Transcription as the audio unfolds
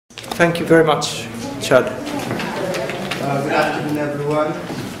Thank you very much, Chad. Good afternoon, everyone.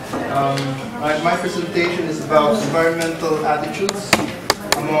 My presentation is about environmental attitudes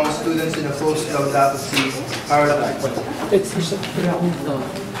among students in a post-Laudato Si paradigm.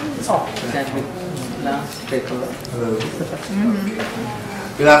 Hello.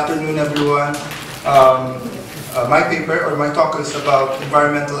 Good afternoon, everyone. My paper or my talk is about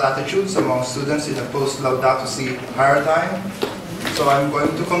environmental attitudes among students in a post-Laudato Si paradigm. So I'm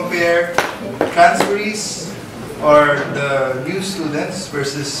going to compare transferees or the new students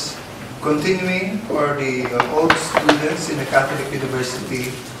versus continuing or the old students in a Catholic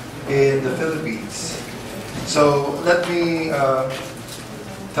university in the Philippines. So let me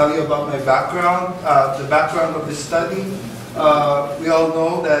tell you about my background. The background of this study. We all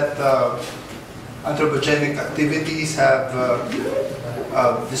know that anthropogenic activities have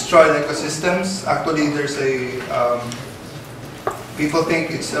destroyed ecosystems. Actually, there's a people think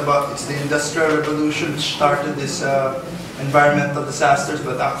it's the Industrial Revolution which started this environmental disasters,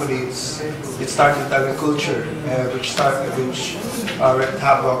 but actually it started with agriculture, which wreaked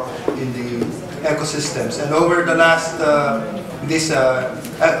havoc in the ecosystems. And over the last this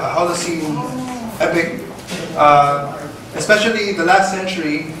Holocene epoch, especially the last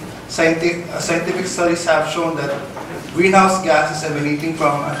century, scientific studies have shown that greenhouse gases emanating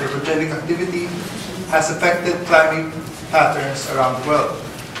from anthropogenic activity has affected climate patterns around the world.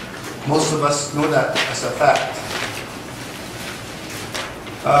 Most of us know that as a fact.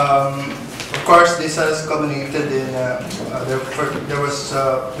 Of course, this has culminated in there was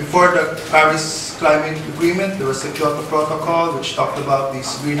before the Paris Climate Agreement, there was the Kyoto Protocol, which talked about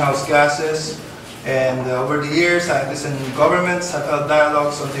these greenhouse gases. And over the years, scientists and governments have held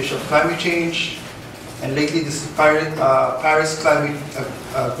dialogues on the issue of climate change. And lately, this Paris Climate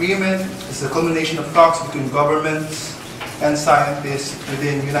Agreement is the culmination of talks between governments and scientists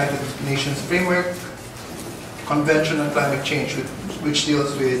within the United Nations Framework Convention on Climate Change, which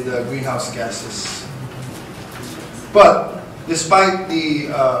deals with greenhouse gases. But despite the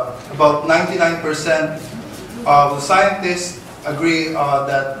about 99% of the scientists agree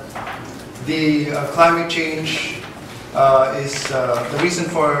that the climate change is the reason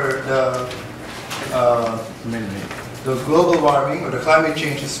for the global warming or the climate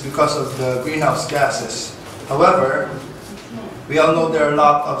change is because of the greenhouse gases. However, we all know there are a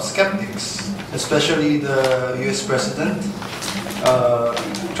lot of skeptics, especially the US President,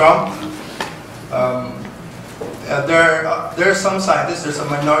 Trump. There are some scientists, there's a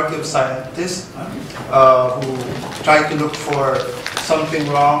minority of scientists who try to look for something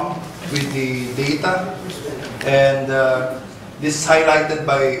wrong with the data. And this is highlighted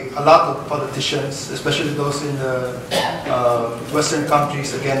by a lot of politicians, especially those in the Western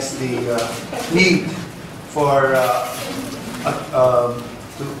countries, against the need for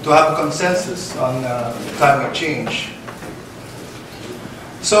to have a consensus on climate change.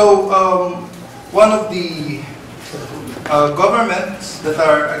 So one of the governments that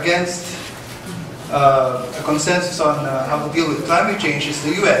are against a consensus on how to deal with climate change is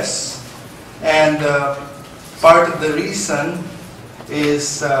the US. And part of the reason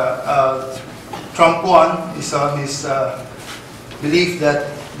is Trump won is on his belief that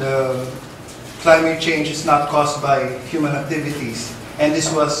the climate change is not caused by human activities. And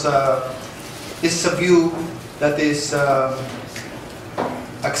this is a view that is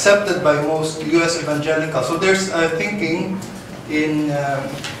accepted by most US evangelicals. So there's a thinking in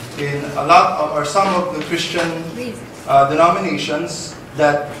a lot of, or some of the Christian denominations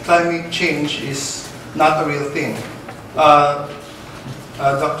that climate change is not a real thing.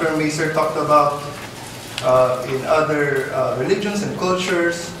 Dr. Maser talked about in other religions and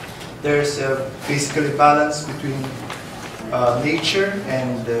cultures, there's basically a balance between nature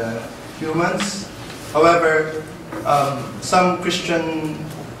and humans. However, some Christian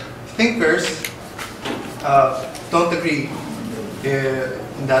thinkers don't agree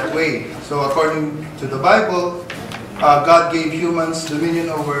in that way. So according to the Bible, God gave humans dominion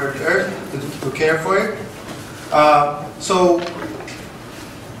over the earth to care for it. So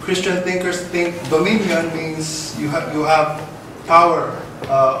Christian thinkers think dominion means you have power,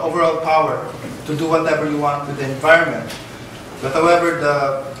 overall power, to do whatever you want with the environment. But however,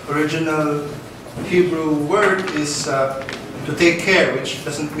 the original Hebrew word is to take care, which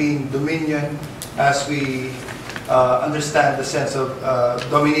doesn't mean dominion as we understand the sense of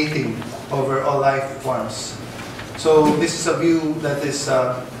dominating over all life forms. So this is a view that is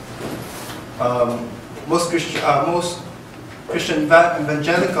most Christian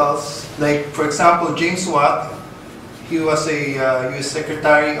evangelicals, like for example James Watt, he was a U.S.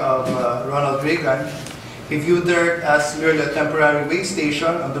 Secretary of Ronald Reagan. He viewed the earth as merely a temporary way station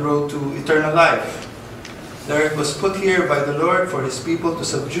on the road to eternal life. The earth was put here by the Lord for His people to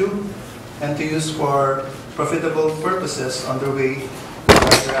subdue and to use for profitable purposes on their way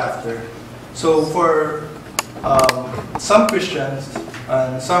thereafter. So for some Christians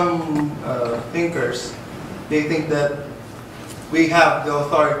and some thinkers, they think that we have the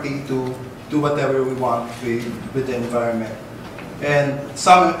authority to do whatever we want with the environment. And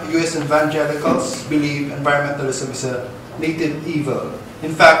some U.S. evangelicals believe environmentalism is a native evil.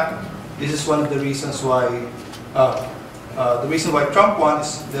 In fact, this is one of the reasons why Trump won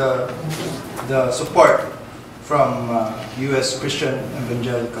is the support from U.S. Christian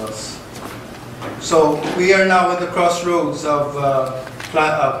evangelicals. So we are now at the crossroads of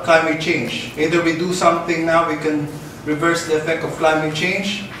climate change. Either we do something now, we can reverse the effect of climate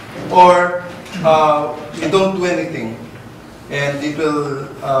change, or we don't do anything, and it will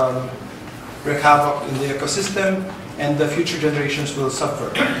wreak havoc in the ecosystem, and the future generations will suffer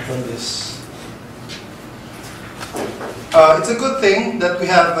from this. It's a good thing that we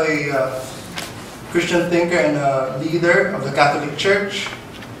have a Christian thinker and a leader of the Catholic Church,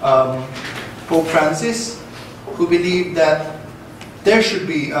 Pope Francis, who believed that there should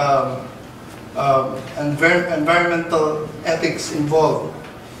be environmental ethics involved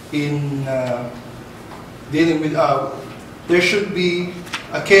in dealing with. There should be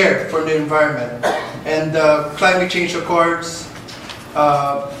a care for the environment, and the climate change accords,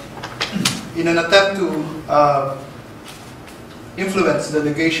 in an attempt to influence the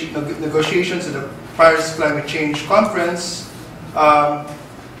negotiations in the Paris Climate Change Conference,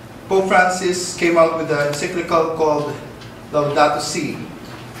 Pope Francis came out with an encyclical called Laudato Si,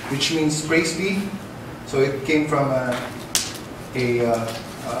 which means praise be. So it came from a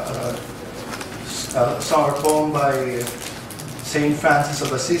song or poem by Saint Francis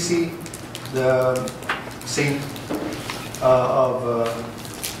of Assisi, the saint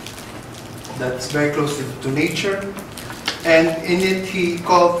that's very close to nature. And in it, he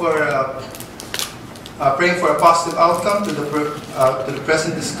called for praying for a positive outcome to the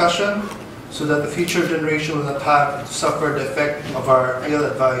present discussion, so that the future generation will not have to suffer the effect of our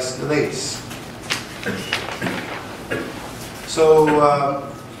ill-advised delays. So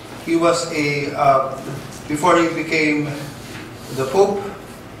he was before he became the Pope,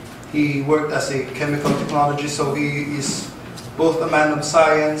 he worked as a chemical technologist, so he is both a man of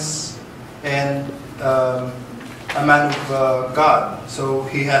science and a man of God. So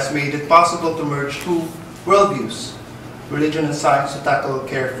he has made it possible to merge two worldviews, religion and science, to tackle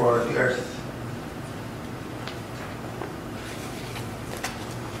care for the earth.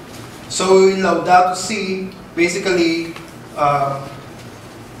 So in Laudato Si, basically,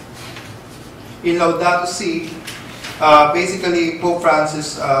 Pope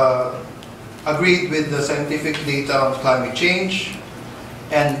Francis agreed with the scientific data on climate change,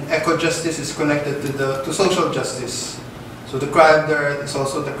 and eco-justice is connected to social justice. So the cry of the earth is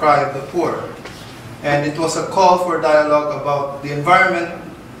also the cry of the poor. And it was a call for dialogue about the environment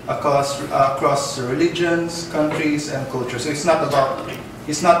across religions, countries, and cultures. So he's not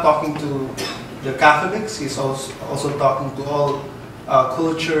talking to the Catholics, he's also talking to all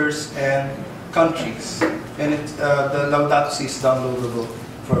cultures and countries. And the Laudato Si is downloadable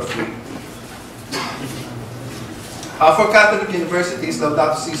for free. For Catholic universities,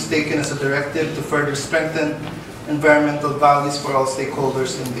 Laudato Si is taken as a directive to further strengthen environmental values for all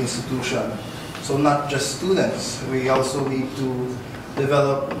stakeholders in the institution. So not just students, we also need to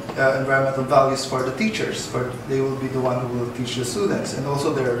develop environmental values for the teachers, for they will be the one who will teach the students, and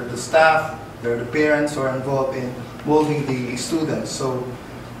also they're the staff, they're the parents who are involved in molding the students. So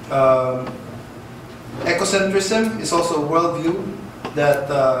ecocentrism is also a worldview that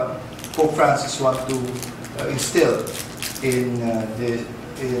Pope Francis wants to instill in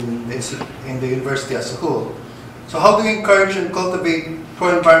the university as a whole. So how do we encourage and cultivate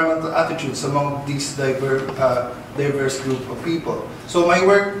pro-environmental attitudes among these diverse group of people? So my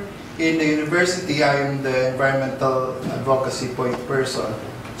work in the university, I am the environmental advocacy point person.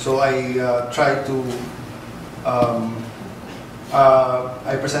 So I try to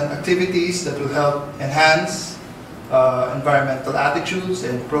I present activities that will help enhance environmental attitudes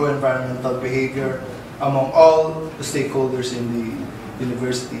and pro-environmental behavior among all the stakeholders in the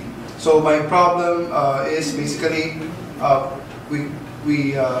university. So my problem is basically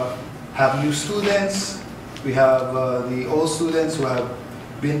we have new students, we have the old students who have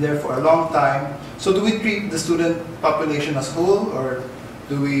been there for a long time. So do we treat the student population as whole, or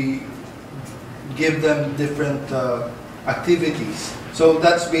do we give them different activities? So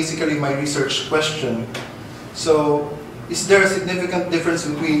that's basically my research question. So is there a significant difference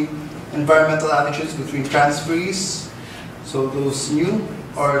between environmental attitudes between transferees, so those new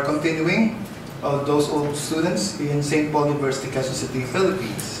or continuing, those old students in St. Paul University, Quezon City,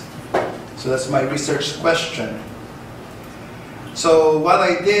 Philippines. So that's my research question. So what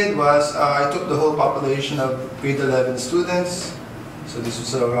I did was I took the whole population of grade 11 students. So this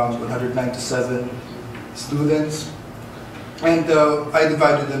was around 197 students. And I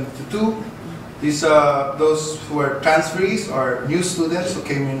divided them into two. These are those who are transferees or new students who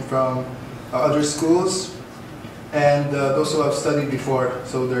came in from other schools, and those who have studied before,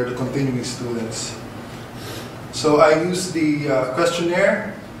 so they're the continuing students. So I used the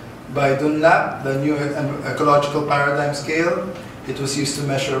questionnaire by Dunlap, the new ecological paradigm scale. It was used to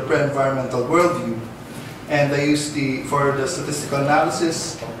measure pre-environmental worldview. And I used for the statistical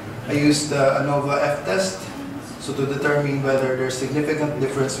analysis, I used the ANOVA F-test, so to determine whether there's significant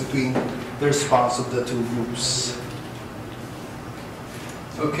difference between the response of the two groups.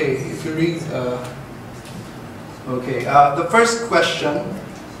 Okay, if you read, the first question,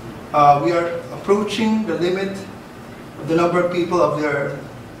 we are approaching the limit of the number of people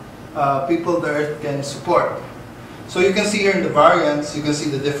people the Earth can support. So you can see here in the variance, you can see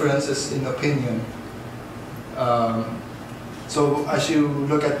the differences in opinion. So as you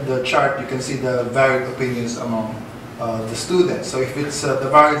look at the chart, you can see the varied opinions among the students. So if the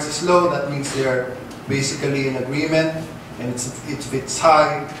variance is low, that means they are basically in agreement, and if it's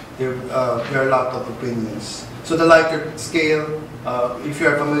high, there are a lot of opinions. So the Likert scale, if you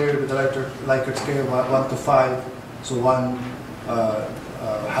are familiar with the Likert scale, 1 to 5, so 1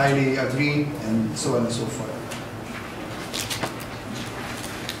 highly agreed, and so on and so forth.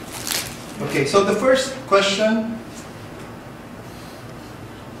 Okay, so the first question,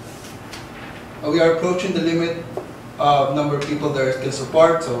 we are approaching the limit of number of people that it can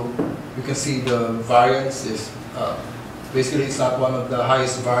support. So you can see the variance is basically it's not one of the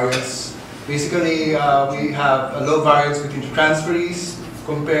highest variance. Basically, we have a low variance between the transferees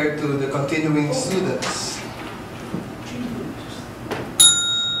compared to the continuing students.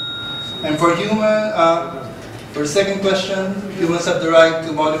 And for for the second question, humans have the right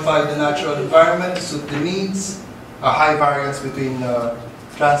to modify the natural environment to suit the needs. A high variance between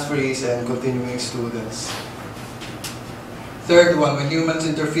transferees and continuing students. Third one, when humans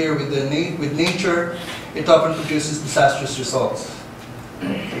interfere with nature, it often produces disastrous results.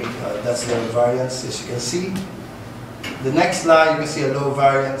 Okay, that's the variance, as you can see. The next slide, you can see a low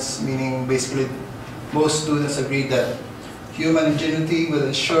variance, meaning basically most students agree that human ingenuity will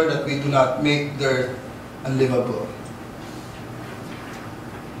ensure that we do not make the Earth unlivable.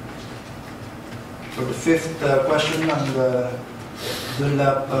 For the fifth question on the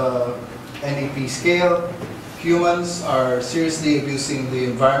Dunlap NEP scale, humans are seriously abusing the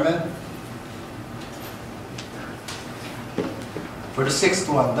environment. For the sixth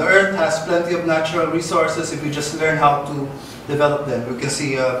one, the Earth has plenty of natural resources if we just learn how to develop them. We can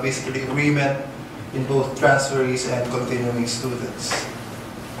see basically agreement in both transferees and continuing students.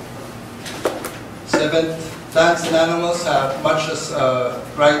 Seventh, plants and animals have much as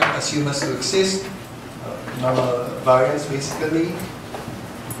right as humans to exist. Normal variance, basically.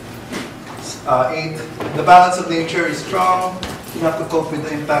 Eighth, the balance of nature is strong enough to cope with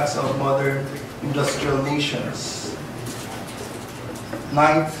the impacts of modern industrial nations.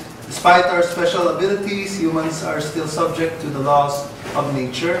 Ninth, despite our special abilities, humans are still subject to the laws of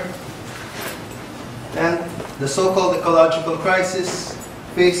nature. And the so-called ecological crisis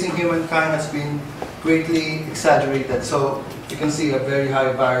facing humankind has been greatly exaggerated. So you can see a very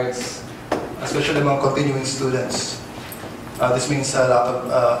high variance, especially among continuing students. This means a lot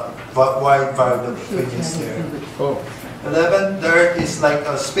of wide varied opinions there. 11, the Earth is like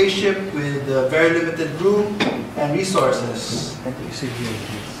a spaceship with very limited room and resources.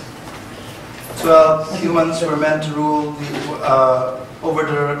 12, humans were meant to rule over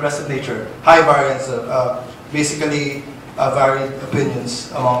the rest of nature. High variance, basically varied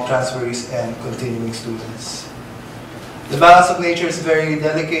opinions among transferees and continuing students. The balance of nature is very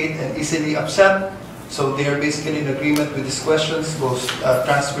delicate and easily upset, so they are basically in agreement with these questions, both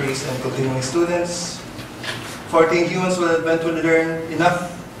transferees and continuing students. 14, humans will eventually learn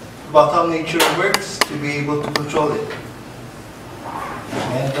enough about how nature works to be able to control it.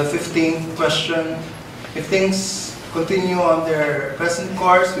 And the 15th question, if things continue on their present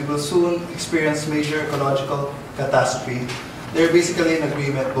course, we will soon experience major ecological catastrophe. They're basically in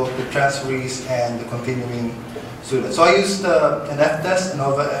agreement, both the transferees and the continuing students. So I used an F-test, an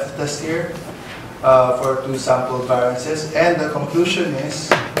ANOVA F-test here for 2 sample variances, and the conclusion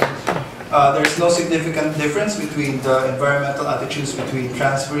is there's no significant difference between the environmental attitudes between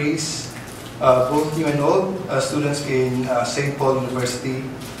transferees, both new and old, students in St. Paul University,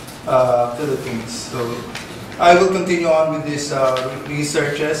 Philippines. So I will continue on with these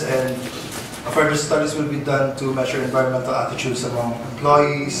researches, and further studies will be done to measure environmental attitudes among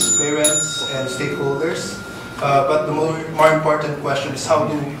employees, parents, and stakeholders. But the more important question is, how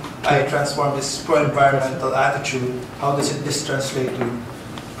do I transform this pro-environmental attitude? How does this translate to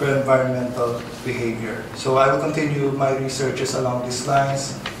pro-environmental behavior? So I will continue my researches along these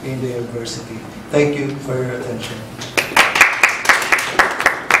lines in the university. Thank you for your attention.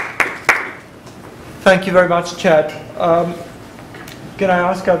 Thank you very much, Chad. Can I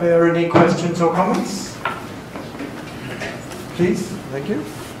ask, are there any questions or comments? Please. Thank you.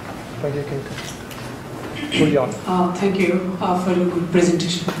 Thank you, Julian. Thank you for your good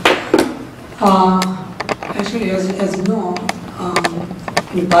presentation. Actually, as you know,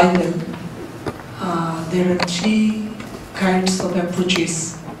 in the Bible, there are three kinds of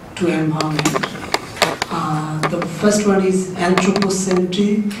approaches to environment. The first one is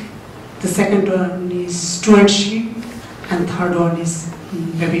anthropocentric, the second one is stewardship, and third one is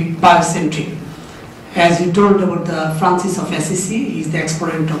maybe biocentric. As you told about the Francis of Assisi, he is the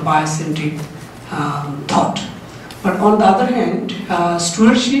exponent of biocentric thought. But on the other hand,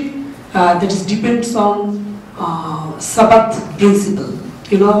 stewardship that is depends on Sabbath principle.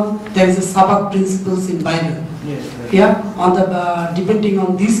 You know, there is a Sabbath principles in Bible. Yes. Yeah, on the depending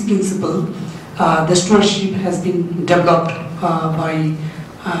on this principle, the stewardship has been developed by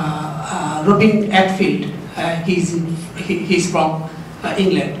Robin Atfield. He's from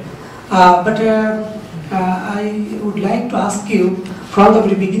England. But I would like to ask you, from the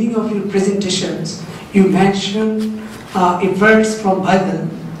very beginning of your presentations, you mentioned a verse from Bible.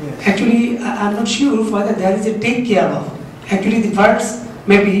 Yes. Actually, I'm not sure whether there is a take care of. Actually, the verse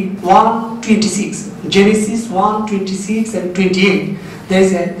may be 1:26, Genesis 1:26 and 28. There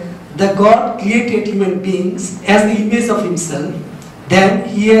is a, the God created human beings as the image of himself. Then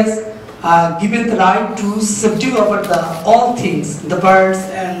he has given the right to subdue over all things, the birds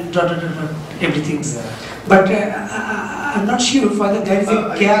and everything. Yeah. But I'm not sure whether there is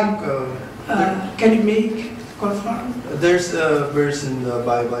a gap. Can you make confirm? There's a verse in the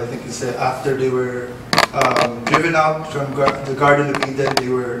Bible, I think it said, after they were driven out from the Garden of Eden, they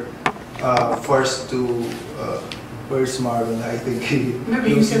were forced to, where's Marvin? I think he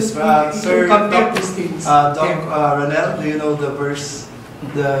uses, Sir Doc, Ranel, do you know the verse?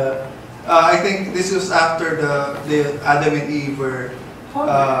 I think this was after the Adam and Eve were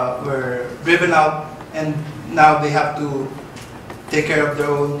driven out, and now they have to take care of their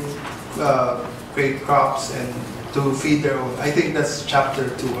own great crops and to feed their own. I think that's chapter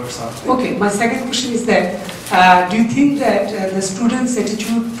 2 or something. Okay, my second question is that, do you think that the students'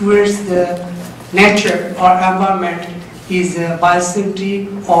 attitude towards the nature or environment is biocentric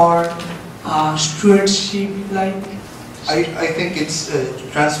or stewardship-like? I think it's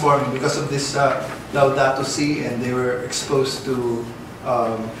transforming because of this Laudato Si, and they were exposed to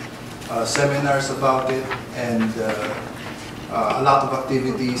seminars about it, and a lot of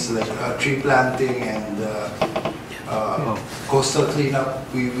activities like tree planting and coastal cleanup.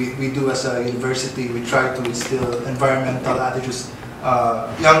 We do as a university. We try to instill environmental attitudes.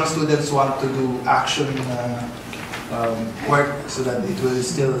 Young students want to do action work so that it will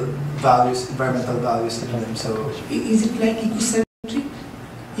instill values, environmental values in them. So is it like ecocentric?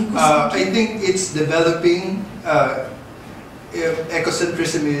 I think it's developing.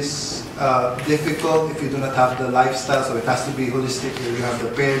 Ecocentrism is difficult if you do not have the lifestyle, so it has to be holistic. You have the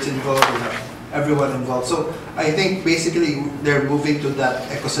parents involved, you have everyone involved. So I think basically they're moving to that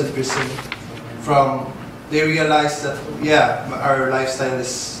ecocentrism from, they realize that, yeah, our lifestyle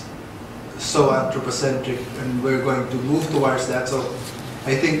is so anthropocentric and we're going to move towards that. So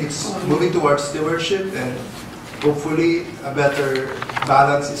I think it's moving towards stewardship, and hopefully a better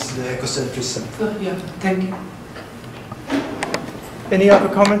balance is the ecocentrism. Yeah, thank you. Any other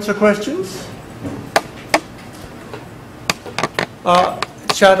comments or questions?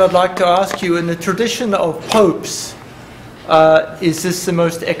 Chad, I'd like to ask you, in the tradition of popes, is this the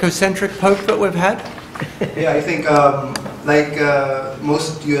most ecocentric pope that we've had? Yeah, I think like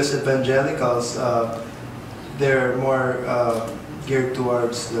most U.S. evangelicals, they're more geared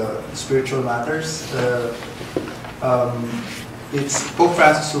towards the spiritual matters. It's Pope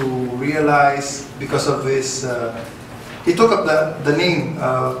Francis who realized, because of his, he took up the name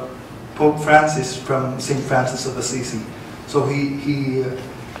Pope Francis from St. Francis of Assisi. So he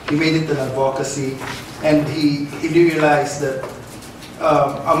made it an advocacy, and he realized that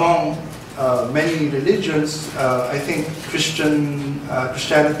among many religions, I think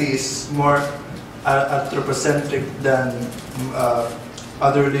Christianity is more anthropocentric than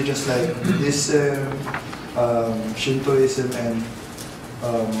other religions like Buddhism, Shintoism, and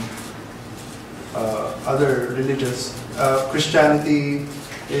other religions. Christianity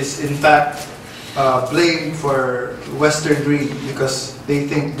is in fact blamed for Western greed because they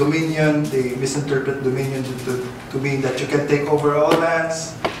think dominion, they misinterpret dominion to mean that you can take over all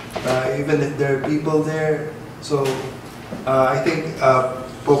lands, even if there are people there. So I think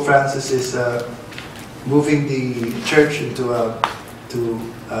Pope Francis is moving the church into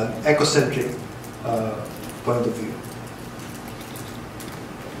an ecocentric point of view.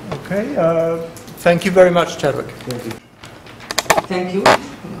 Okay, thank you very much, Chadwick. Thank you. Thank you.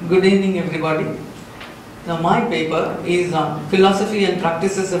 Good evening, everybody. Now, my paper is on philosophy and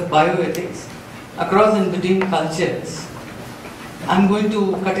practices of bioethics across and between cultures. I'm going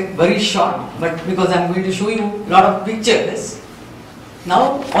to cut it very short, but because I'm going to show you a lot of pictures.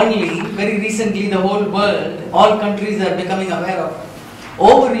 Now, only very recently, the whole world, all countries are becoming aware of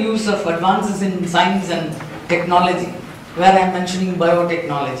overuse of advances in science and technology, where I'm mentioning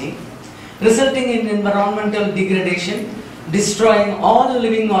biotechnology, resulting in environmental degradation, destroying all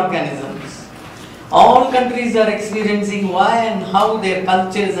living organisms. All countries are experiencing why and how their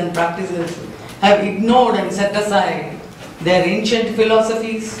cultures and practices have ignored and set aside their ancient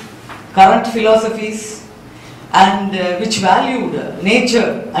philosophies, current philosophies, and which valued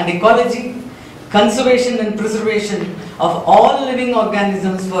nature and ecology, conservation and preservation of all living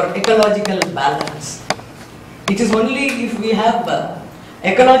organisms for ecological balance. It is only if we have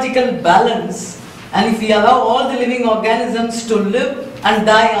ecological balance and if we allow all the living organisms to live and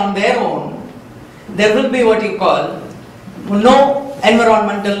die on their own, there will be what you call no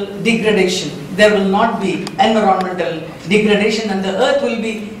environmental degradation. There will not be environmental degradation and the earth will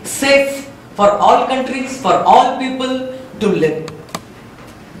be safe for all countries, for all people to live.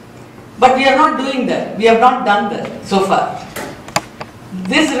 But we are not doing that. We have not done that so far.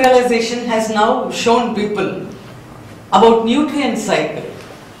 This realization has now shown people about nutrient cycle,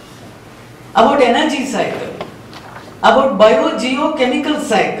 about energy cycle, about biogeochemical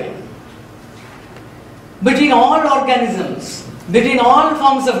cycle, between all organisms, between all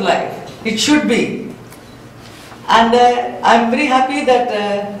forms of life. It should be. And I'm very happy that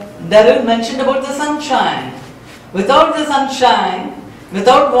Daryl mentioned about the sunshine. Without the sunshine,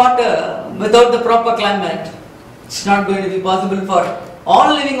 without water, without the proper climate, it's not going to be possible for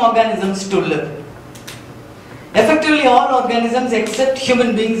all living organisms to live. Effectively, all organisms except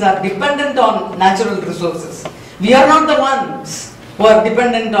human beings are dependent on natural resources. We are not the ones who are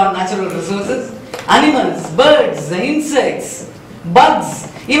dependent on natural resources. Animals, birds, insects, bugs,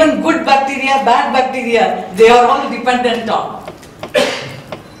 even good bacteria, bad bacteria, they are all dependent on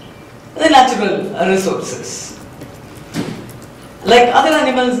the natural resources. Like other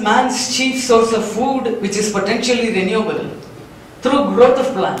animals, man's chief source of food, which is potentially renewable, through growth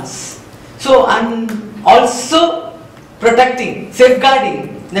of plants. So I'm also protecting,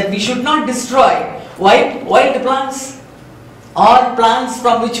 safeguarding that we should not destroy wild plants or plants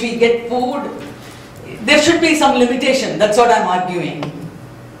from which we get food. There should be some limitation, that's what I'm arguing.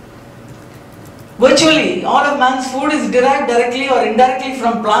 Virtually, all of man's food is derived directly or indirectly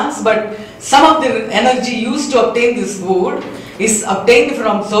from plants, but some of the energy used to obtain this food is obtained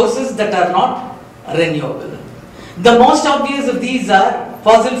from sources that are not renewable. The most obvious of these are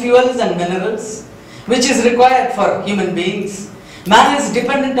fossil fuels and minerals, which is required for human beings. Man is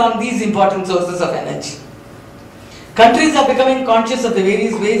dependent on these important sources of energy. Countries are becoming conscious of the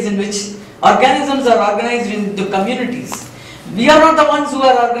various ways in which organisms are organized into communities. We are not the ones who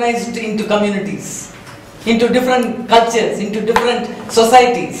are organized into communities, into different cultures, into different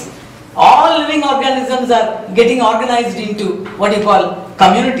societies. All living organisms are getting organized into what you call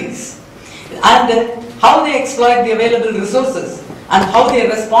communities. And how they exploit the available resources and how they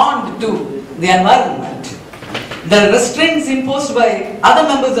respond to the environment. The restraints imposed by other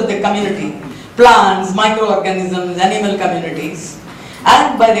members of the community, plants, microorganisms, animal communities,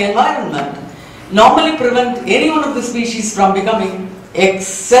 and by the environment, normally prevent any one of the species from becoming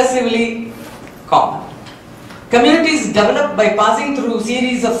excessively common. Communities develop by passing through a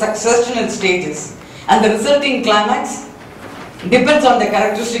series of successional stages, and the resulting climax depends on the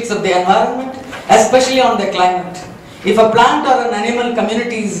characteristics of the environment, especially on the climate. If a plant or an animal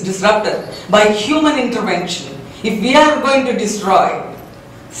community is disrupted by human intervention, if we are going to destroy,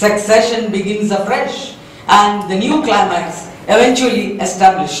 succession begins afresh, and the new climax eventually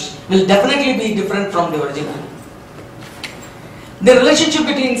established will definitely be different from the original. The relationship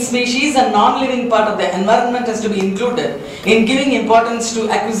between species and non-living part of the environment has to be included in giving importance to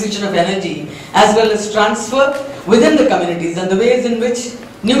acquisition of energy as well as transfer within the communities and the ways in which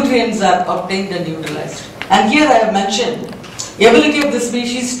nutrients are obtained and utilized. And here I have mentioned the ability of the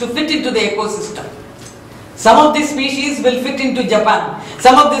species to fit into the ecosystem. Some of these species will fit into Japan.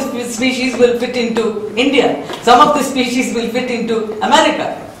 Some of these species will fit into India. Some of the species will fit into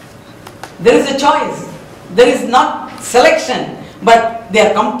America. There is a choice. There is not selection, but they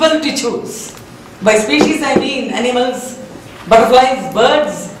are compelled to choose. By species I mean animals, butterflies,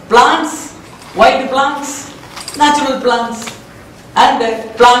 birds, plants, wild plants, natural plants,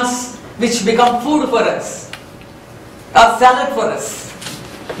 and plants which become food for us, or salad for us.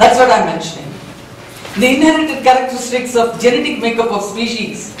 That's what I am mentioning. The inherited characteristics of genetic makeup of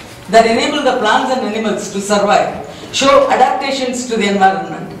species that enable the plants and animals to survive show adaptations to the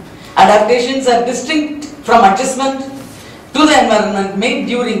environment. Adaptations are distinct from adjustment to the environment made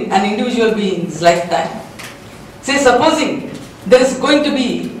during an individual being's lifetime. Say, supposing there is going to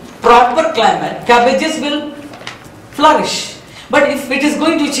be proper climate, cabbages will flourish. But if it is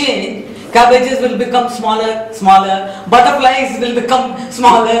going to change, cabbages will become smaller, smaller, butterflies will become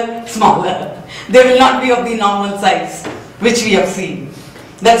smaller, smaller. They will not be of the normal size, which we have seen.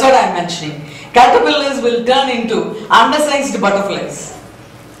 That's what I am mentioning. Caterpillars will turn into undersized butterflies.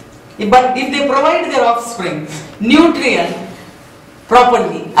 But if they provide their offspring nutrient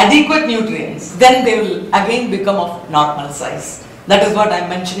properly, adequate nutrients, then they will again become of normal size. That is what I am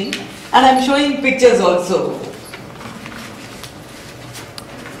mentioning. And I am showing pictures also.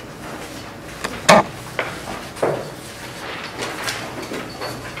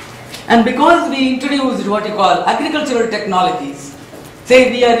 And because we introduced what you call agricultural technologies, say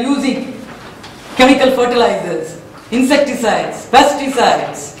we are using chemical fertilizers, insecticides,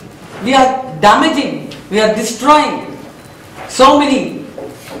 pesticides, we are damaging, we are destroying so many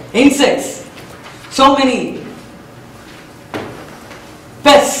insects, so many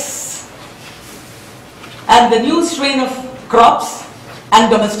pests, and the new strain of crops and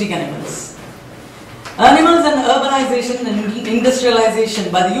domestic animals. Animals and urbanization and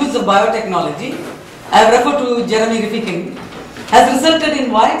industrialization by the use of biotechnology, I have referred to Jeremy Rifkin, has resulted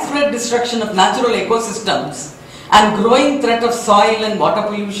in widespread destruction of natural ecosystems and growing threat of soil and water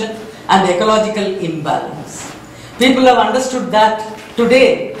pollution and ecological imbalance. People have understood that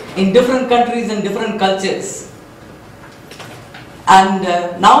today in different countries and different cultures, and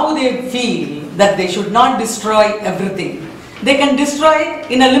now they feel that they should not destroy everything. They can destroy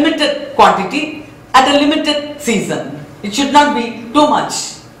it in a limited quantity at a limited season. It should not be too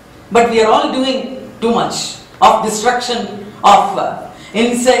much. But we are all doing too much of destruction of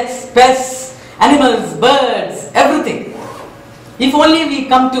insects, pests, animals, birds, everything. If only we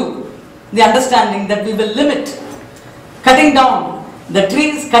come to the understanding that we will limit cutting down the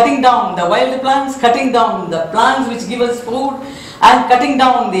trees, cutting down the wild plants, cutting down the plants which give us food, and cutting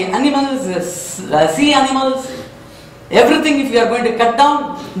down the animals, sea animals, everything. If we are going to cut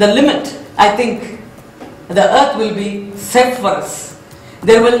down the limit, I think the earth will be safe for us.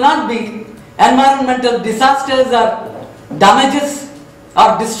 There will not be environmental disasters or damages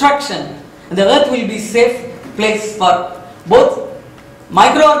or destruction. The earth will be safe place for both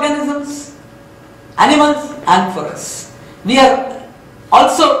microorganisms, animals, and for us. We are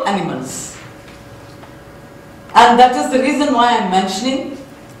also animals. And that is the reason why I am mentioning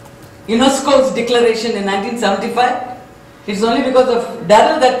UNESCO's declaration in 1975. It's only because of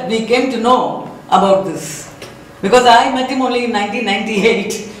Darrell that we came to know about this. Because I met him only in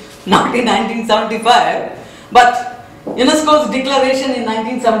 1998, not in 1975. But UNESCO's declaration in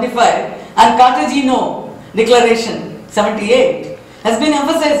 1975 and Cartagena declaration 78 has been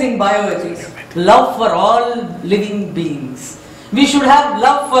emphasizing bioethics, love for all living beings. We should have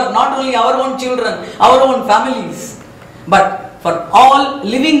love for not only our own children, our own families, but for all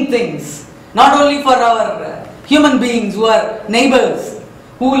living things, not only for our human beings who are neighbors,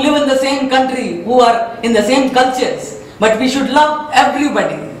 who live in the same country, who are in the same cultures, but we should love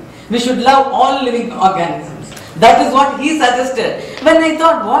everybody. We should love all living organisms. That is what he suggested. When I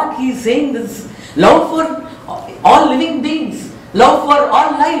thought, what he is saying this, love for all living beings, love for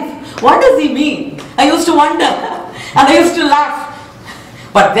all life, what does he mean? I used to wonder and I used to laugh.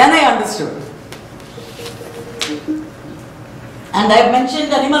 But then I understood. And I have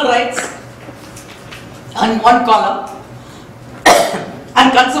mentioned animal rights on one column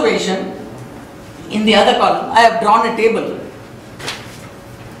and conservation in the other column. I have drawn a table.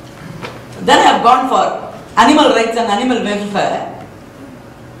 Then I have gone for animal rights and animal welfare.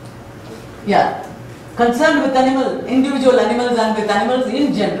 Yeah. Concerned with individual animals and with animals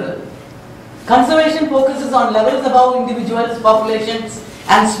in general. Conservation focuses on levels above individuals, populations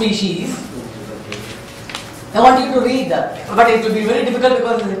and species. I want you to read that, but it will be very difficult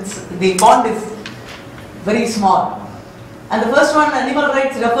because the font is very small. And the first one, animal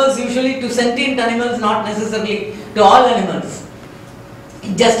rights, refers usually to sentient animals, not necessarily to all animals.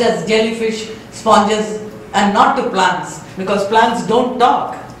 Just as jellyfish, sponges, and not to plants, because plants don't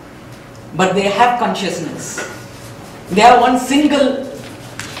talk, but they have consciousness. They have one single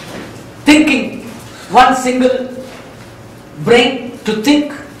thinking, one single brain to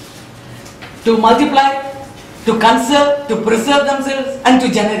think, to multiply, to conserve, to preserve themselves, and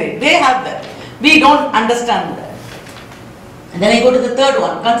to generate. They have that. We don't understand that. And then I go to the third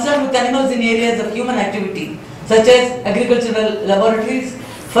one, concern with animals in areas of human activity, such as agricultural laboratories,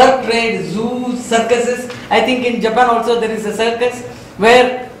 fur trade, zoos, circuses. I think in Japan also there is a circus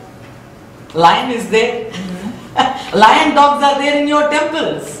where lion is there. Lion dogs are there in your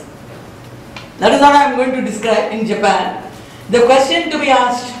temples. That is what I am going to describe in Japan. The question to be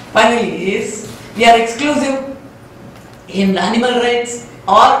asked finally is, we are exclusive in animal rights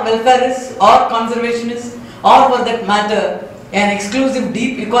or welfareists or conservationists, or for that matter an exclusive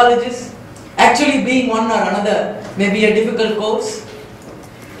deep ecologist. Actually being one or another may be a difficult course.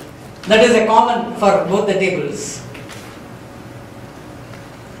 That is a common for both the tables.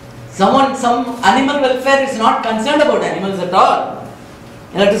 Some animal welfare is not concerned about animals at all.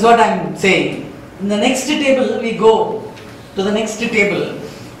 That is what I am saying. In the next table we go to the next table.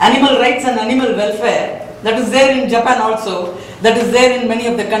 Animal rights and animal welfare, that is there in Japan also, that is there in many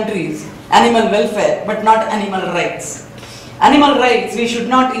of the countries. Animal welfare, but not animal rights. Animal rights, we should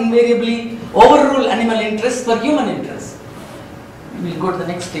not invariably overrule animal interests for human interests. We will go to the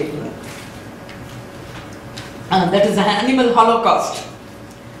next table. That is the animal holocaust.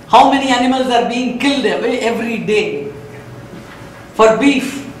 How many animals are being killed every day? For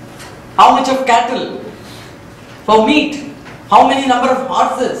beef, how much of cattle? For meat, how many number of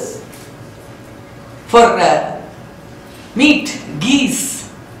horses? For meat, geese,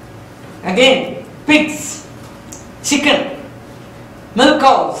 again pigs, chicken, milk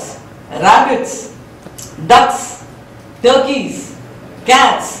cows, rabbits, ducks, turkeys,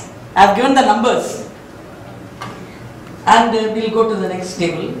 cats. I have given the numbers. And we will go to the next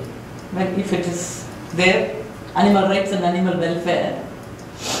table, if it is there, animal rights and animal welfare.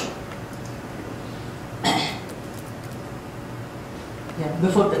 Yeah,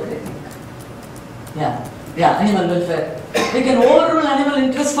 before that I think. Yeah, animal welfare. We can overrule animal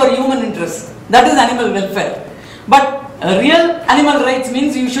interests for human interests. That is animal welfare. But real animal rights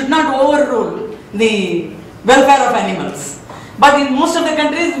means you should not overrule the welfare of animals. But in most of the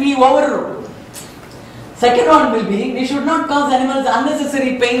countries we overrule. Second one will be, we should not cause animals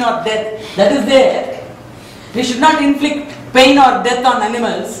unnecessary pain or death. That is there. We should not inflict pain or death on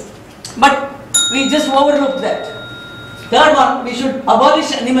animals, but we just overlook that. Third one, we should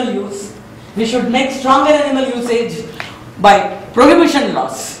abolish animal use. We should make stronger animal usage by prohibition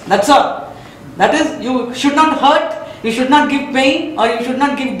laws. That's all. That is, you should not hurt, you should not give pain, or you should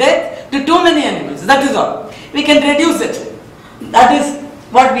not give death to too many animals. That is all. We can reduce it. That is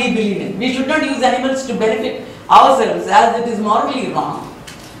what we believe in. We should not use animals to benefit ourselves, as it is morally wrong.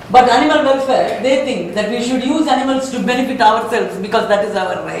 But animal welfare, they think that we should use animals to benefit ourselves because that is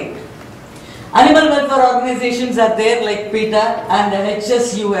our right. Animal welfare organizations are there like PETA and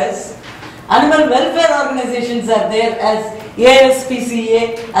HSUS. Animal welfare organizations are there as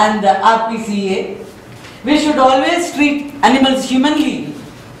ASPCA and RPCA. We should always treat animals humanly.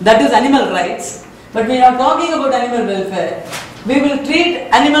 That is animal rights. But we are not talking about animal welfare. We will treat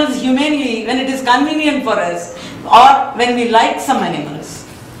animals humanely when it is convenient for us or when we like some animals.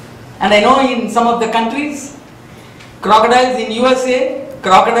 And I know in some of the countries, crocodiles in USA,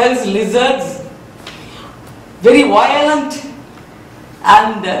 crocodiles, lizards, very violent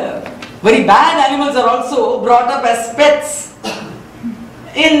and very bad animals are also brought up as pets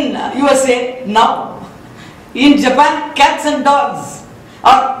in USA now. In Japan, cats and dogs,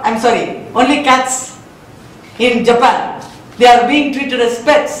 only cats in Japan. They are being treated as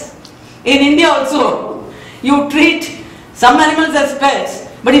pets. In India also, you treat some animals as pets,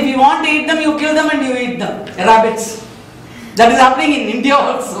 but if you want to eat them, you kill them and you eat them. Rabbits. That is happening in India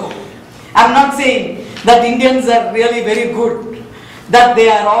also. I am not saying that Indians are really very good, that they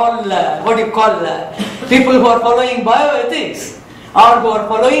are all, people who are following bioethics or who are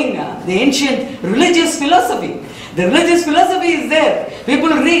following the ancient religious philosophy. The religious philosophy is there. People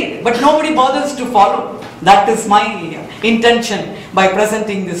read, but nobody bothers to follow. That is my intention by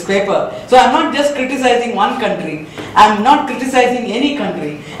presenting this paper. So I am not just criticizing one country. I am not criticizing any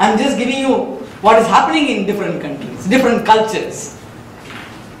country. I am just giving you what is happening in different countries, different cultures.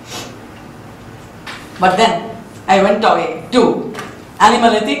 But then I went away to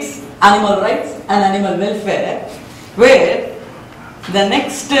animal ethics, animal rights and animal welfare, where the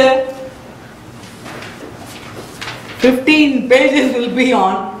next 15 pages will be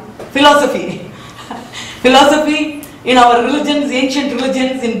on philosophy. Philosophy in our religions, ancient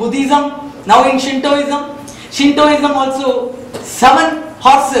religions, in Buddhism, now in Shintoism, Shintoism also, 7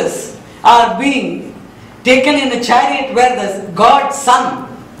 horses are being taken in a chariot where the god sun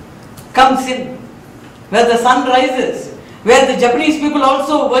comes in, where the sun rises, where the Japanese people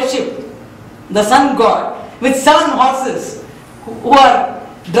also worship the sun god with 7 horses who are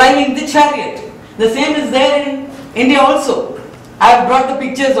driving the chariot. The same is there in India also. I have brought the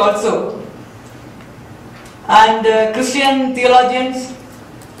pictures also. And Christian theologians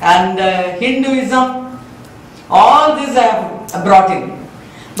and Hinduism, all these I have brought in.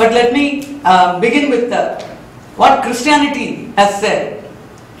 But let me begin with what Christianity has said.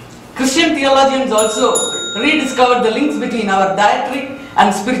 Christian theologians also rediscovered the links between our dietary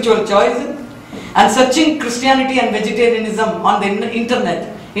and spiritual choices. And searching Christianity and vegetarianism on the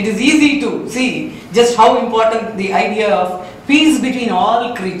internet, it is easy to see just how important the idea of peace between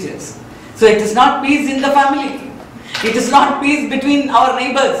all creatures. So it is not peace in the family, it is not peace between our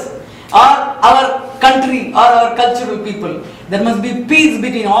neighbors or our country or our cultural people. There must be peace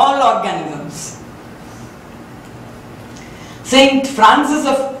between all organisms. Saint Francis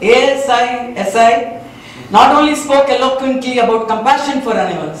of ASI not only spoke eloquently about compassion for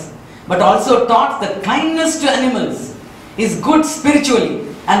animals, but also taught that kindness to animals is good spiritually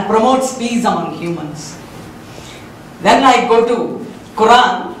and promotes peace among humans. Then I go to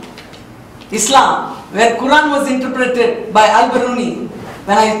Quran, Islam, where Quran was interpreted by Al-Biruni,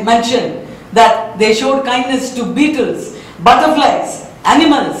 when I mentioned that they showed kindness to beetles, butterflies,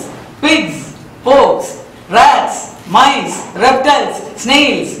 animals, pigs, porks, rats, mice, reptiles,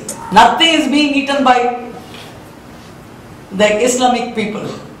 snails. Nothing is being eaten by the Islamic people.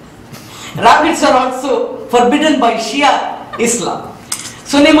 Rabbits are also forbidden by Shia Islam.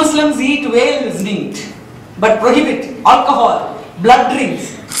 Sunni Muslims eat whale's meat, but prohibit alcohol, blood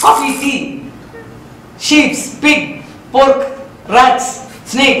drinks, coffee, tea, sheep, pig, pork, rats,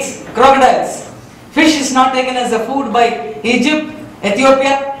 snakes, crocodiles. Fish is not taken as a food by Egypt,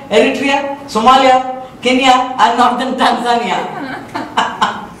 Ethiopia, Eritrea, Somalia, Kenya and northern Tanzania.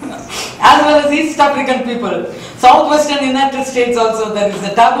 As well as East African people. Southwestern United States also there is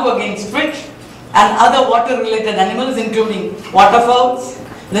a taboo against fish and other water related animals including waterfowls.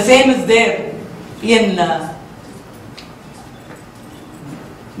 The same is there in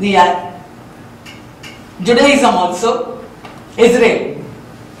Judaism also, Israel.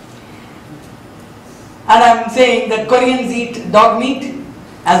 And I am saying that Koreans eat dog meat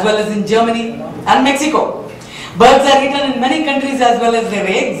as well as in Germany and Mexico. Birds are eaten in many countries as well as their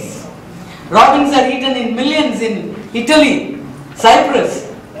eggs. Robins are eaten in millions in Italy.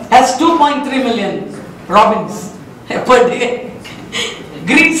 Cyprus has 2.3 million robins per day.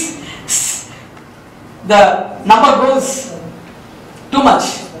 Greece, the number goes too much.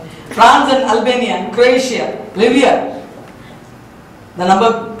 France and Albania, Croatia, Libya, the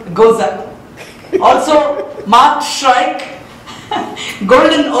number goes up. Also, Mark Shrike,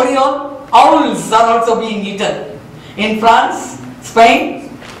 golden oriole, owls are also being eaten. In France,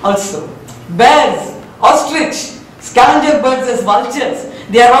 Spain also. Bears, ostrich, scavenger birds as vultures,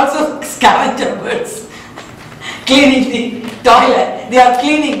 they are also scavenger birds. Cleaning the toilet, they are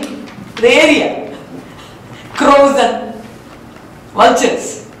cleaning the area. Crows and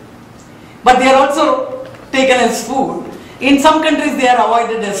vultures. But they are also taken as food. In some countries they are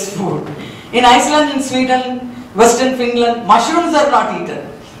avoided as food. In Iceland and Sweden, Western Finland, mushrooms are not eaten.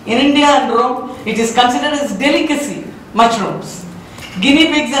 In India and Rome, it is considered as delicacy, mushrooms. Guinea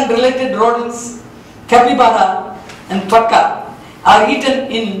pigs and related rodents, capybara and quokka are eaten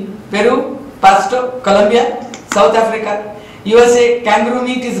in Peru, Pasto, Colombia, South Africa. USA, kangaroo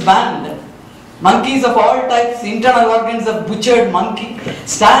meat is banned. Monkeys of all types, internal organs of butchered monkey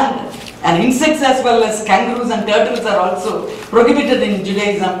stand. And insects as well as kangaroos and turtles are also prohibited in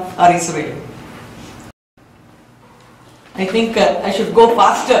Judaism or Israel. I think I should go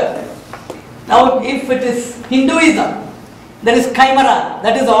faster. Now if it is Hinduism, there is Chimera,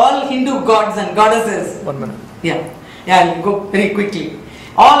 that is all Hindu gods and goddesses. 1 minute. Yeah, I'll go very quickly.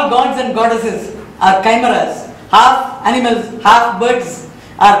 All gods and goddesses are chimeras, half animals, half birds,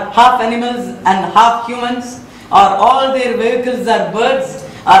 are half animals and half humans, or all their vehicles are birds,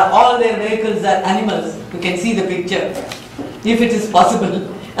 or all their vehicles are animals. You can see the picture, if it is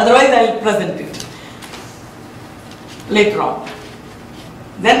possible. Otherwise I will present it later on.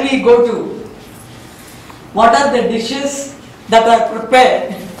 Then we go to what are the dishes that are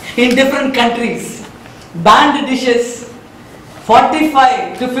prepared in different countries. Banned dishes,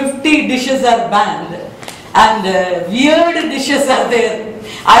 45 to 50 dishes are banned, and weird dishes are there.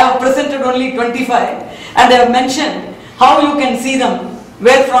 I have presented only 25 and I have mentioned how you can see them,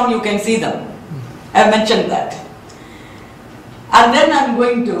 where from you can see them. I have mentioned that. And then I am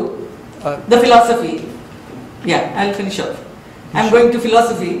going to the philosophy. Yeah, I'll finish up. I'm going to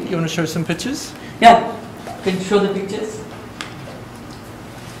philosophy. You want to show some pictures? Yeah, can you show the pictures?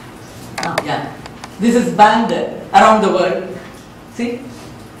 Yeah, this is banned around the world. See,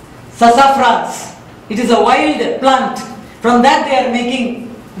 sassafras. It is a wild plant. From that they are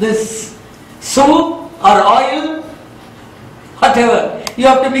making this soap or oil, whatever. You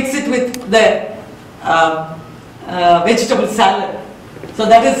have to mix it with the vegetable salad. So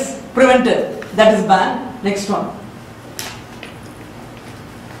that is prevented. That is banned. Next one.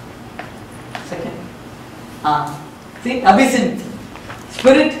 Second. See, absinthe,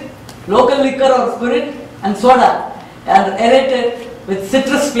 spirit, local liquor or spirit, and soda are aerated with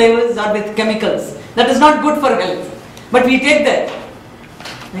citrus flavors or with chemicals. That is not good for health. But we take that.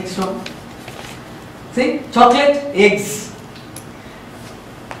 Next one. See, chocolate, eggs.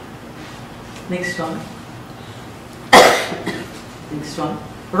 Next one. Next one.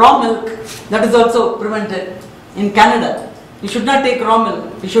 Raw milk, that is also prevented in Canada. You should not take raw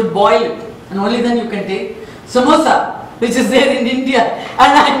milk. You should boil it, and only then you can take. Samosa, which is there in India,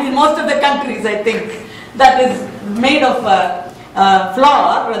 and in most of the countries, I think, that is made of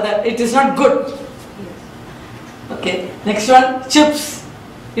flour. It is not good. Okay. Next one, chips.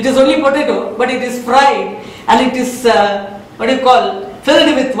 It is only potato, but it is fried, and it is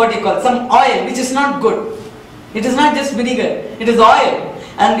filled with some oil, which is not good. It is not just vinegar, it is oil.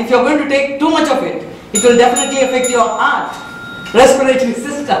 And if you are going to take too much of it, it will definitely affect your heart, respiratory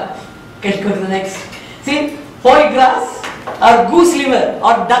system. Can you go to the next? See, foie gras or goose liver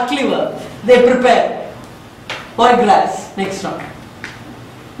or duck liver, they prepare. Foie gras, next one.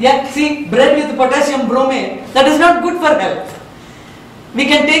 Yeah, see, bread with potassium bromate, that is not good for health. We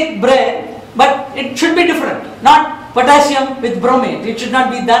can take bread, but it should be different, not potassium with bromate. It should not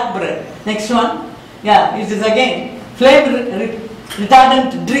be that bread. Next one. Yeah, it is again flame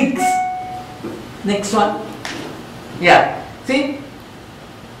retardant drinks. Next one. Yeah, see,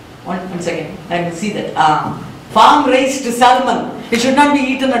 one second, I will see that. Farm raised salmon, it should not be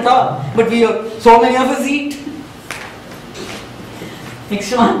eaten at all, but so many of us eat.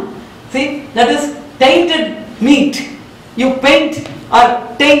 Next one. See, that is tainted meat. You paint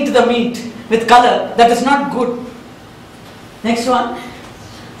or taint the meat with color, that is not good. Next one.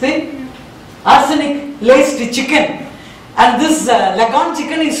 See, arsenic laced chicken, and this Lagon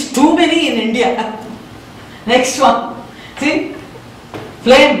chicken is too many in India. Next one. See,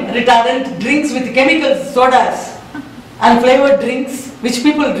 flame retardant drinks with chemicals, sodas, and flavored drinks which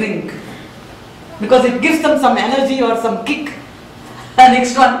people drink because it gives them some energy or some kick.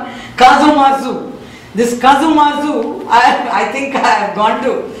 Next one, kazumazu. This kazumazu, I think I have gone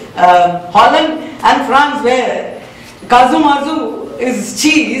to Holland and France, where kazumazu is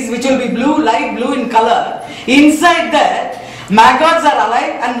cheese which will be blue, light blue in color. Inside that, maggots are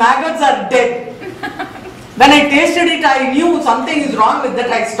alive and maggots are dead. When I tasted it, I knew something is wrong with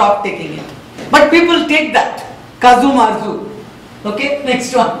that. I stopped taking it. But people take that, kazumazu. Okay,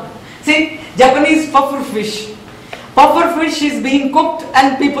 next one. See, Japanese puffer fish. Puffer fish is being cooked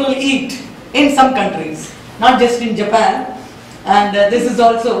and people eat in some countries, not just in Japan. And this is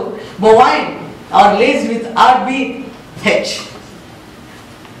also bovine or laced with RBGH.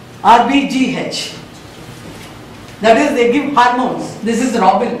 That is, they give hormones. This is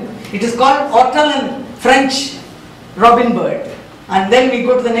robin. It is called ortolan French robin bird. And then we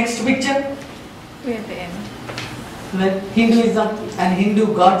go to the next picture. We're at the end. Where Hinduism and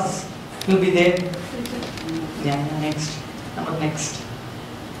Hindu gods will be there. Yeah, next. Number next.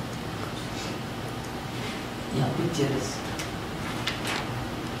 Yeah, pictures.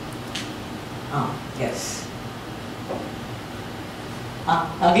 Yes.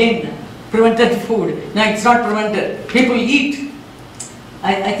 Again, prevented food. No, it's not prevented. People eat.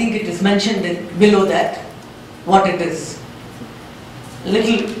 I think it is mentioned below that what it is.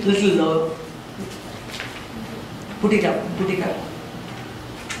 Little low. Put it up.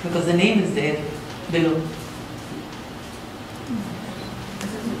 Because the name is there below.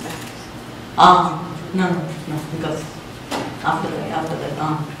 No, because after that.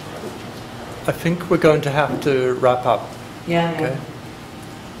 I think we're going to have to wrap up. Yeah. Okay.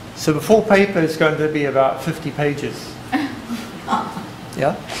 So the full paper is going to be about 50 pages.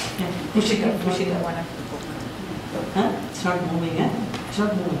 Yeah? Push it up. Huh? It's not moving, eh? It's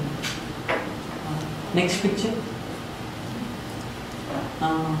not moving. Next picture.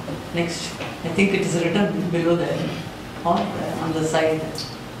 Next. I think it is written below there. Or on the side.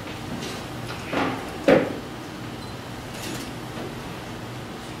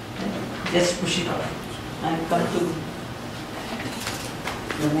 Just push it off and come to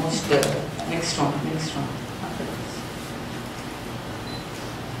the most next one. After this.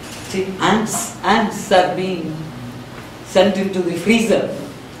 See, ants are being sent into the freezer,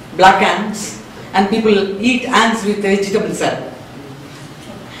 black ants, and people eat ants with vegetable salad.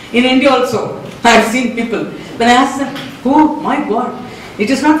 In India also, I have seen people, when I ask them, oh my God, it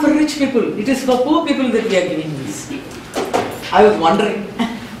is not for rich people, it is for poor people that we are giving this. I was wondering.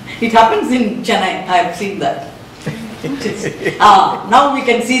 It happens in Chennai, I have seen that. Now we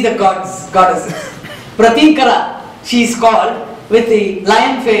can see the goddesses. Pratinkara, she is called with the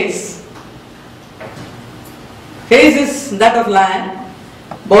lion face. Face is that of lion,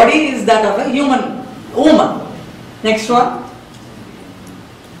 body is that of a human woman. Next one.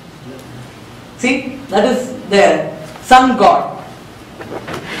 See, that is the sun god.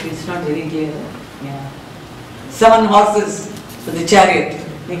 It's not very clear. Yeah. 7 horses for the chariot.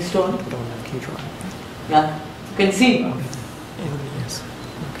 Next one. Yeah. You can see.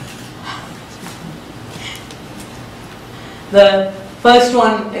 The first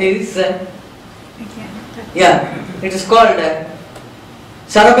one is, it is called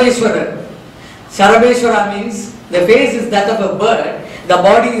Sarabeshwara. Sarabeshwara means the face is that of a bird, the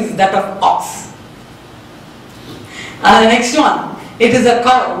body is that of ox. The next one, it is a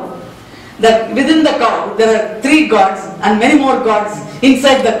cow. That within the cow there are 3 gods and many more gods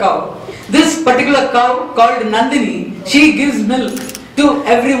inside the cow. This particular cow called Nandini, she gives milk to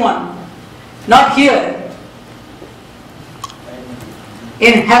everyone, not here,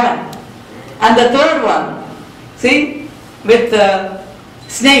 in heaven. And the third one, see, with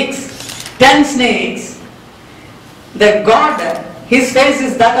snakes, 10 snakes, the god, his face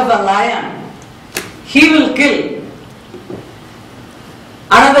is that of a lion. He will kill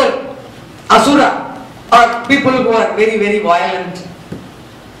another asura, or people who are very, very violent.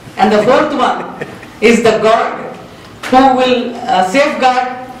 And the fourth one is the god who will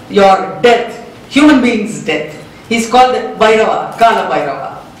safeguard your death, human beings' death. He is called Bhairava, Kala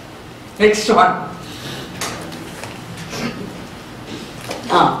Bhairava. Next one.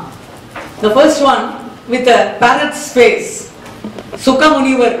 The first one with a parrot's face, Sukha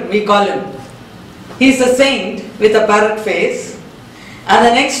Munivar we call him. He is a saint with a parrot face. And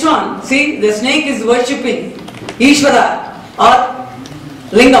the next one, see, the snake is worshipping Ishvara or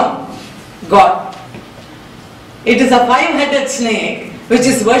Lingam, God. It is a 5-headed snake which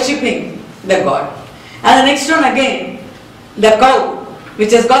is worshipping the God. And the next one again, the cow,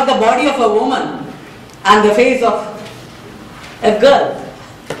 which has got the body of a woman and the face of a girl.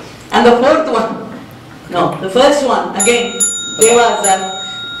 And the fourth one, the first one, again, Devas are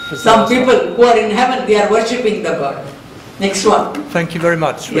some people who are in heaven, they are worshipping the God. Next one. Thank you very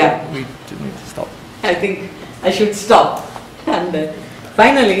much. Yeah. We do need to stop. I think I should stop. And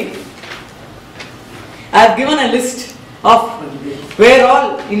finally, I have given a list of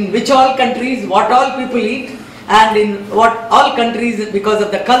in which all countries, what all people eat, and in what all countries, because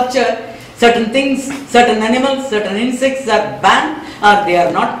of the culture, certain things, certain animals, certain insects are banned, or they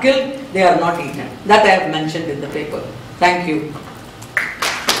are not killed, they are not eaten. That I have mentioned in the paper. Thank you.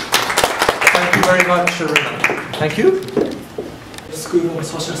 Thank you very much, Sharuna. Thank you. School of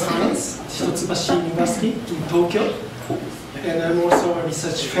Social Science, Hitotsubashi University in Tokyo. And I'm also a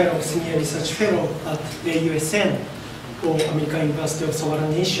research fellow, senior research fellow at the AUSN, or American University of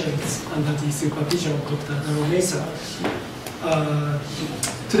Sovereign Nations, under the supervision of Dr. Naro Mesa.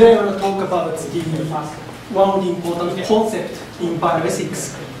 Today I want to talk about one of the important concepts in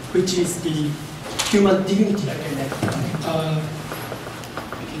bioethics, which is the human dignity.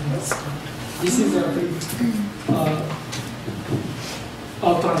 This is a brief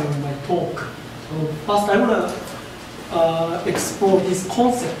outline of my talk. So first I want to explore this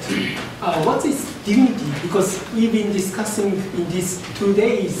concept. What is dignity? Because we've been discussing in these 2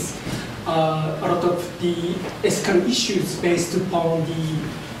 days a lot of the ethical issues based upon the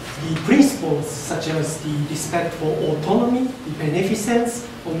principles such as the respect for autonomy, the beneficence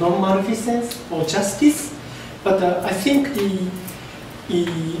or non-maleficence or justice. But I think the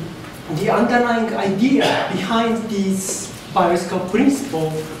underlying idea behind these bioethical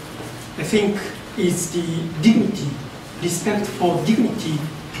principles, I think, is the dignity, respect for dignity.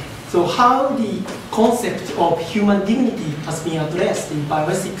 So how the concept of human dignity has been addressed in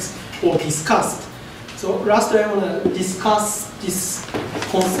bioethics or discussed. So lastly, I want to discuss this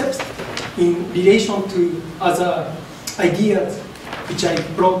concept in relation to other ideas which I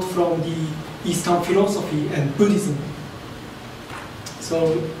brought from the Eastern philosophy and Buddhism.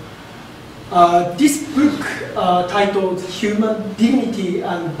 So this book titled Human Dignity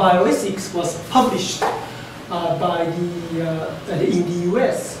and Bioethics was published in the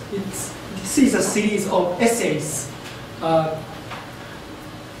US. This is a series of essays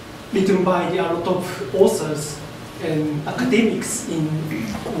written by a lot of authors and academics in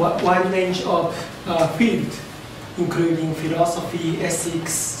wide range of fields, including philosophy,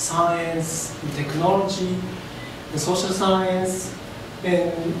 ethics, science, technology, and social science.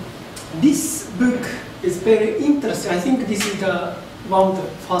 And this book is very interesting. I think this is one of the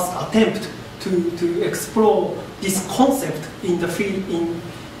first attempt to explore this concept in the field in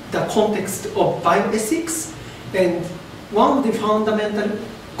the context of bioethics. And one of the fundamental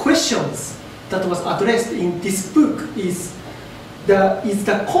questions that was addressed in this book is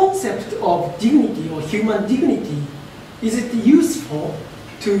the concept of dignity or human dignity, is it useful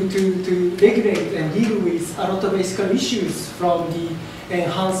to regulate and deal with a lot of ethical issues, from the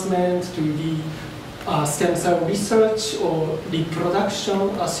enhancement to the stem cell research or reproduction,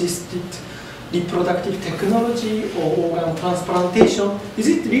 assisted reproductive technology or organ transplantation? Is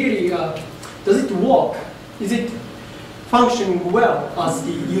it really, does it work? Is it functioning well as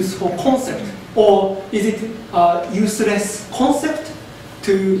the useful concept? Or is it a useless concept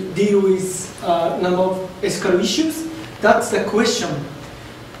to deal with a number of ethical issues? That's the question.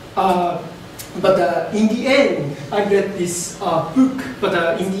 But in the end, I read this book,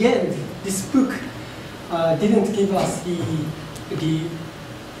 but in the end, this book didn't give us the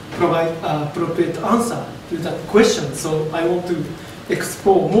provide appropriate answer to that question. So I want to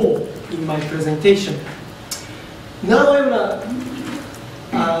explore more in my presentation. Now I will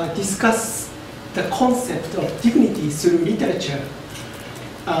discuss the concept of dignity through literature,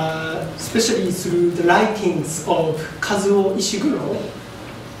 especially through the writings of Kazuo Ishiguro.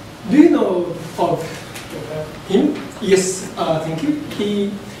 Do you know of him? Yes, thank you.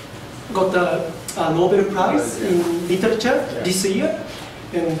 He got a Nobel Prize in literature this year,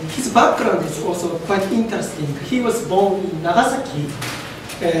 and his background is also quite interesting. He was born in Nagasaki,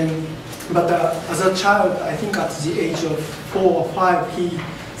 but as a child, I think at the age of 4 or 5, he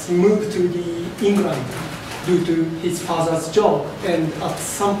moved to England due to his father's job, and at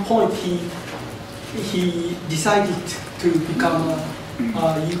some point he decided to become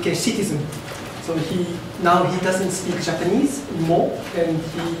a UK citizen. So now he doesn't speak Japanese anymore, and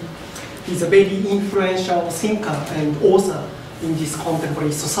he's a very influential thinker and author in this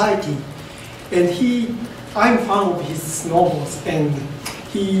contemporary society. And I'm a fan of his novels, and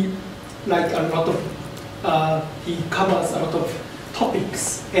he covers a lot of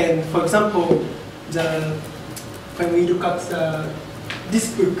topics. And for example, when we look at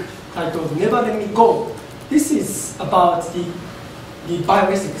this book titled "Never Let Me Go," this is about the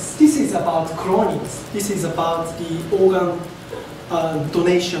bioethics. This is about clonings. This is about the organ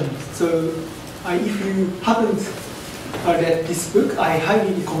donation. So if you haven't read this book, I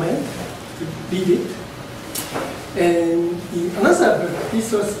highly recommend to read it. And in another book,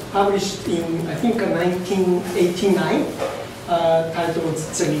 this was published in, I think, 1989, titled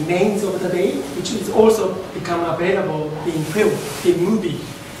 "The Remains of the Day," which is also become available in film, in movie.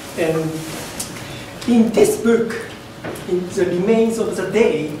 And in this book, in "The Remains of the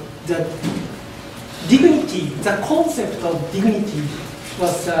Day," the dignity, the concept of dignity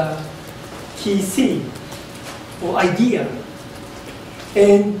was a key theme or idea.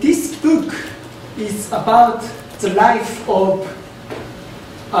 And this book is about the life of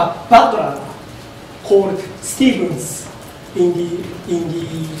a butler called Stevens in the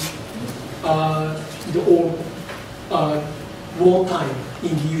old wartime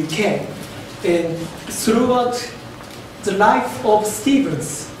in the UK. And throughout the life of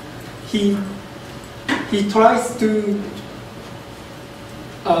Stevens, he tries to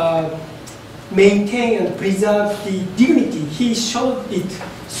maintain and preserve the dignity. He showed it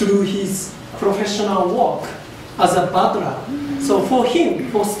through his professional work as a butler. So for him,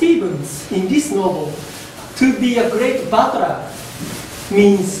 for Stevens, in this novel, to be a great butler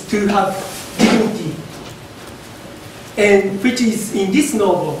means to have dignity, and which is in this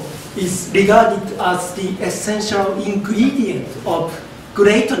novel is regarded as the essential ingredient of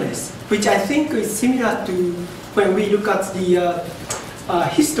greatness, which I think is similar to when we look at the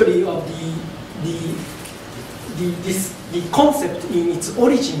history of the concept in its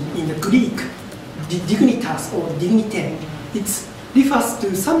origin in the Greek, the dignitas or dignity. It refers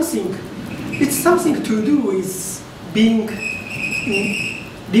to something. It's something to do with living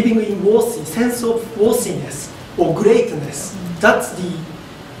in worthy, sense of worthiness or greatness. That's the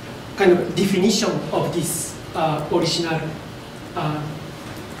kind of definition of this original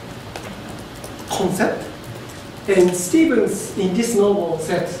concept. And Stevens in this novel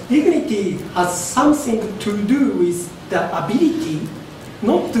said dignity has something to do with the ability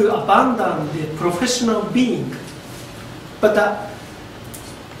not to abandon the professional being, but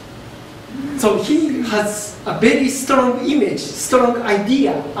so he has a very strong image, strong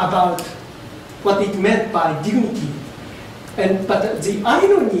idea about what it meant by dignity. But the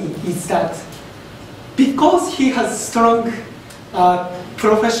irony is that because he has strong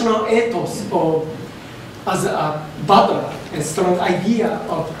professional ethos or as a battler, a strong idea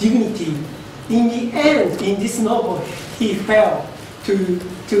of dignity, in the end, in this novel, he failed to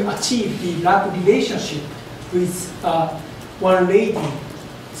achieve the love relationship with one lady.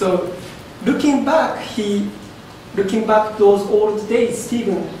 So looking back those old days,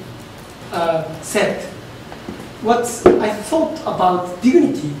 Stephen said, what I thought about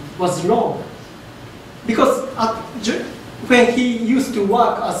dignity was wrong. Because when he used to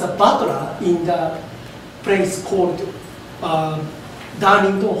work as a butler in the place called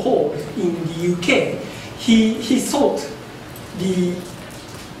Darlington Hall in the UK, he thought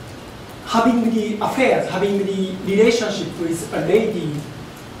having the relationship with a lady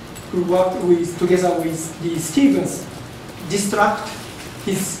who worked together with the Stevens distract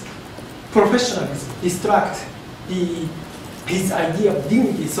his professionalism, distract his idea of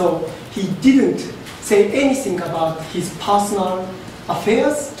dignity. So he didn't say anything about his personal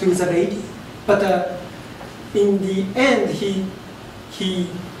affairs to the lady. But in the end, he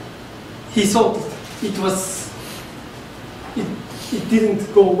thought it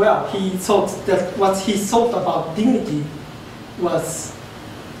didn't go well. He thought that what he thought about dignity was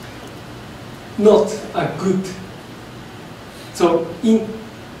not good. So in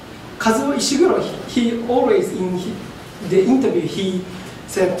Kazuo Ishiguro, he always in the interview he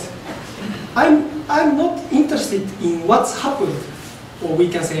said, I'm not interested in what's happened, or we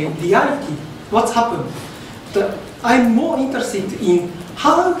can say reality, what's happened. But I'm more interested in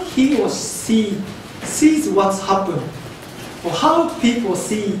how he or she sees what's happened, or how people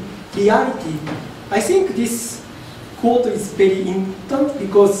see reality. I think this quote is very important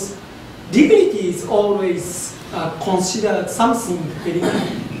because dignity is always considered something very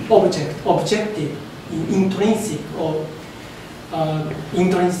objective, intrinsic, or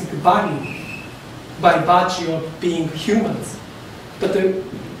intrinsic value by virtue of being humans. But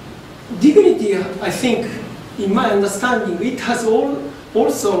dignity, I think, in my understanding, it has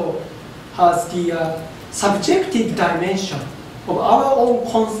also has the subjective dimension of our own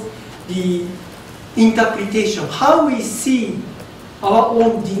the interpretation, how we see our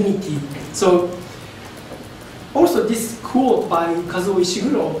own dignity. So also this quote by Kazuo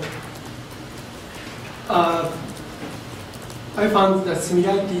Ishiguro, I found the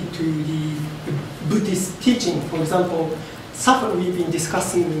similarity to the Buddhist teaching. For example, we've been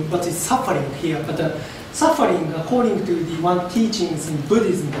discussing what is suffering here, but suffering, according to the one teachings in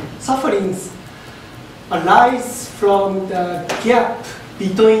Buddhism, sufferings arise from the gap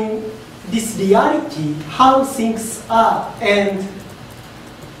between this reality, how things are, and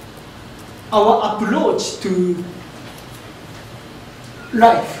our approach to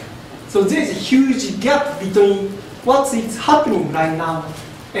life. So there's a huge gap between what is happening right now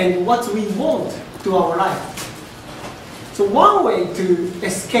and what we want to our life. So one way to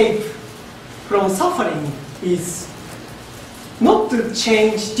escape from suffering is not to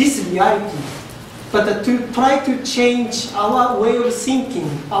change this reality, but to try to change our way of thinking,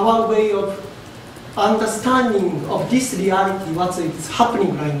 our way of understanding of this reality, what is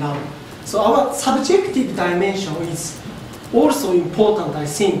happening right now. So our subjective dimension is also important, I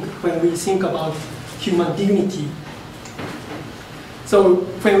think, when we think about human dignity. So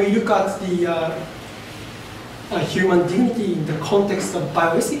when we look at the human dignity in the context of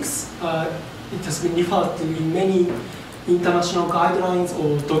bioethics, it has been referred to in many international guidelines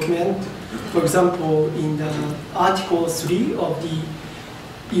or documents. For example, in the Article 3 of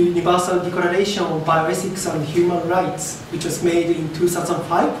the Universal Declaration of Bioethics and Human Rights, which was made in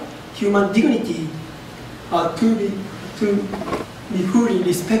 2005, human dignity to be fully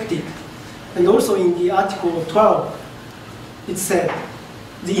respected. And also in the Article 12, it said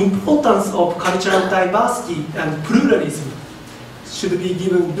the importance of cultural diversity and pluralism should be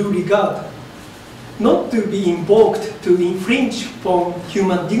given due regard, not to be invoked to infringe upon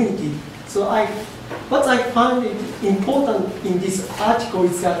human dignity. So what I find important in this article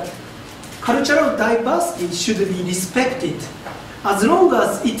is that cultural diversity should be respected as long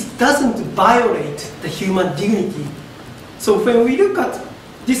as it doesn't violate the human dignity. So when we look at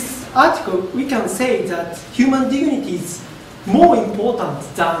this article, we can say that human dignity is more important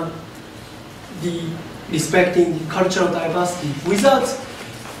than the respecting the cultural diversity. Without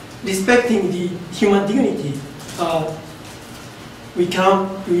respecting the human dignity, we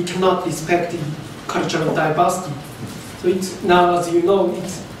cannot respect the cultural diversity. So now, as you know,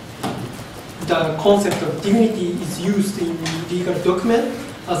 the concept of dignity is used in the legal document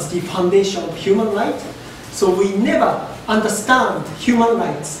as the foundation of human rights. So we never understand human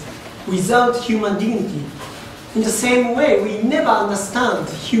rights without human dignity. In the same way, we never understand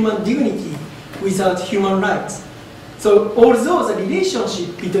human dignity without human rights. So although the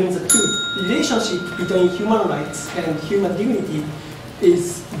relationship between the two, relationship between human rights and human dignity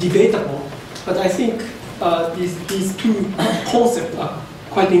is debatable, but I think these two concepts are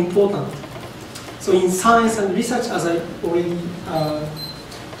quite important. So in science and research, as I already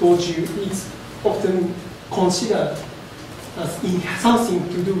told you, it's often considered as something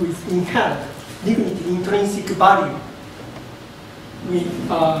to do with inherent dignity, intrinsic value.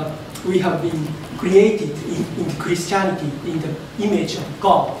 We have been created in Christianity in the image of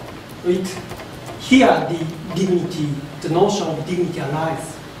God. Here the dignity, the notion of dignity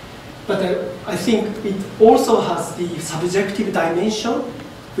arises. But I think it also has the subjective dimension,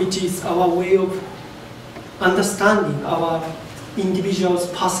 which is our way of understanding our individual's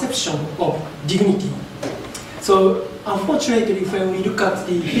perception of dignity. So unfortunately, when we look at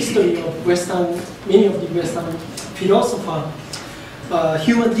the history of many of the Western philosophers,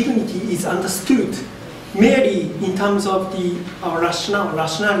 human dignity is understood merely in terms of our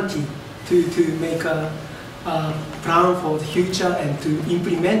rationality to make a plan for the future and to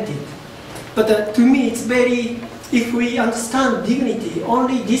implement it. But to me, it's if we understand dignity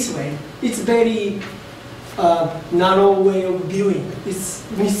only this way, it's very narrow way of viewing. It's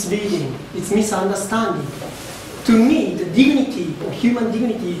misleading, it's misunderstanding. To me, the dignity or human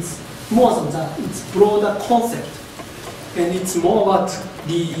dignity is more than that. It's broader concept. And it's more about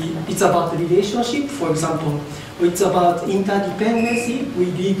it's about relationship, for example, or it's about interdependency.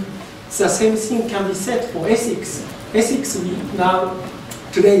 The same thing can be said for ethics. Ethics,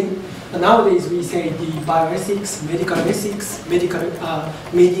 nowadays we say the bioethics, medical ethics,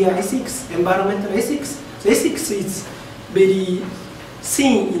 media ethics, environmental ethics. So ethics is very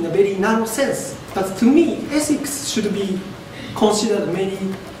seen in a very narrow sense. But to me, ethics should be considered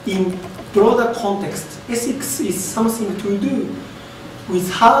mainly in broader context. Ethics is something to do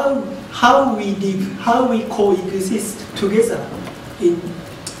with how we live, how we coexist together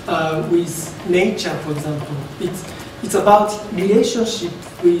with nature, for example. It's about relationship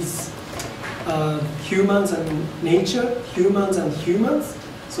with humans and nature, humans and humans.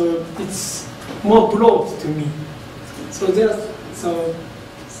 So it's more broad to me. So there's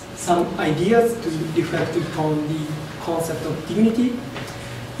some ideas to reflect upon the concept of dignity.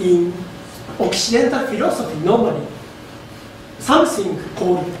 In Occidental philosophy, normally, something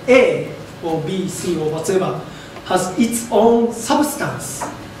called A or B, C or whatever has its own substance.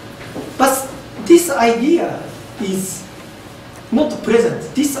 But this idea is not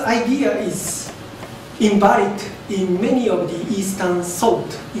present. This idea is invalid in many of the Eastern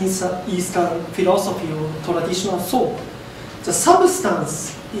thought, Eastern philosophy or traditional thought. The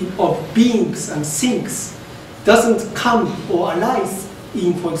substance of beings and things doesn't come or arise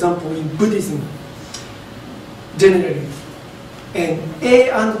in, for example, in Buddhism, generally. And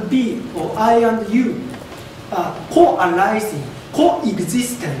A and B, or I and you, are co-arising,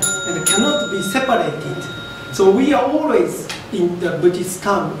 co-existent, and cannot be separated. So we are always, in the Buddhist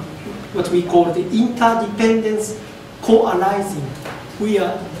term, what we call the interdependence co-arising. We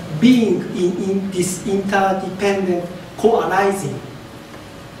are being in this interdependent co-arising.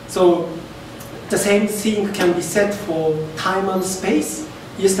 So the same thing can be said for time and space.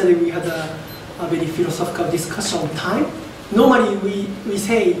 Yesterday we had a very philosophical discussion on time. Normally we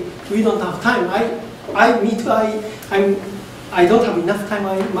say we don't have time. I don't have enough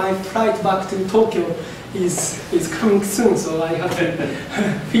time. My flight back to Tokyo is coming soon, so I have to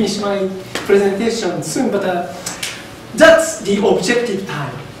finish my presentation soon. But that's the objective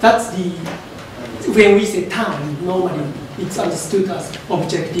time. That's when we say time, normally it's understood as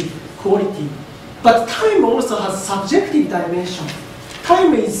objective quality. But time also has subjective dimension.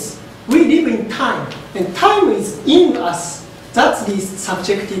 Time is, we live in time, and time is in us. That's the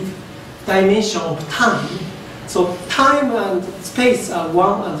subjective dimension of time. So time and space are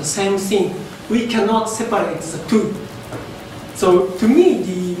one and the same thing. We cannot separate the two. So to me,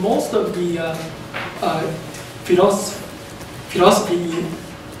 most of the philosophy,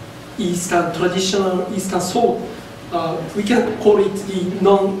 Eastern, traditional Eastern thought, we can call it the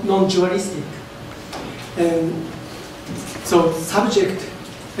non-dualistic. And so subject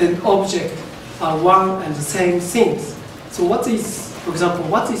and object are one and the same things. So what is, for example,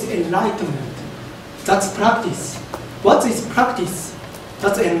 what is enlightenment? That's practice. What is practice?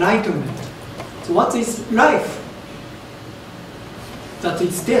 That's enlightenment. So what is life? That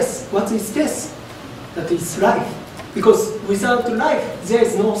is death. What is death? That is life. Because without life, there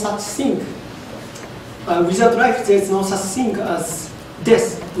is no such thing. Without life, there is no such thing as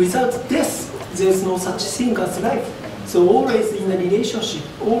death. Without death, there is no such thing as life. So always in a relationship,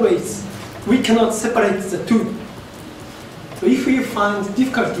 always, we cannot separate the two. So if you find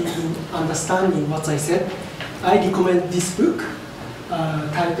difficulty in understanding what I said, I recommend this book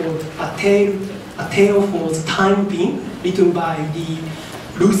titled A Tale for the Time Being, written by the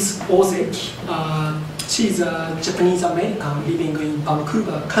Ruth Ozek. She's a Japanese American living in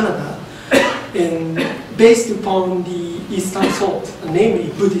Vancouver, Canada, and based upon the Eastern thought, namely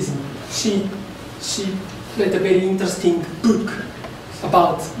Buddhism. She read a very interesting book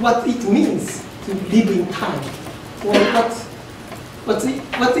about what it means to live in time. Well,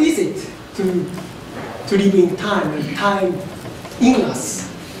 what is it to live in time and time in us?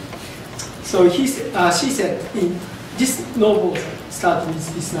 So she said, in this novel starts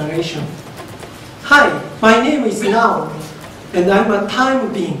with this narration. Hi, my name is Now, and I'm a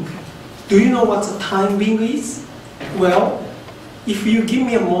time being. Do you know what a time being is? Well, if you give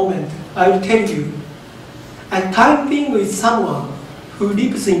me a moment, I will tell you. A time being is someone who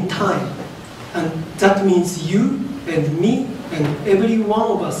lives in time, and that means you and me and every one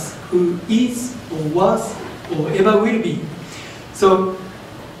of us who is or was or ever will be. So,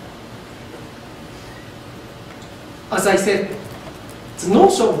 as I said, the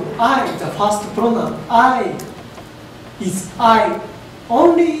notion of I, the first pronoun, I, is I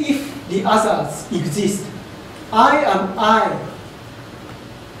only if the others exist. I am I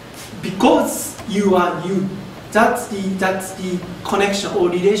because you are you. That's the connection or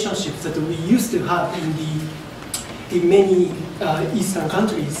relationship that we used to have in many Eastern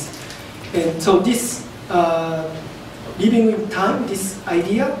countries. And so this living in time, this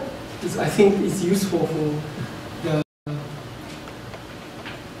idea, I think is useful for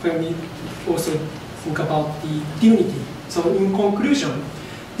when we also think about the dignity. So in conclusion,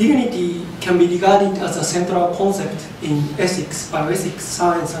 dignity can be regarded as a central concept in ethics, bioethics,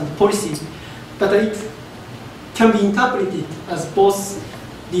 science, and policy, but it can be interpreted as both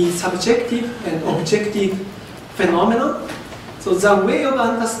the subjective and objective phenomena. So the way of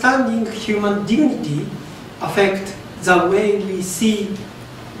understanding human dignity affects the way we see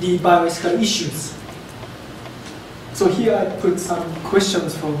the bioethical issues. So here I put some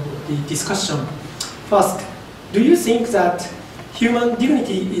questions for the discussion. First, do you think that human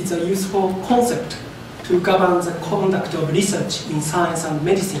dignity is a useful concept to govern the conduct of research in science and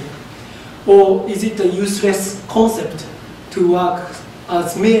medicine? Or is it a useless concept to work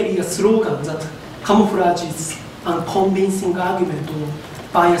as merely a slogan that camouflages unconvincing argument or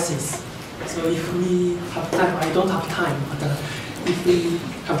biases? So if we have time, I don't have time, but if we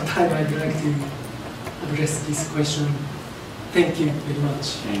have time, I'd like to address this question. Thank you very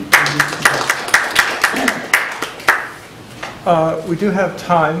much. We do have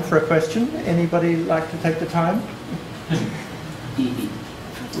time for a question. Anybody like to take the time?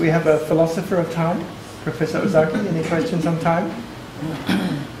 We have a philosopher of time, Professor Ozaki. Any questions on time?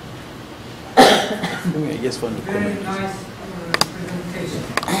 I just want to comment. Very nice presentation.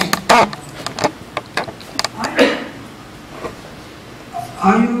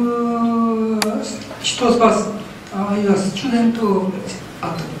 Are you a student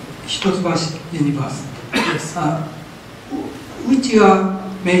at Hitotsubashi University? Yes. Which your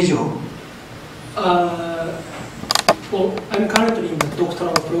major? Well, I'm currently in the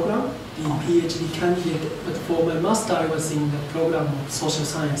doctoral program, the PhD candidate, but for my master I was in the program of social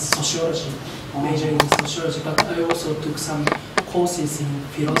science, sociology, majoring in sociology, but I also took some courses in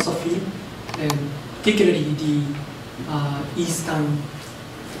philosophy, and particularly the Eastern,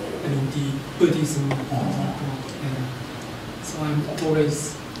 the Buddhism, and so I'm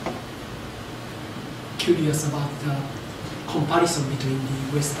always curious about the comparison between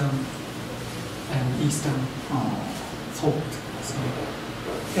the Western and Eastern thought. So.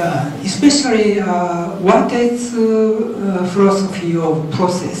 Yeah, especially what is philosophy of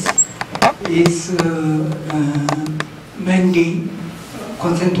process is mainly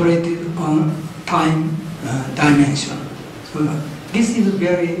concentrated on time dimension. So this is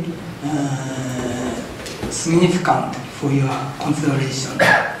very significant for your consideration.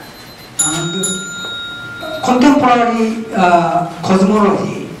 And contemporary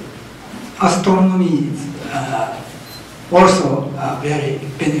cosmology, astronomy is also very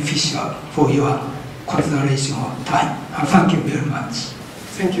beneficial for your consideration of time. Thank you very much.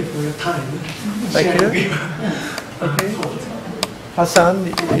 Thank you for your time. Thank you. Okay. Hassan,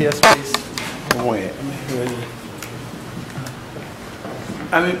 yes, please.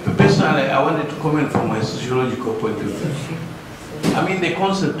 I mean, personally, I wanted to comment from a sociological point of view. I mean, the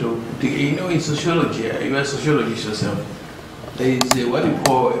concept of, in sociology, you are a sociologist yourself, there is what you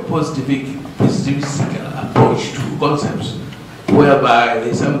call a positivistic approach to concepts, whereby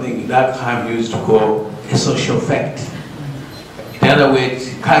there's something that Durkheim used to call a social fact. In other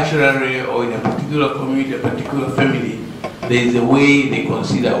words, culturally or in a particular community, a particular family, there is a way they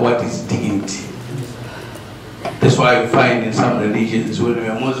consider what is dignity. That's why you find in some religions, when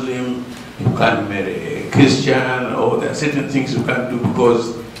you're a Muslim, you can't marry a Christian, or there are certain things you can't do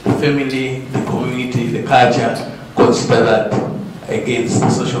because the family, the community, the culture consider that against the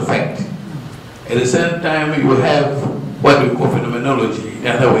social fact. At the same time, you have what we call phenomenology. In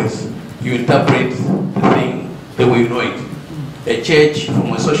other words, you interpret the thing the way you know it. A church,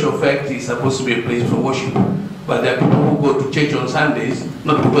 from a social fact, is supposed to be a place for worship. But there are people who go to church on Sundays,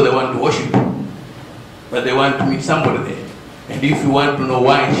 not because they want to worship, but they want to meet somebody there. And if you want to know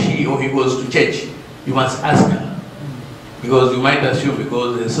why she or he goes to church, you must ask her. Because you might assume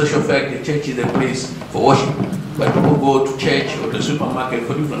because the social fact, the church is a place for worship. But people go to church or the supermarket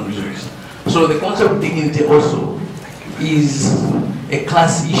for different reasons. So the concept of dignity also is a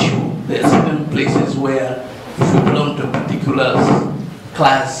class issue. There are certain places where if you belong to a particular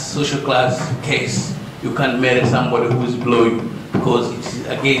class, social class case, you can't marry somebody who is below you because it's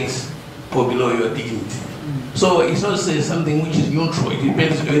against or below your dignity. So it's not something which is neutral. It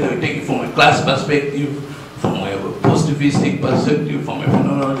depends whether you take it from a class perspective, from a positivistic perspective, from a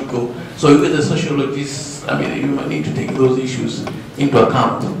phenomenological. So you as a sociologist, I mean, you need to take those issues into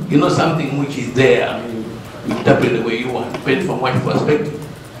account. You know, something which is there, I mean, you interpret the way you want, depending from what perspective.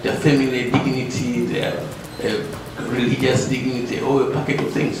 Their family dignity, their religious dignity, or a packet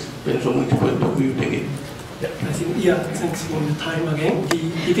of things, depends from which point of view you take it. I think, yeah, thanks for the time again.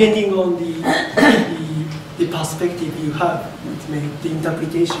 Depending on the perspective you have, the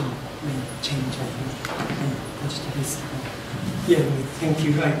interpretation may change, I think. Yeah, thank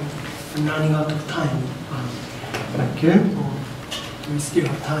you. I'm running out of time. Thank you. We still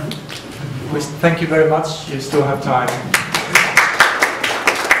have time. Thank you very much. You still have time.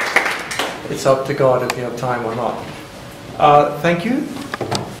 It's up to God if you have time or not. Thank you.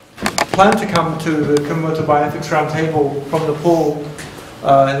 Plan to come to the Kumamoto Bioethics Roundtable from Nepal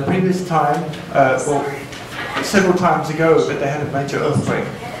in the previous time, well, several times ago, but they had a major earthquake.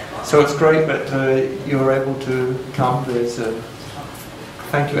 So it's great that you were able to come.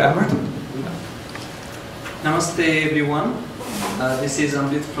 Thank you, Amrit. Namaste, everyone. This is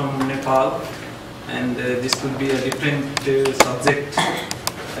Amrit from Nepal, and this will be a different subject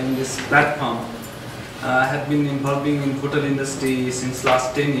in this platform. I have been involving in hotel industry since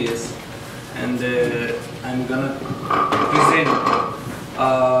last 10 years, and I'm gonna present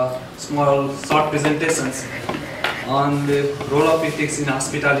small short presentations on the role of ethics in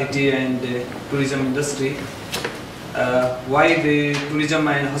hospitality and tourism industry. Why the tourism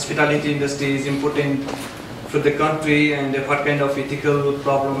and hospitality industry is important for the country, and what kind of ethical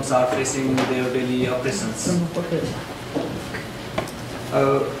problems are facing their daily operations.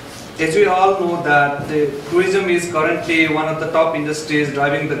 As we all know that tourism is currently one of the top industries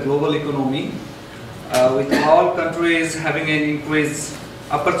driving the global economy, with all countries having an increased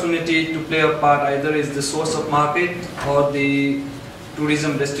opportunity to play a part either as the source of market or the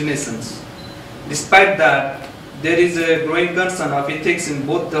tourism destinations. Despite that, there is a growing concern of ethics in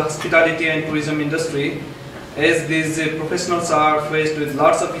both the hospitality and tourism industry, as these professionals are faced with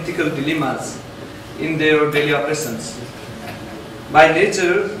lots of ethical dilemmas in their daily operations. By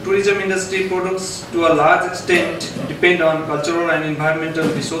nature, tourism industry products to a large extent depend on cultural and environmental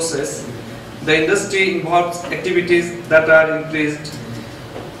resources. The industry involves activities that are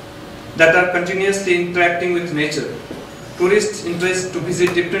continuously interacting with nature. Tourists' interest to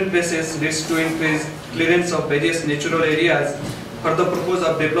visit different places leads to increased clearance of various natural areas for the purpose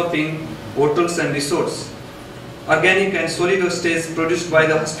of developing hotels and resorts. Organic and solid wastes produced by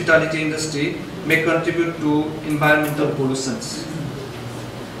the hospitality industry may contribute to environmental pollutions.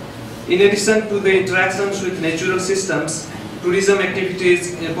 In addition to the interactions with natural systems, tourism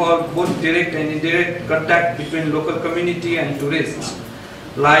activities involve both direct and indirect contact between local community and tourists.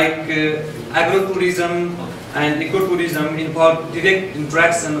 Like agrotourism and ecotourism involve direct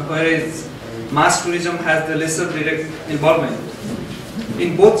interaction, whereas mass tourism has the lesser direct involvement.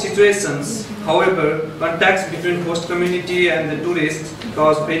 In both situations, however, contacts between host community and the tourists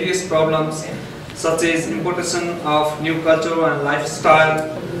cause various problems such as importation of new culture and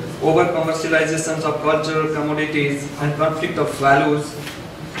lifestyle, over-commercializations of culture, commodities, and conflict of values.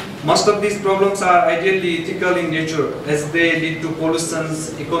 Most of these problems are ideally ethical in nature, as they lead to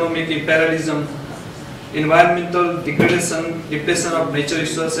pollutions, economic imperialism, environmental degradation, depletion of nature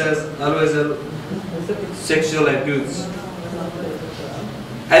resources, as well as sexual abuse.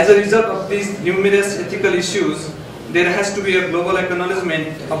 As a result of these numerous ethical issues, there has to be a global acknowledgement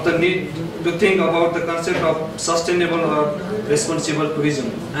of the need to think about the concept of sustainable or responsible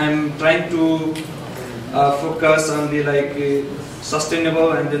tourism. I am trying to focus on the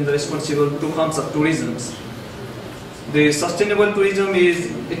sustainable, and then the responsible two forms of tourism. The sustainable tourism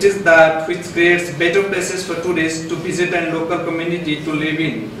is that which creates better places for tourists to visit and local community to live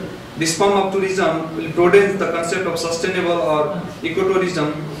in. This form of tourism will broaden the concept of sustainable or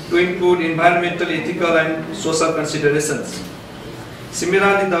ecotourism to include environmental, ethical, and social considerations.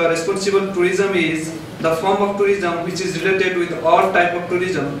 Similarly, the responsible tourism is the form of tourism which is related with all type of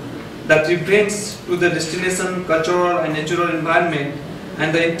tourism that refers to the destination, cultural and natural environment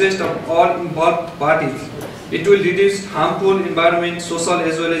and the interest of all involved parties. It will reduce harmful environment, social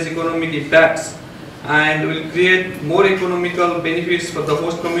as well as economic impacts, and will create more economical benefits for the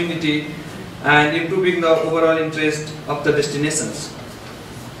host community and improving the overall interest of the destinations.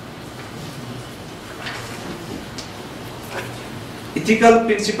 Ethical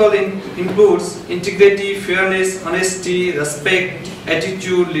principle includes integrity, fairness, honesty, respect,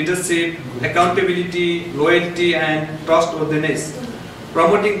 attitude, leadership, accountability, loyalty, and trustworthiness.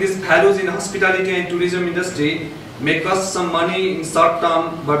 Promoting these values in hospitality and tourism industry may cost some money in short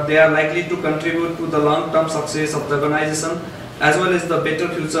term, but they are likely to contribute to the long-term success of the organization as well as the better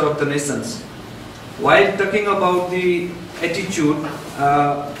future of the nations. While talking about the attitude,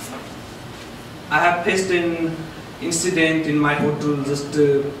 I have faced an incident in my hotel just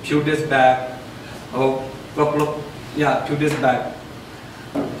a few days back, few days back.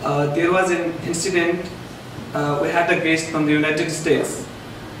 There was an incident. We had a guest from the United States,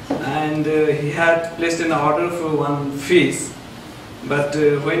 and he had placed an order for one fish, but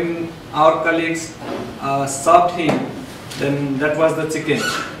when our colleagues served him, then that was the chicken,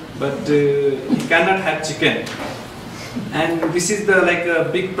 but he cannot have chicken. And this is the a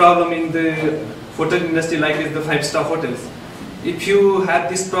big problem in the hotel industry, like the 5-star hotels. If you have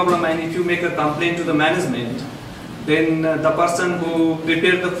this problem and if you make a complaint to the management, then the person who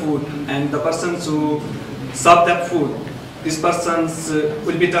prepared the food and the persons who serve that food, these persons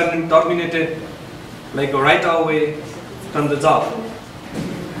will be terminated right away from the job.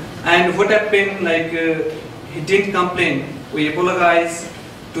 And what happened, he didn't complain. We apologized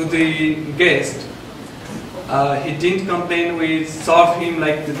to the guest. He didn't complain. We served him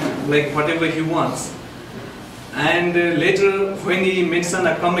like whatever he wants. And later, when he mentioned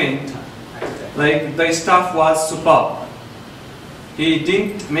a comment, the staff was superb. He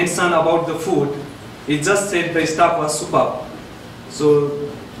didn't mention about the food. He just said the staff was superb. So,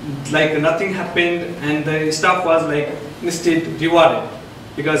 nothing happened, and the staff was instead rewarded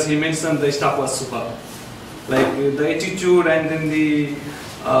because he mentioned the staff was superb. The attitude and then the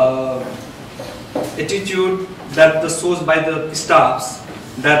attitude that shows by the staffs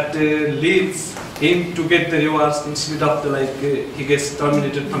that leads him to get the rewards instead of he gets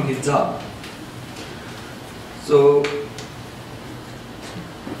terminated from his job. So,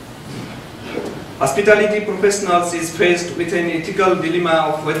 hospitality professionals is faced with an ethical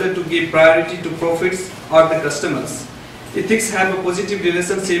dilemma of whether to give priority to profits or the customers. Ethics have a positive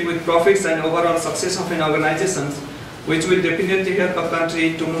relationship with profits and overall success of an organization, which will definitely help a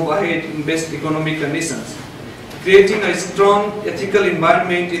country to move ahead in best economic conditions. Creating a strong ethical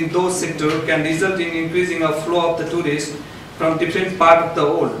environment in those sectors can result in increasing a flow of the tourists from different parts of the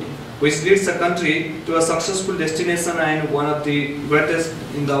world, which leads a country to a successful destination and one of the greatest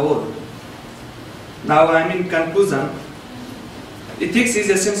in the world. Now I am in conclusion. Ethics is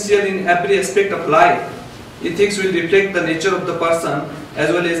essential in every aspect of life. Ethics will reflect the nature of the person as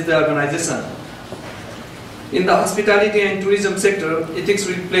well as the organization. In the hospitality and tourism sector, ethics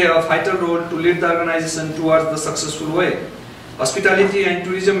will play a vital role to lead the organization towards the successful way. Hospitality and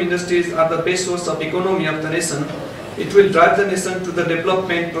tourism industries are the base source of economy of the nation. It will drive the nation to the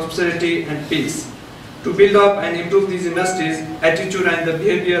development, prosperity and peace. To build up and improve these industries, attitude and the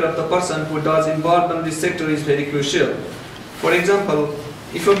behavior of the person who does involved in this sector is very crucial. For example,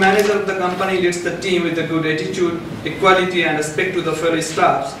 if a manager of the company leads the team with a good attitude, equality and respect to the fellow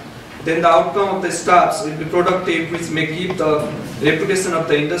staffs, then the outcome of the staffs will be productive, which may keep the reputation of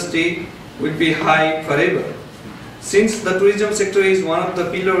the industry will be high forever. Since the tourism sector is one of the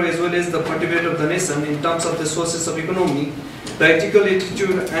pillars as well as the motivator of the nation in terms of the sources of economy, the ethical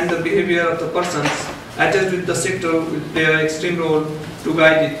attitude and the behavior of the persons attached with the sector will play an extreme role to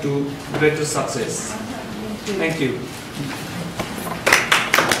guide it to greater success. Thank you.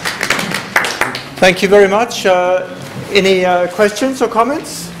 Thank you very much. Any questions or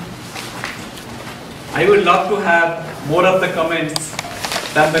comments? I would love to have more of the comments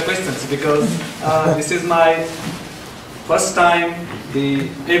than the questions, because this is my first time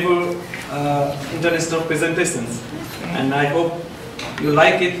ever international presentations, and I hope you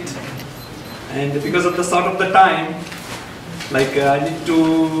like it. And because of the sort of the time, I need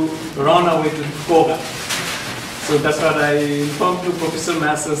to run away to Fukuoka. So that's what I informed to Professor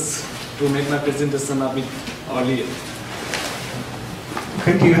Masses to make my presentation a bit earlier.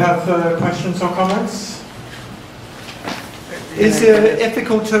 Okay, do you have questions or comments? Is there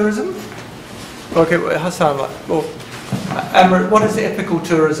ethical tourism? Okay, well, Hassan, well, Amrit, what is ethical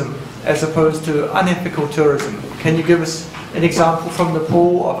tourism as opposed to unethical tourism? Can you give us an example from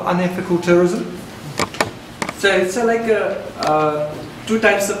Nepal of unethical tourism? So it's like two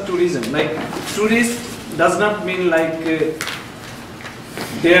types of tourism. Like tourist does not mean like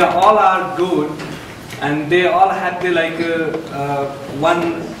they all are good and they all have the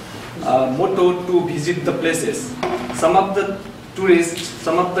one motto to visit the places. Some of the tourists,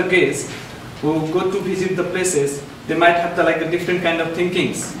 some of the guests who go to visit the places, they might have the a different kind of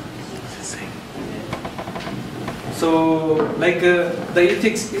thinkings. So the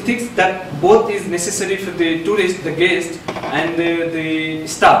ethics that both is necessary for the tourist, the guest, and the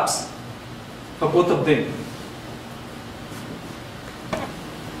staffs, for both of them.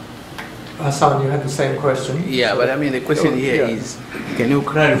 Hassan, you had the same question. Yeah, but I mean the question here yeah. is, can you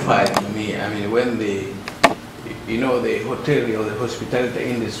clarify to me? I mean, when the hotel or the hospitality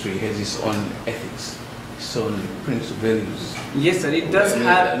industry has its own ethics, its own principles, values. Yes, sir. It does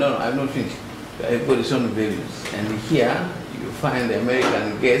have. No, I'm not finished. It's got its own values, and here you find the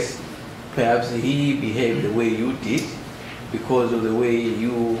American guest. Perhaps he behaved the way you did because of the way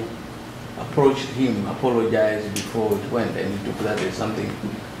you approached him, apologized before it went, and you took that as something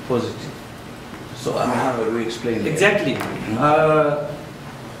positive. So I mean, how do we explain that? Exactly.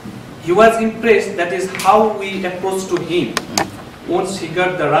 He was impressed, that is how we approached to him. Once he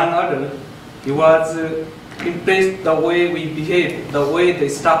got the wrong order, he was impressed the way we behaved, the way the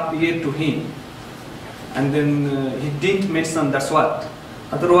staff behaved to him. And then he didn't mention that's what.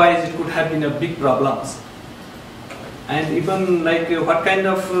 Otherwise it could have been a big problems. And even what kind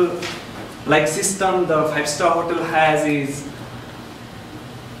of system the 5-star hotel has is,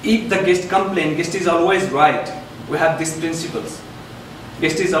 if the guest complains, guest is always right. We have these principles.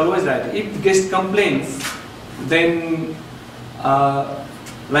 Guest is always right. If the guest complains, then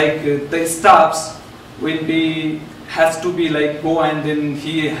the staffs has to be go, and then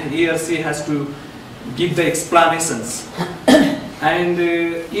he or she has to give the explanations. And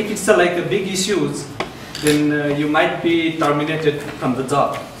if it's a big issues, then you might be terminated from the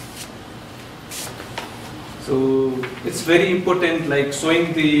job. So it's very important,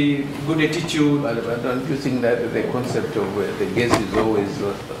 showing the good attitude. But don't you think that the concept of the guest is always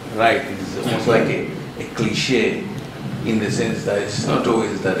right is almost like a cliche, in the sense that it's not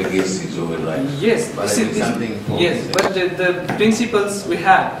always that the guest is always right? Yes, but something. Yes, but the principles we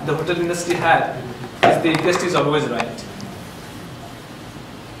had, the hotel industry had, is the guest is always right.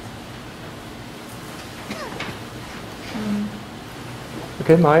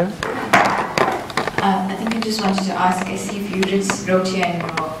 Okay, Maya? I think I just wanted to ask, I see if you just wrote here in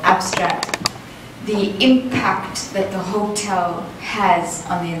your abstract, the impact that the hotel has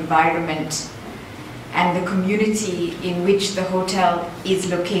on the environment and the community in which the hotel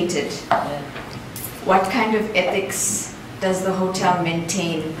is located. What kind of ethics does the hotel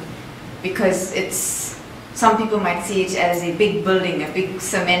maintain? Because some people might see it as a big building, a big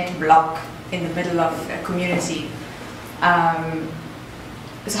cement block in the middle of a community.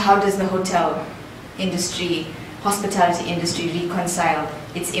 So how does the hotel industry, hospitality industry, reconcile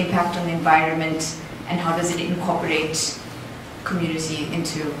its impact on the environment, and how does it incorporate community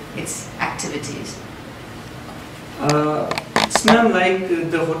into its activities? It's not like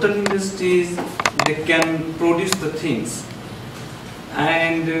the hotel industries, they can produce the things,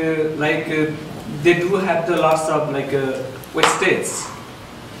 and they do have the lots of wastage,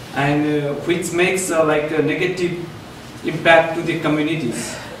 and which makes a negative impact to the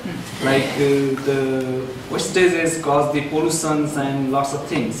communities. The wastages cause the pollutions and lots of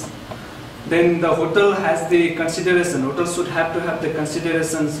things. Then the hotel has the consideration. Hotel should have to have the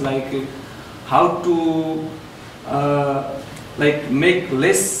considerations how to make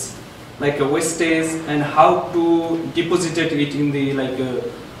less a wastage, and how to deposit it in the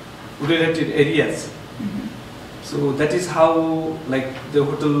related areas. Mm-hmm. So that is how the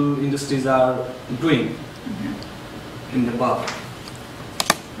hotel industries are doing in Nepal.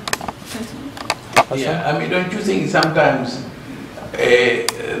 Yeah, I mean, don't you think sometimes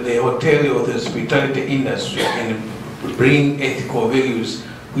the hotel or the hospitality industry can bring ethical values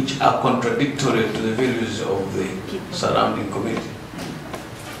which are contradictory to the values of the surrounding community?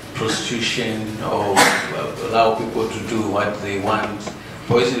 Prostitution, or allow people to do what they want.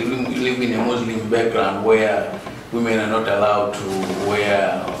 For instance, you live in a Muslim background where women are not allowed to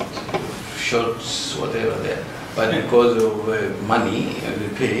wear shorts, whatever there. But because of money, they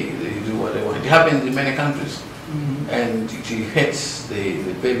pay, they do what they want. It happens in many countries. and it hurts the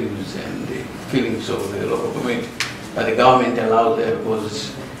values and the feelings of the local community. But the government allows that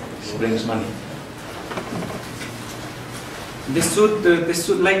because it brings money. This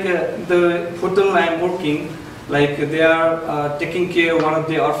should like the hotel I am working, like they are taking care of one of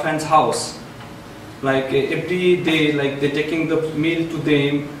the orphans' house. Like every day, like they're taking the meal to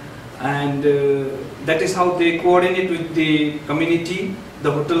them, and that is how they coordinate with the community.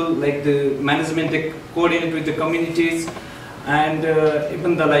 The hotel, like the management, they coordinate with the communities, and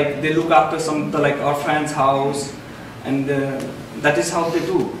even the like they look after some of the like orphans' house, and that is how they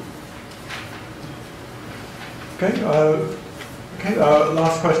do. Okay.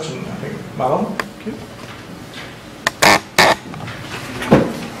 Last question, I think, Malon. Okay.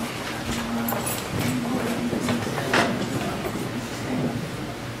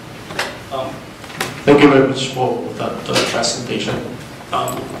 Thank you very much for that presentation.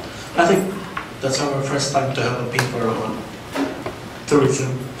 I think that's our first time to have a paper on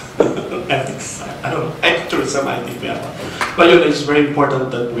tourism ethics. I don't know, ecotourism, I think, yeah. But it's very important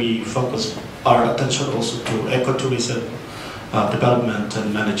that we focus our attention also to ecotourism development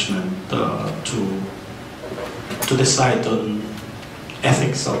and management to decide on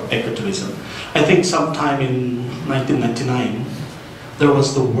ethics of ecotourism. I think sometime in 1999 there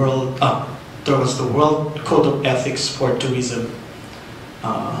was the World Code of Ethics for Tourism.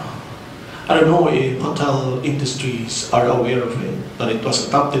 I don't know if hotel industries are aware of it, but it was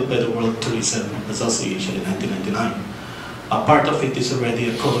adopted by the World Tourism Association in 1999. A part of it is already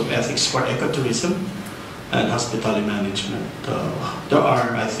a Code of Ethics for Ecotourism and Hospitality Management. There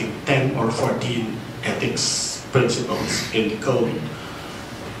are, I think, 10 or 14 ethics principles in the code.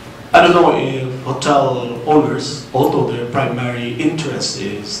 I don't know if hotel owners, although their primary interest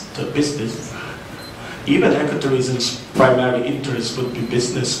is the business, even ecotourism's primary interest would be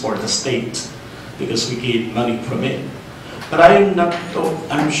business for the state because we gain money from it. But I'm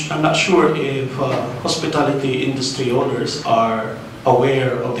not sure if hospitality industry owners are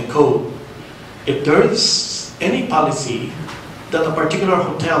aware of the code. If there is any policy that a particular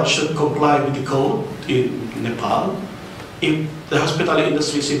hotel should comply with the code in Nepal, if the hospitality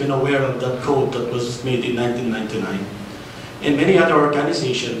industry is even aware of that code that was made in 1999. In many other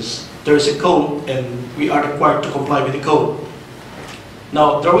organizations, there is a code and we are required to comply with the code.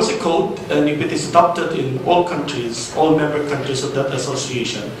 Now, there was a code, and if it is adopted in all countries, all member countries of that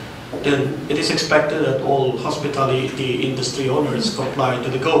association, then it is expected that all hospitality industry owners comply to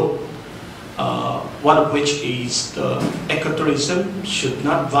the code. One of which is the ecotourism should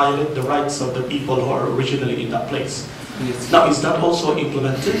not violate the rights of the people who are originally in that place. Yes. Now, is that also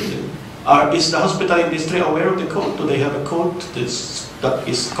implemented? Is the hospitality industry aware of the code? Do they have a code that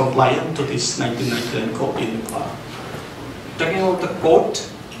is compliant to this 1999 code in Nepal? Talking about the code?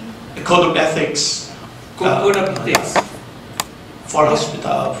 The Code of Ethics. Code of Ethics. For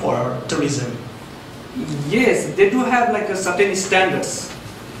hospital, for tourism. Yes, they do have like a certain standards.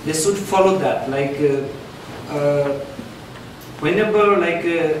 They should follow that. Like whenever like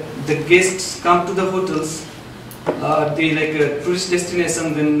the guests come to the hotels, the tourist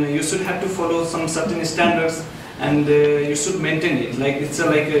destination, then you should have to follow some certain standards, and you should maintain it. Like it's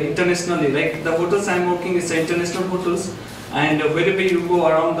internationally, like the hotels I'm working is international hotels, and wherever you go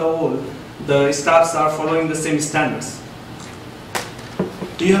around the world, the staffs are following the same standards.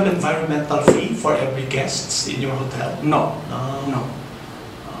 Do you have environmental fee for every guest in your hotel? No. No.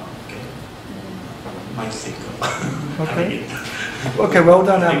 Okay. Might think of Okay. Okay, well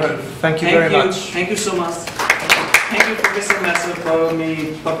done, Amrit. Thank you very much. Thank you so much. Thank you, Professor Masser,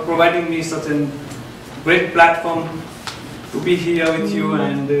 for providing me such a great platform to be here with you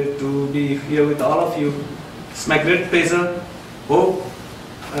and to be here with all of you. It's my great pleasure. Hope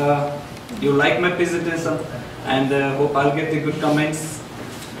you like my presentation, and hope I'll get the good comments.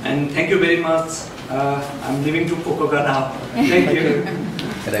 And thank you very much. I'm leaving to Fukuoka now. Thank you.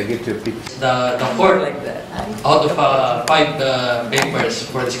 Can I get your picture? The fourth like that. Out of 5 papers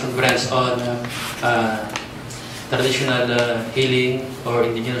for this conference on traditional healing or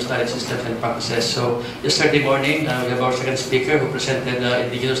indigenous knowledge systems and practices. So yesterday morning, we have our second speaker who presented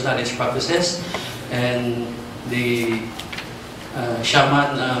indigenous knowledge practices, and the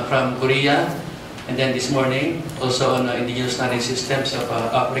shaman from Korea, and then this morning also on indigenous knowledge systems of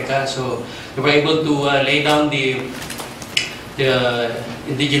Africa. So we were able to lay down the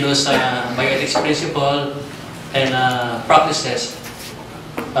indigenous bioethics principle and practices.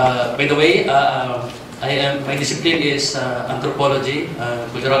 By the way, my discipline is anthropology,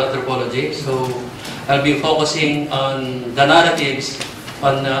 cultural anthropology. So I'll be focusing on the narratives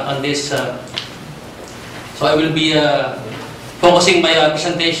on this. So I will be focusing my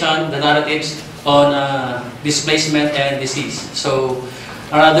presentation, the narratives on displacement and disease. So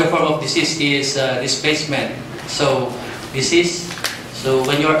another form of disease is displacement. So disease, so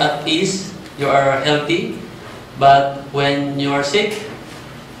when you're at ease, you are healthy, but when you are sick,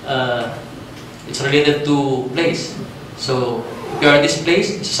 it's related to place. So if you are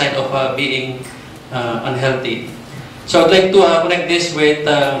displaced, it's a sign of being unhealthy. So I'd like to connect this with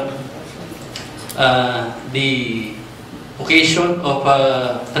the occasion of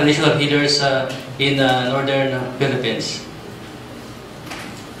traditional healers in northern Philippines.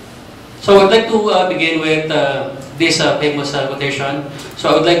 So I'd like to begin with this famous quotation. So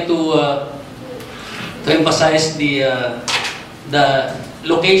I would like to emphasize the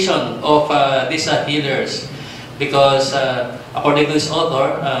location of these healers, because according to this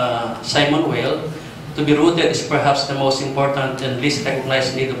author, Simon Weil, to be rooted is perhaps the most important and least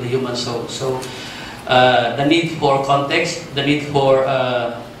recognized need of the human soul. So the need for context, the need for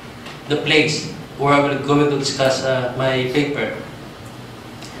the place where I'm going to discuss my paper.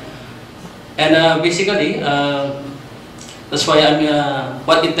 And basically, that's why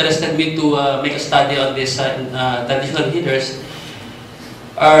what interested me to make a study on this traditional healers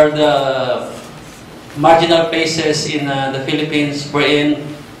are the marginal places in the Philippines wherein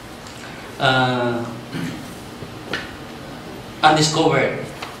undiscovered.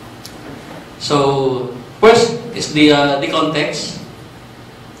 So first is the context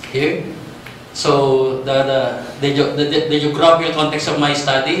here. So the geographical context of my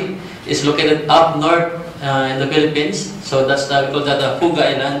study is located up north in the Philippines. So that's we call that the Fuga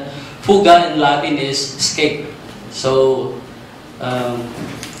Island. Fuga in Latin is escape. So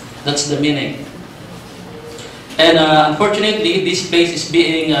that's the meaning. And unfortunately, this place is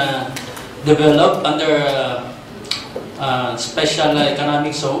being developed under special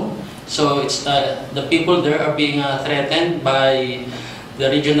economic zone. So it's the people there are being threatened by the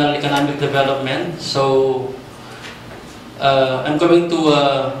regional economic development. So I'm going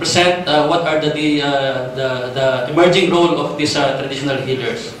to present what are the emerging role of these traditional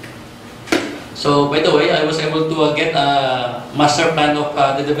healers. So by the way, I was able to get a master plan of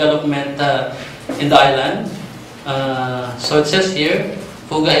the development in the island. So it says here,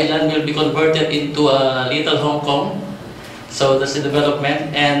 Fuga Island will be converted into a little Hong Kong. So that's the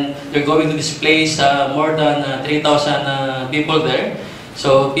development, and they're going to displace more than 3,000 people there.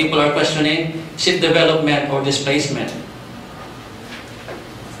 So people are questioning, is it development or displacement?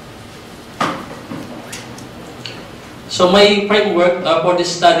 So my framework for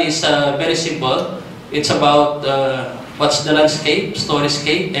this study is very simple. It's about what's the landscape,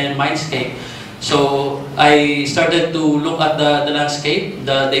 storyscape, and mindscape. So I started to look at the landscape,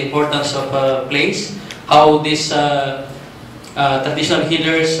 the importance of place, how these traditional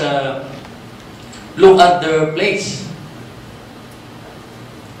healers look at their place.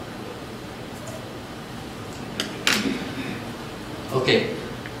 Okay,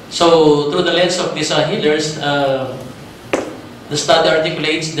 so through the lens of these healers, the study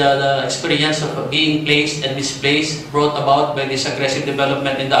articulates the experience of being placed and displaced brought about by this aggressive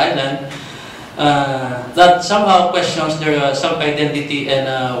development in the island that somehow questions their self-identity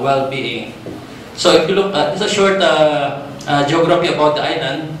and well-being. So if you look at, it's a short geography about the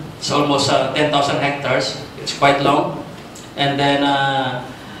island. It's almost 10,000 hectares. It's quite long. And then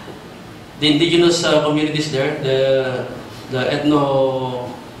the indigenous communities there, the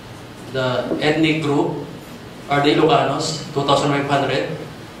ethnic group are the Ilocanos, 2,500.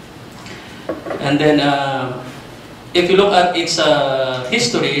 And then if you look at its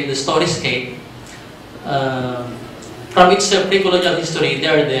history, the storyscape, from its pre-colonial history, they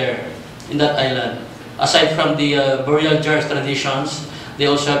are there in that island. Aside from the burial jars traditions, they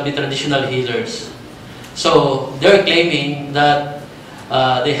also have the traditional healers. So they're claiming that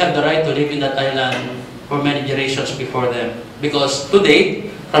they have the right to live in that island for many generations before them. Because to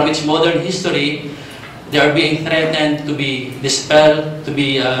date, from its modern history, they are being threatened to be dispelled, to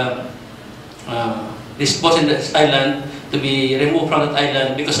be disposed in this island, to be removed from that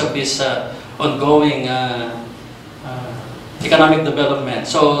island because of this ongoing economic development.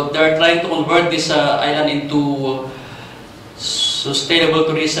 So they're trying to convert this island into sustainable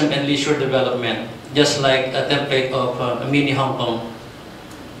tourism and leisure development, just like a template of a mini Hong Kong.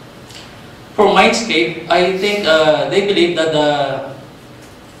 For mindscape, I think they believe that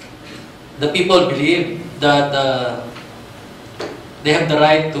the people believe that they have the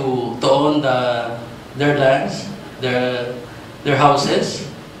right to own their lands, their houses,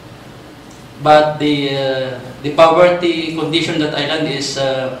 but the poverty condition that island is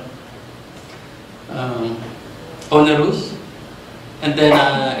onerous, and then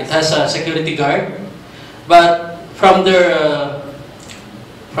it has a security guard. But from their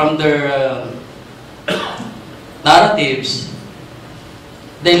narratives,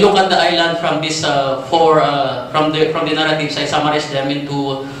 they look at the island from this from the narratives. I summarize them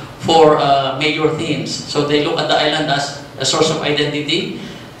into 4 major themes. So they look at the island as a source of identity.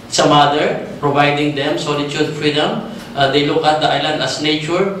 It's a mother, providing them solitude, freedom. They look at the island as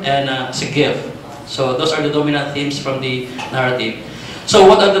nature and as a gift. So those are the dominant themes from the narrative. So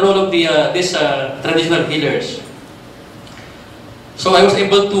what are the role of these traditional healers? So I was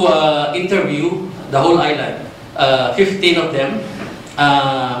able to interview the whole island, 15 of them,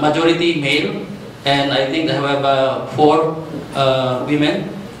 majority male, and I think they have 4 women.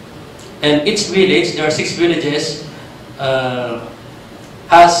 And each village, there are 6 villages,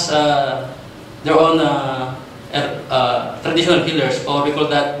 has their own traditional healers, or we call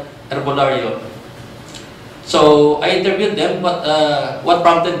that herbolario. So I interviewed them, what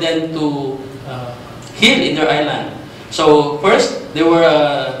prompted them to heal in their island. So first, they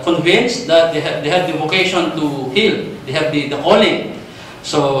were convinced that they had the vocation to heal. They have the calling.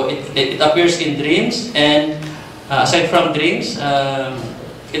 So it appears in dreams, and aside from dreams,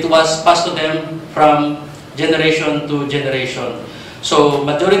 it was passed to them from generation to generation. So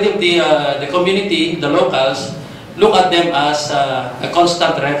majority of the community, the locals, look at them as a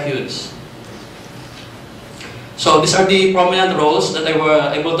constant refuge. So these are the prominent roles that I were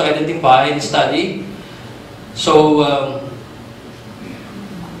able to identify in the study. So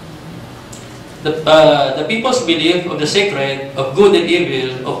the people's belief of the sacred, of good and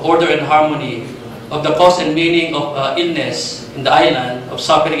evil, of order and harmony, of the cause and meaning of illness in the island, of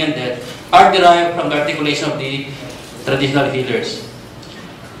suffering and death, are derived from the articulation of the traditional healers.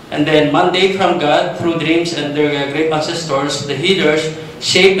 And then mandate from God through dreams and their great ancestors, the healers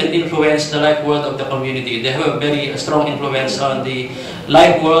shape and influence the life world of the community. They have a very strong influence on the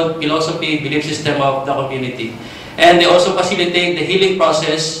life world, philosophy, belief system of the community. And they also facilitate the healing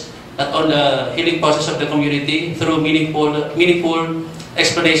process, not only the healing process of the community, through meaningful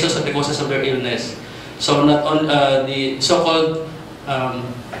explanations of the causes of their illness. So not on the so-called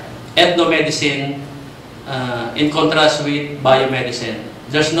ethnomedicine in contrast with biomedicine.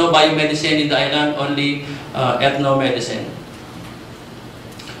 There's no biomedicine in the island, only ethnomedicine.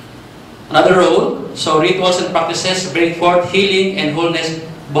 Another role, so rituals and practices bring forth healing and wholeness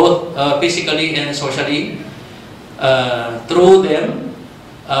both physically and socially. Through them,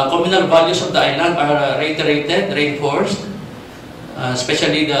 communal values of the island are reiterated, reinforced,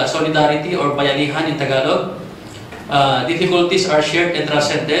 especially the solidarity or bayanihan in Tagalog. Difficulties are shared and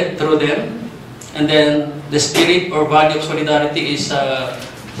transcended through them. And then the spirit or value of solidarity is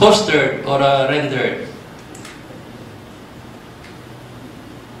fostered or rendered.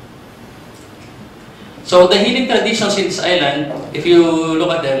 So the healing traditions in this island, if you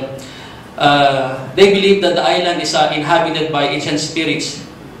look at them, they believe that the island is inhabited by ancient spirits,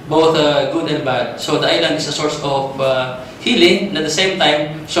 both good and bad. So the island is a source of healing, and at the same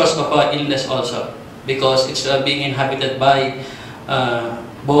time, source of illness also, because it's being inhabited by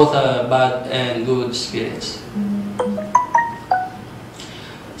both bad and good spirits.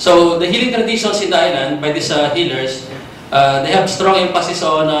 So the healing traditions in the island by these healers, they have strong emphasis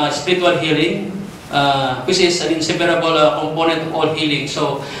on spiritual healing, which is an inseparable component of all healing.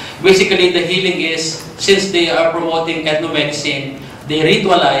 So basically the healing is, since they are promoting ethnomedicine, they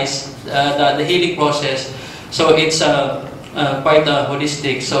ritualize the healing process. So it's quite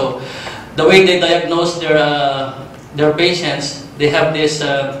holistic. So the way they diagnose their patients, they have this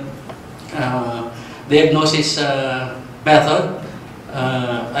diagnosis method.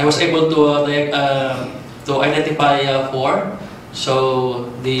 I was able to identify 4. So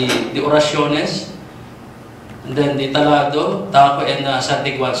the oraciones, and then the talado, taco, and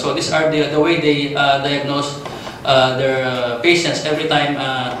santiguan. So these are the way they diagnose their patients every time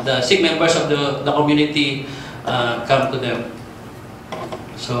the sick members of the community come to them.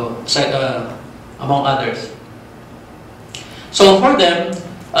 So among others. So for them,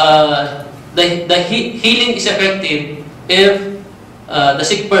 the healing is effective if the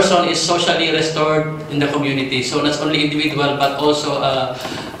sick person is socially restored in the community. So not only individual, but also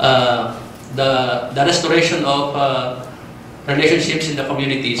the restoration of relationships in the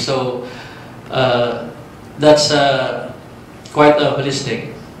community. So that's quite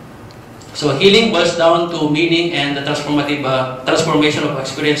holistic. So healing boils down to meaning and the transformation of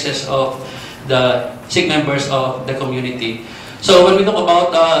experiences of the sick members of the community. So when we talk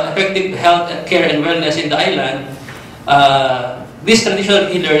about effective health care and wellness in the island, these traditional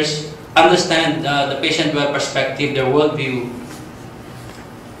healers understand the patient perspective, their worldview,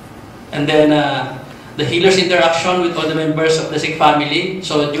 and then the healer's interaction with all the members of the sick family.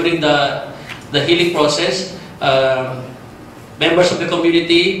 So during the healing process, members of the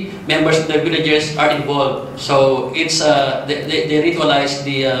community, members of the villagers are involved. So it's they ritualize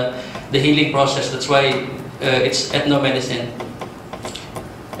the healing process. That's why it's ethnomedicine.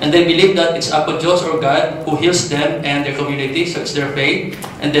 And they believe that it's Apo Diyos or God who heals them and their community, so it's their faith.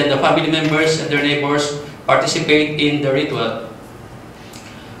 And then the family members and their neighbors participate in the ritual.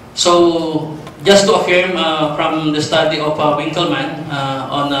 So, just to affirm from the study of Winkelmann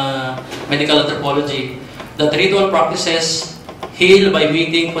on medical anthropology, that ritual practices heal by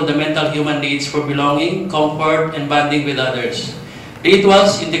meeting fundamental human needs for belonging, comfort, and bonding with others.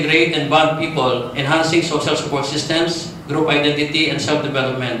 Rituals integrate and bond people, enhancing social support systems, group identity, and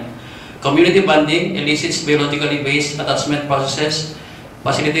self-development. Community bonding elicits biologically based attachment processes,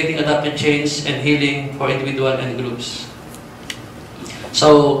 facilitating adaptive change and healing for individuals and groups.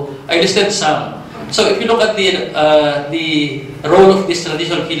 So, I listed some. So, if you look at the role of these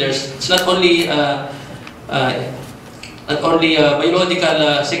traditional healers, it's not only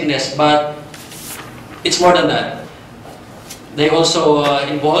biological sickness, but it's more than that. They also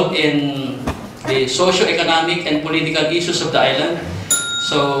involved in the socio-economic and political issues of the island.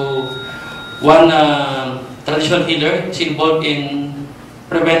 So, one traditional healer is involved in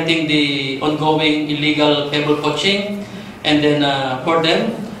preventing the ongoing illegal pebble poaching, and then for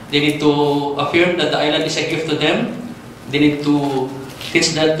them, they need to affirm that the island is a gift to them. They need to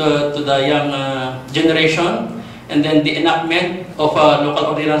teach that to the young generation, and then the enactment of local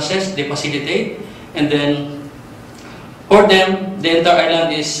ordinances they facilitate, and then for them, the entire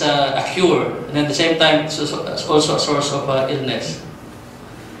island is a cure, and at the same time, it's also a source of illness.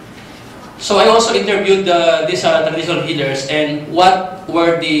 So I also interviewed these traditional healers and what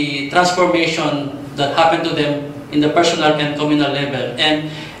were the transformation that happened to them in the personal and communal level.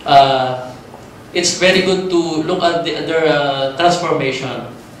 And it's very good to look at their transformation.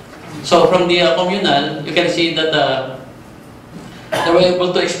 So from the communal, you can see that they were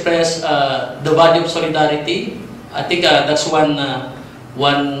able to express the value of solidarity. I think that's one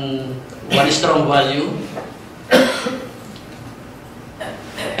strong value.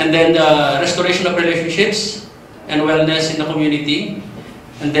 And then the restoration of relationships and wellness in the community.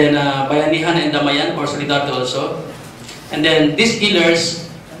 And then bayanihan and damayan, or solidarity also. And then these healers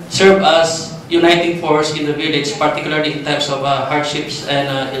serve as uniting force in the village, particularly in times of hardships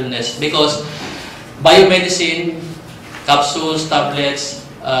and illness. Because biomedicine, capsules, tablets,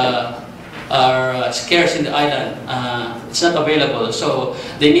 are scarce in the island. It's not available, so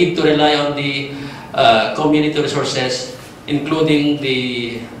they need to rely on the community resources, including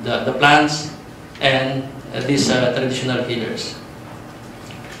the plants and these traditional healers.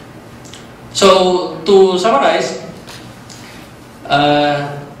 So to summarize,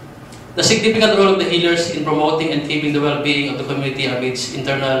 the significant role of the healers in promoting and keeping the well-being of the community amidst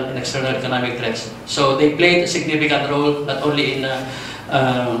internal and external economic threats. So they played a significant role not only in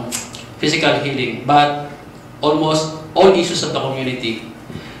physical healing, but almost all issues of the community.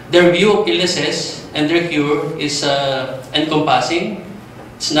 Their view of illnesses and their cure is encompassing.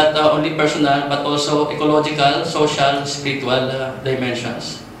 It's not only personal, but also ecological, social, spiritual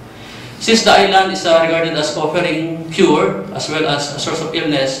dimensions. Since the island is regarded as offering cure as well as a source of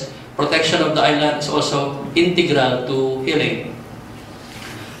illness, protection of the island is also integral to healing.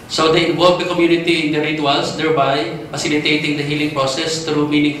 So they involve the community in the rituals, thereby facilitating the healing process through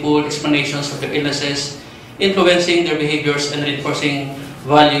meaningful explanations of their illnesses, influencing their behaviors and reinforcing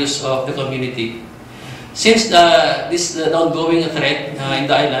values of the community. Since the ongoing threat in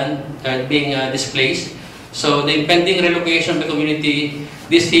the island being displaced, so the impending relocation of the community,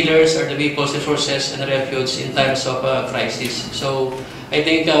 these healers are the people's resources and refuge in times of crisis. So I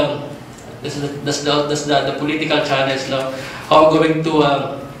think that's the political challenge now. How I'm going to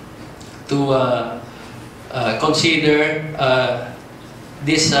consider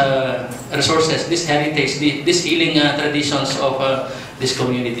these resources, this heritage, these healing traditions of this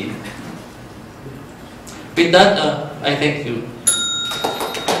community. With that, I thank you.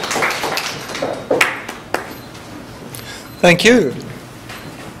 Thank you.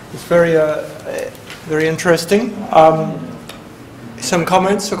 It's very interesting. Some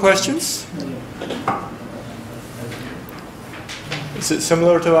comments or questions? Is it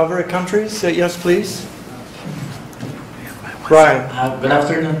similar to other countries? Yes, please. Brian. Good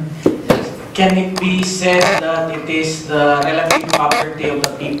afternoon. Can it be said that it is the relative poverty of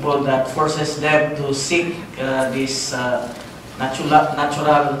the people that forces them to seek these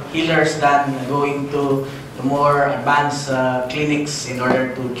natural healers than going to the more advanced clinics in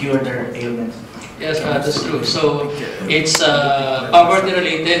order to cure their ailments? Yes, that's true. So it's poverty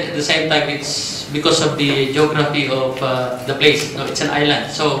related. At the same time, it's because of the geography of the place. No, it's an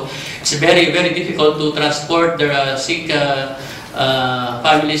island, so it's very, very difficult to transport their sick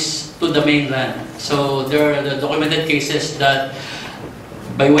families to the mainland. So there are the documented cases that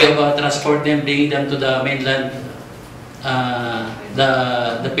by way of transport them, bringing them to the mainland,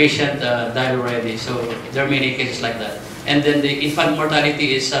 the patient died already. So there are many cases like that. And then the infant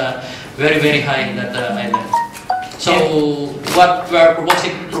mortality is very, very high in that island. So what we are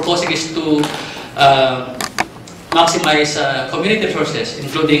proposing is to maximize community resources,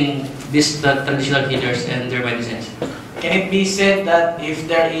 including these traditional healers and their medicines. Can it be said that if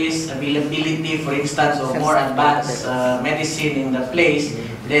there is availability, for instance, of more advanced medicine in the place,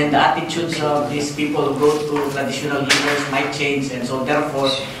 then the attitudes of these people who go to traditional healers might change, and so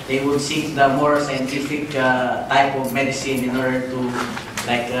therefore they would seek the more scientific type of medicine in order to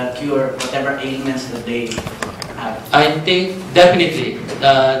cure whatever ailments that they have? I think definitely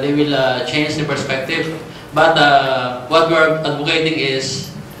they will change the perspective, but what we are advocating is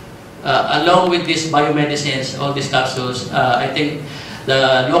along with these biomedicines, all these capsules, I think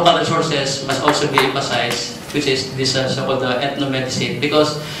the local resources must also be emphasized, which is this so-called ethnomedicine,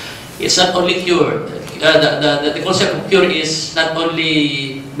 because it's not only cure. The concept of cure is not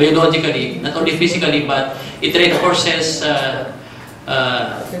only biologically, not only physically, but it reinforces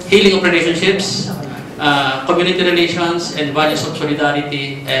healing of relationships, community relations, and values of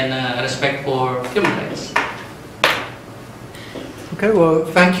solidarity and respect for human rights. Okay, well,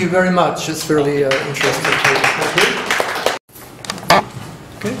 thank you very much. It's really interesting to hear.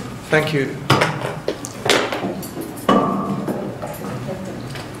 Okay, thank you.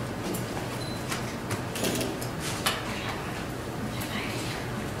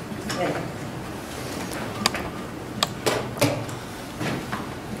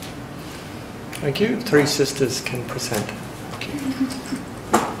 Thank you. Three sisters can present. Thank you.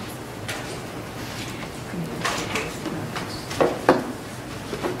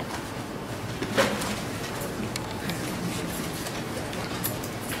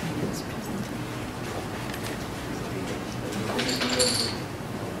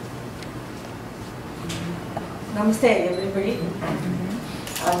 Namaste everybody.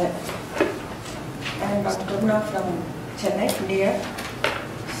 I am Dr. Kumna from Chennai, India.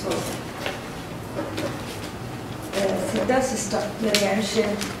 So, the Siddha system, very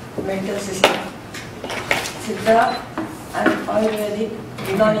ancient medical system. Siddha and Ayurvedic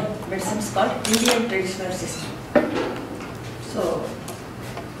Unani medicines called Indian traditional system. So,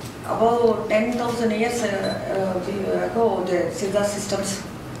 about 10,000 years ago, the Siddha systems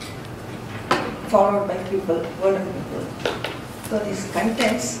followed by people, world people. So these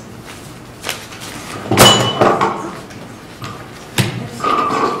contents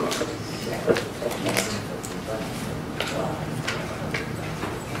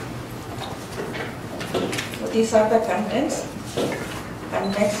so these are the contents,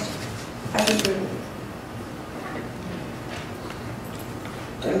 and next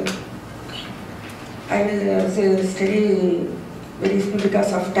I will study very soon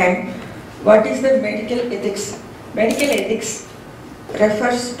because of time. What is the medical ethics? Medical ethics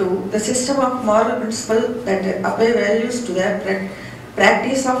refers to the system of moral principles that apply values to the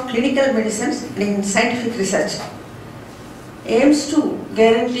practice of clinical medicines in scientific research. Aims to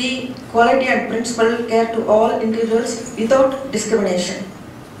guarantee quality and principled care to all individuals without discrimination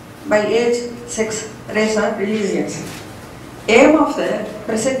by age, sex, race or religions. Aim of the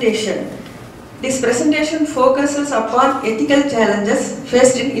presentation. This presentation focuses upon ethical challenges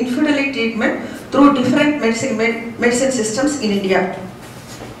faced in infertility treatment through different medicine systems in India.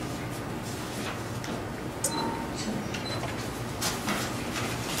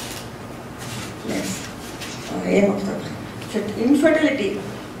 Next, aim of the infertility.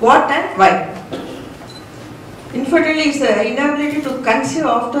 What and why? Infertility is the inability to conceive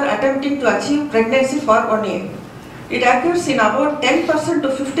after attempting to achieve pregnancy for 1 year. It occurs in about 10% to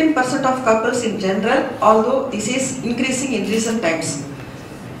 15% of couples in general, although this is increasing in recent times.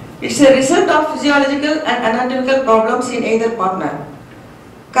 It's a result of physiological and anatomical problems in either partner.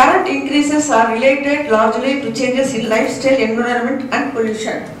 Current increases are related largely to changes in lifestyle, environment and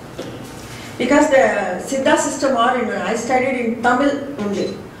pollution. Because the Siddha system I studied in Tamil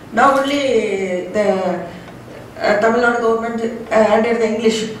only. Now only the Tamil Nadu government under the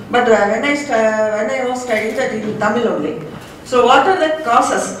English, but when I was studying that in Tamil only. So what are the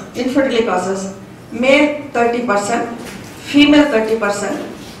causes, infertility causes? Male 30%, female 30%,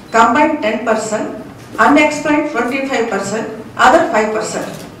 combined 10%, unexplained 25%, other 5%.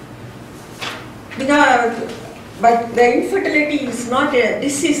 Because, but the infertility is not a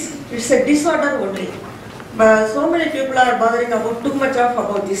disease, it's a disorder only. But so many people are bothering about too much of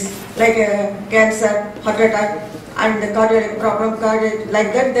about this, like cancer, heart attack, and the cardiac problem,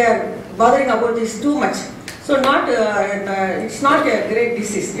 like that they are bothering about this too much. So it's not a great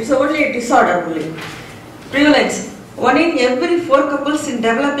disease, it's only a disorder only. Prevalence. 1 in every 4 couples in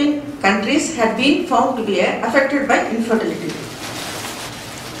developing countries have been found to be affected by infertility.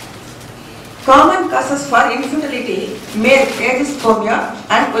 Common causes for infertility: male agespermia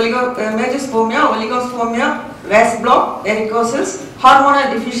and oligospermia, vas block, varicoceles,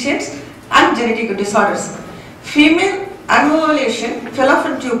 hormonal deficiencies, and genetic disorders. Female anovulation,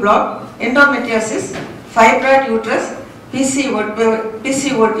 fallopian tube block, endometriosis, fibroid uterus,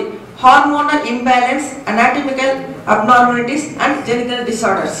 PCOD, hormonal imbalance, anatomical abnormalities, and genital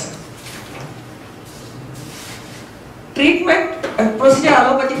disorders. Treatment procedure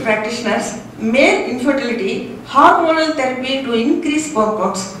allopathic practitioners: male infertility, hormonal therapy to increase sperm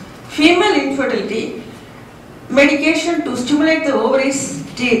counts; female infertility, medication to stimulate the ovaries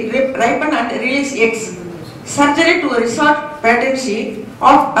to ripen and release eggs; surgery to resort patency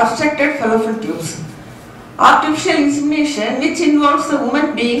of obstructed fallopian tubes; artificial insemination, which involves the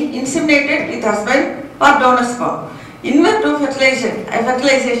woman being inseminated with husband or donor sperm; in vitro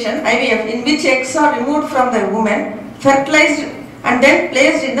fertilization (IVF), in which eggs are removed from the woman, fertilized and then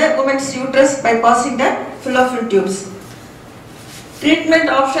placed in the woman's uterus by passing the fallopian tubes. Treatment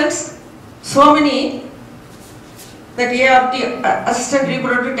options, so many, that ART, assisted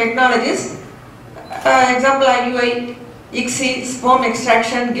reproductive technologies, example IUI, ICSI, sperm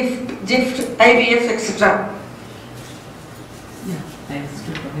extraction, GIFT, IVF, etc.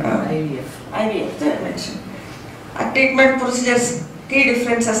 IVF, I mentioned. Treatment procedures, key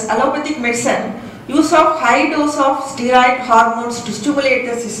differences: allopathic medicine, use of high dose of steroid hormones to stimulate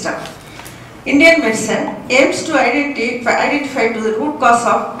the system. Indian medicine aims to identify to the root cause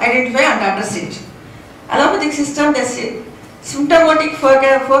of, identify and address it. Allopathic system, the symptomatic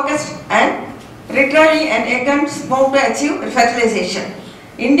focused and retrally and again sperm to achieve fertilization.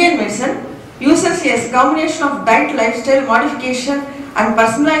 Indian medicine uses a combination of diet, lifestyle modification and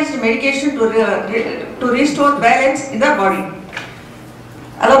personalized medication to restore balance in the body.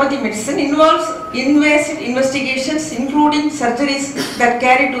 Allopathic medicine involves invasive investigations, including surgeries that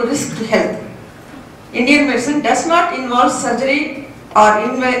carry to risk to health. Indian medicine does not involve surgery or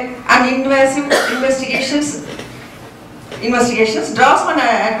invasive investigations, draws on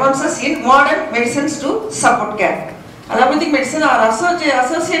advances in modern medicines to support care. Allopathic medicine are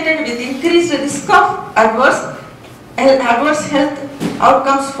associated with increased risk of adverse health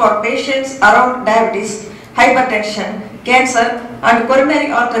outcomes for patients around diabetes, hypertension, cancer, and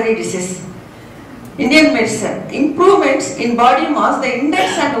coronary artery disease. Indian medicine, improvements in body mass, the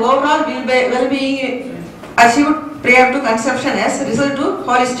index and overall well-being achieved prior to conception as a result of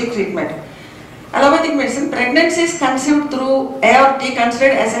holistic treatment. Allopathic medicine, pregnancies conceived through ART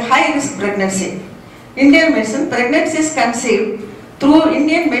considered as a high-risk pregnancy. Indian medicine, pregnancies conceived through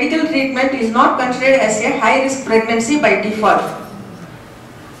Indian medical treatment is not considered as a high-risk pregnancy by default.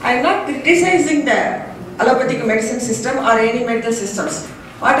 I am not criticizing the allopathic medicine system or any medical systems.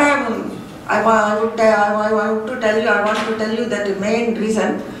 What I want to tell you that the main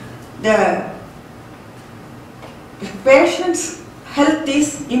reason, the patient's health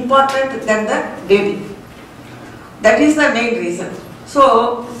is important than the baby. That is the main reason.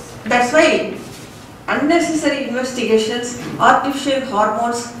 So that's why unnecessary investigations, artificial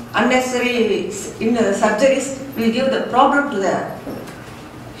hormones, unnecessary surgeries will give the problem to the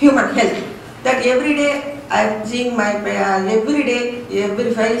human health. That every day I am seeing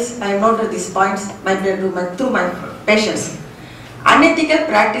every files I am noted these points through my patients. Unethical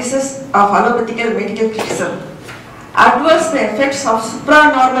practices of allopathic medical criticism. Adverse effects of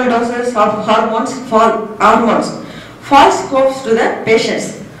supranormal doses of hormones, false hopes to the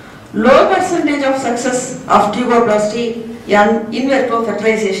patients. Low percentage of success of tuboplasty and in vitro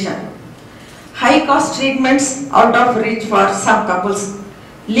fertilization. High cost treatments out of reach for some couples.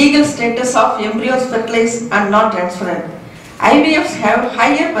 Legal status of embryos fertilized and not transferred. IVFs have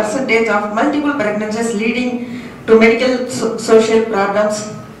higher percentage of multiple pregnancies leading to medical social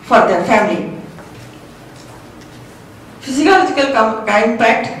problems for their family. Physiological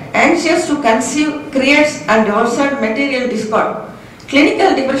impact, anxious to conceive, creates and worsened material discord.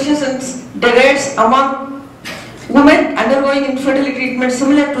 Clinical depressions degrades among women undergoing infertility treatment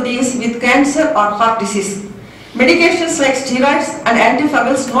similar to these with cancer or heart disease. Medications like steroids and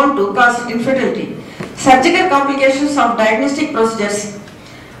antifungals known to cause infertility. Surgical complications of diagnostic procedures.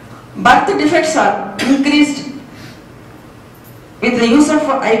 Birth defects are increased with the use of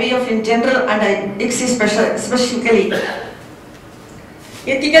IVF in general and ICSI specifically.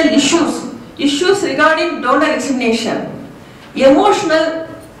 Ethical issues regarding donor insemination. Emotional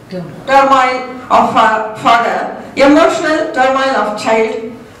turmoil of father, emotional turmoil of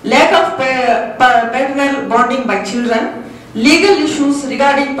child, lack of paternal bonding by children, legal issues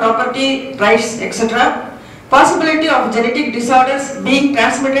regarding property rights, etc., possibility of genetic disorders being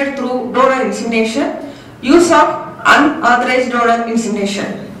transmitted through donor insemination, use of unauthorized donor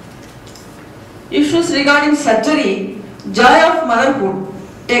insemination. Issues regarding surgery, joy of motherhood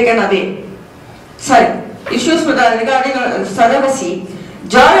taken away. Issues regarding surrogacy,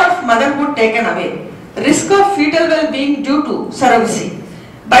 joy of motherhood taken away. Risk of fetal well-being due to surrogacy.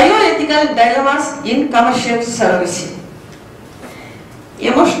 Bioethical dilemmas in commercial surrogacy.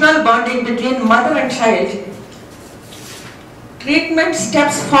 Emotional bonding between mother and child. Treatment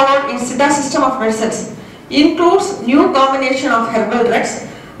steps followed in Siddha system of medicines includes new combination of herbal drugs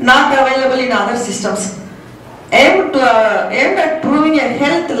not available in other systems, aimed at proving a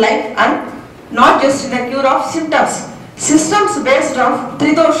health life and not just in the cure of symptoms. Systems based on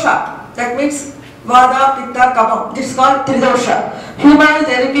Tridosha, that means Vada, Pitta, Kapha. This is called Tridosha. Human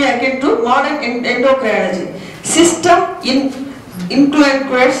therapy akin to modern endocrinology. System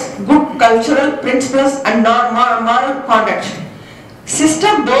includes good cultural principles and moral conduct.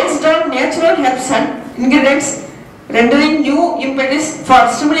 System based on natural herbs and ingredients, rendering new impetus for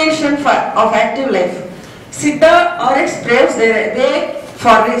stimulation of active life. Siddha RX paves the way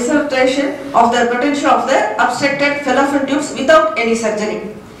for resuscitation of the potential of the obstructed fallopian tubes without any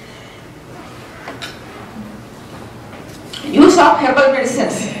surgery. Use of herbal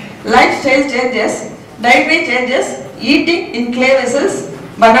medicines, lifestyle changes, dietary changes, eating in clay vessels,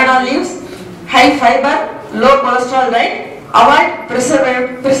 banana leaves, high fiber, low cholesterol diet, avoid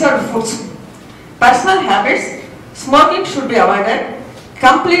preserved foods. Personal habits, smoking should be avoided,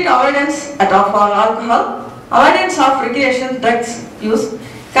 complete avoidance of alcohol, avoidance of recreational drugs use,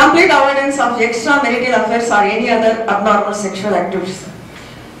 complete avoidance of extramarital affairs or any other abnormal sexual activities.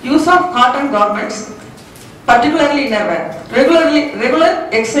 Use of cotton garments, particularly innerwear. Regular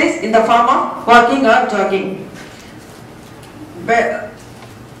exercise in the form of walking or jogging.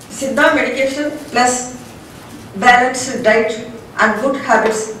 Siddha medication plus balanced diet and good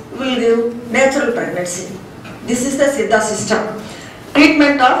habits will give natural pregnancy. This is the Siddha system.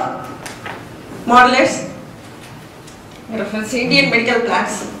 Treatment of modulates. Reference Indian medical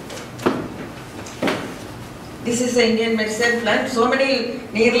plants. This is the Indian medicine plant. So many,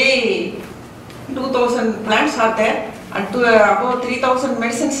 nearly 2,000 plants are there, and about 3,000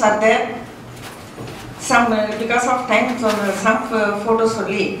 medicines are there. Some, because of time, some photos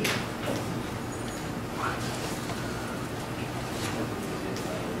only.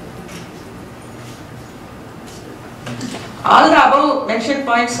 All the above mentioned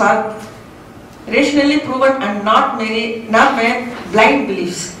points are rationally proven and not mere blind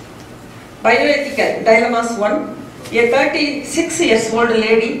beliefs. Bioethical dilemmas 1. A 36-year-old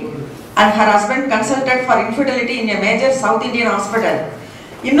lady and her husband consulted for infertility in a major South Indian hospital.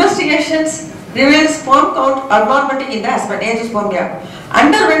 Investigations revealed sperm count abnormality in the husband, azoospermia.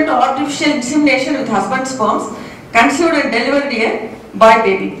 Underwent artificial insemination with husband's sperms, conceived and delivered a boy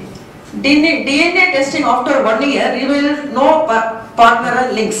baby. DNA testing after 1 year revealed no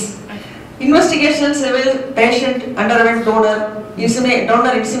partneral links. Investigations revealed patient underwent donor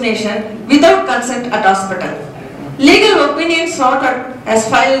insemination without consent at hospital. Legal opinion sought has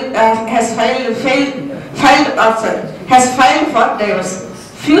filed for divorce.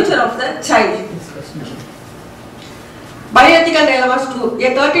 Future of the child. Bioethical dilemmas 2.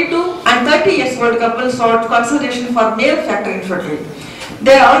 A 32 and 30 years old couple sought consultation for male factor infertility.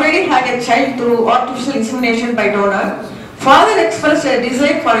 They already had a child through artificial insemination by donor. Father expressed a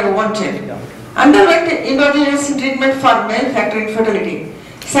desire for a one child. Underwent endogenous treatment for male factor infertility.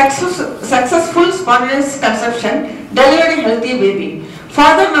 Successful spontaneous conception, delivered a healthy baby.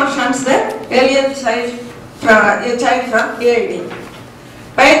 Father now shuns the alien child from AID.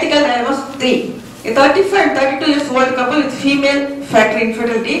 Bioethical dilemmas 3. A 35 and 32 years old couple with female factor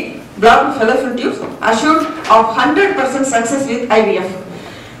infertility, blocked fallopian tubes, assured of 100% success with IVF.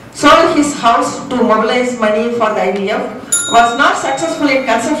 Sold his house to mobilize money for the IVF, was not successful in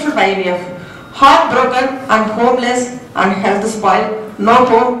conception by IVF. Heartbroken and homeless and health spoiled, no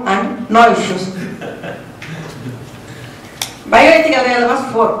home and no issues. Bioethical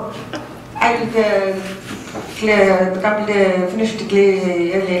dilemmas 4. I will finish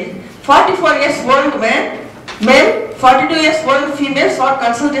early. 44 years old male, 42 years old female sought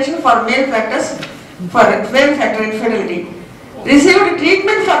consultation for male factor infertility. Received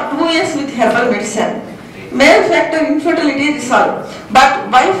treatment for 2 years with herbal medicine. Male factor infertility resolved, but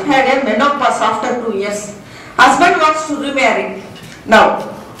wife had a menopause after 2 years. Husband wants to remarry. Now,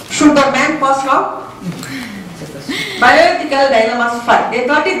 should the man pass law? Bioethical dilemmas 5. A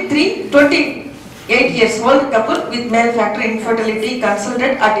 23, 20 8 years old couple with male factor infertility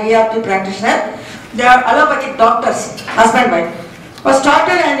consulted at ART practitioner. They are allopathic doctors, husband and wife. Was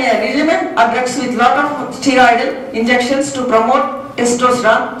started on a regimen of drugs with lot of steroidal injections to promote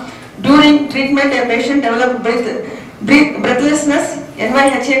testosterone. During treatment, a patient developed breathlessness,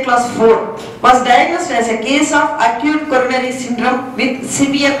 NYHA class 4, was diagnosed as a case of acute coronary syndrome with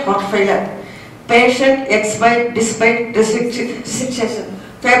severe heart failure. Patient expired despite restriction.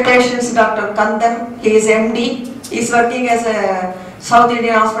 Patient's Dr. Kandar, he is MD, he is working as a South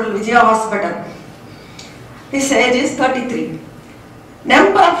Indian Hospital, Vijaya Hospital. His age is 33.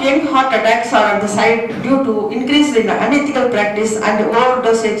 Number of young heart attacks are on the side due to increase in unethical practice and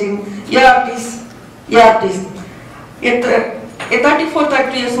overdosage in ARTs. A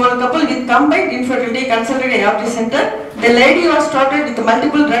 34-30 years old couple with combined infertility consulted an ART center. The lady was started with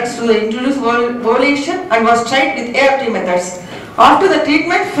multiple drugs to introduce ovulation and was tried with ART methods. After the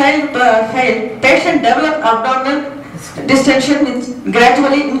treatment failed, patient developed abdominal distension which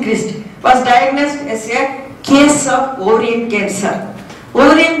gradually increased. Was diagnosed as a case of ovarian cancer.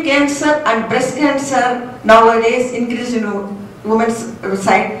 Ovarian cancer and breast cancer nowadays increased in women's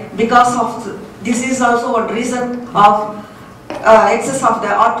side because of this is also one reason of excess of the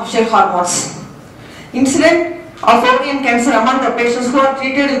artificial hormones. Incident of ovarian cancer among the patients who are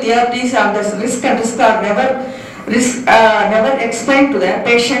treated with ARTs and the risk are never explained to the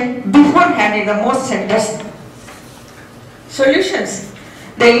patient beforehand in the most centers. Solutions.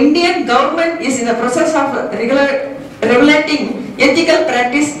 The Indian government is in the process of regulating ethical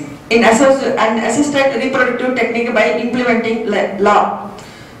practice in assisted reproductive technique by implementing law.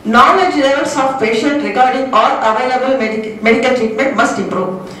 Knowledge levels of patient regarding all available medical treatment must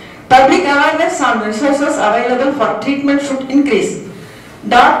improve. Public awareness on resources available for treatment should increase.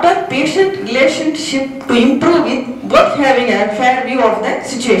 Doctor-patient relationship to improve with both having a fair view of the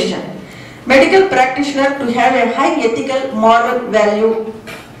situation. Medical practitioner to have a high ethical moral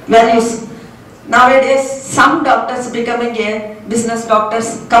values. Nowadays, some doctors becoming a business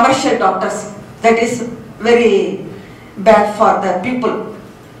doctors, commercial doctors. That is very bad for the people.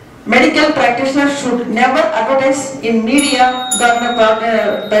 Medical practitioners should never advertise in media.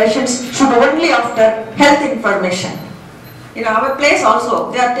 Government patients should only after health information. In our place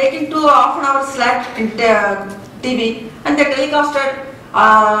also, they are taking 2 half-an-hour slot in TV and they telecasted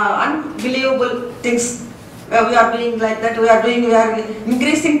unbelievable things. We are doing like that, we are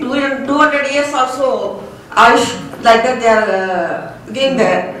increasing 200 years also, Ayush, like that they are giving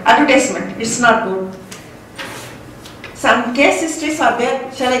the advertisement. It's not good. Some case histories are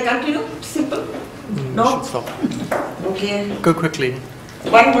there. Shall I continue? Simple? No? Stop. Okay. Go quickly.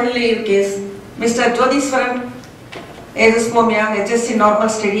 One only case. Mr. Jodhishwaran, agesthomia, HSC normal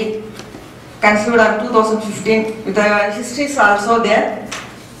study, conceived on 2015. The histories are also there.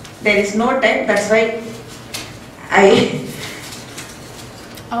 There is no time, that's why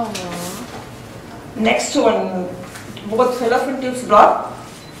Next one, both fallopian tubes block.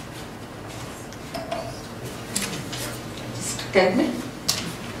 Just tell me.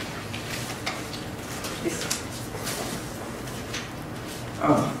 This.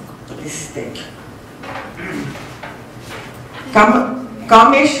 Oh, this is that.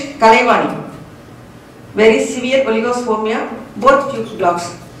 Kamesh Kalaivani, very severe oligospermia, both tube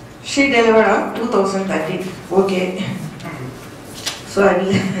blocks. She delivered on 2013. Okay. So I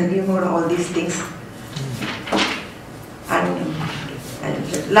will remove all these things. And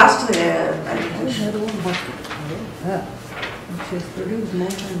last, She has produced more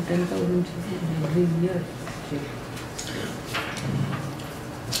than 10,000 children every year.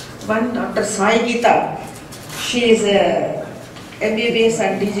 one Dr. Sai Geeta, she is a MBBS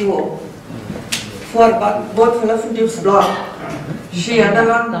and DGO for both fallopian tubes block. She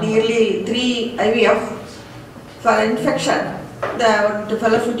undergone nearly 3 IVF for infection. The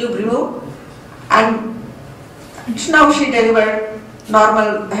fallopian tube removed, and now she delivered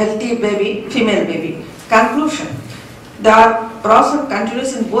normal, healthy baby, female baby. Conclusion: the process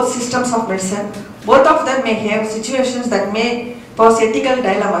continues in both systems of medicine. Both of them may have situations that may pose ethical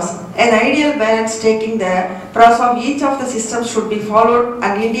dilemmas. An ideal balance taking the process of each of the systems should be followed,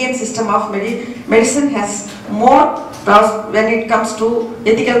 and Indian system of medicine has more when it comes to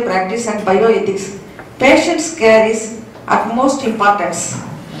ethical practice and bioethics. Patient's care is utmost importance.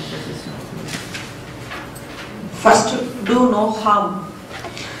 First, do no harm.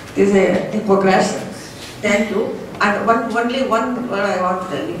 This is a Hippocrates. Thank you. And only one word I want to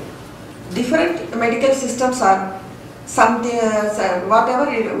tell you. Different medical systems are something. Whatever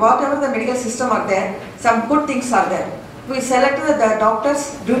the medical system are there, some good things are there. We selected the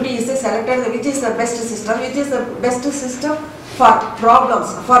doctor's duty is to select which is the best system, for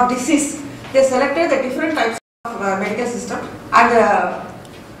problems, for disease. they selected the different types of medical system, and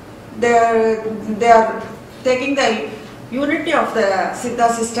they are taking the unity of the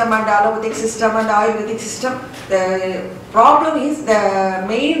Siddha system and allopathic system and Ayurvedic system. The problem is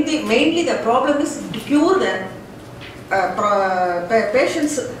mainly the problem is to cure the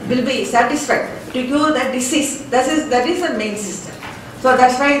patients will be satisfied, to cure the disease. That is the main system. So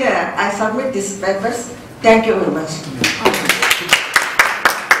that's why I submit these papers. Thank you very much.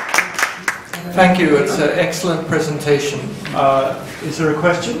 Thank you. It's an excellent presentation. Is there a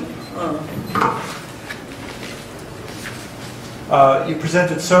question? You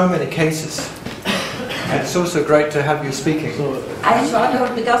presented so many cases, and it's also great to have you speaking. I short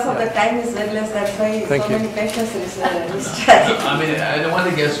out because of the time is very less. That's why Thank so you. many patients is I mean, I don't want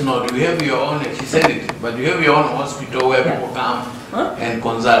to guess no. Do you have your own? She said it, but do you have your own hospital where people come and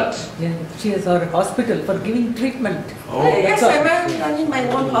consult? Yeah, she has her hospital for giving treatment. Oh. Yes, I am running my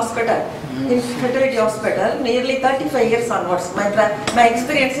own hospital, in fertility hospital, nearly 35 years onwards. My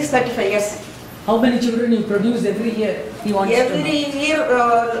experience is 35 years. How many children you produce every year? He wants to know. Every year,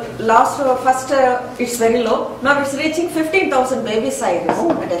 first it's very low. Now it's reaching 15,000 babies I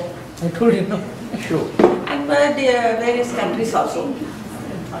receive. I told you no. Sure. And various countries also.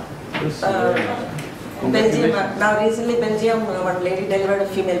 Belgium, now recently Belgium, one lady delivered a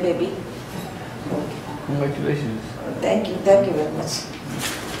female baby. Congratulations. Thank you very much.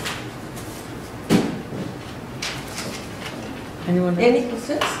 Anyone else? Any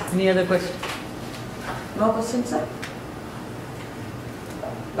questions? Any other question? No questions, sir?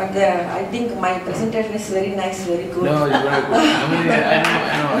 But I think my presentation is very nice, very good. No, it's very good. I mean, I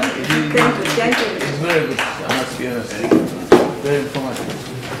know. Thank you. It's very good. I must be honest. Very informative.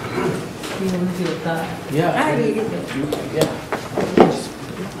 You want to see your car? Yeah. I will give it. Yeah.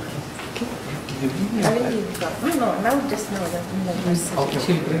 No, now just know that. Okay.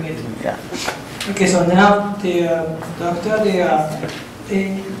 She'll bring it. Yeah. Okay, so now the doctor, the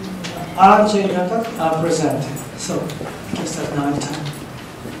RJ doctor are present. So just at now time.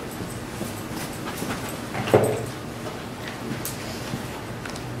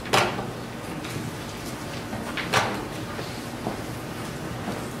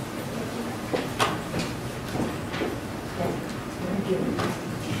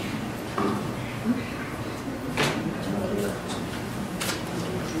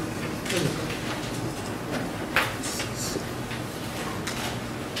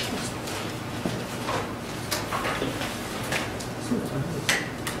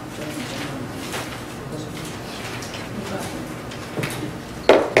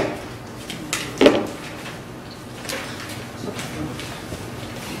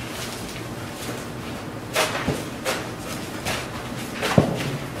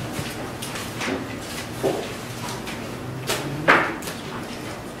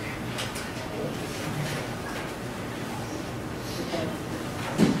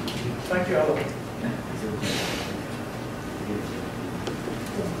 Thank you, Alan.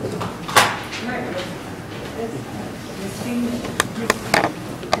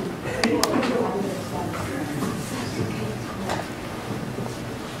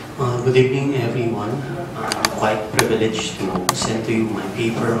 Good evening, everyone. I'm quite privileged to send to you my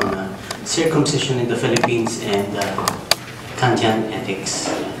paper on circumcision in the Philippines and Kantian ethics.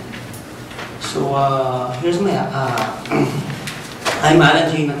 So here's my. I'm Alan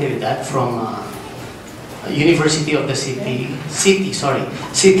J. Natividad from University of the City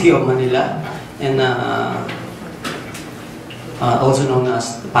of Manila, and also known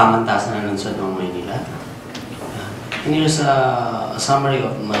as Pamantasan ng Sodong, Manila. And here's a summary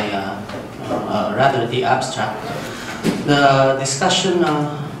of my, rather the abstract. The discussion,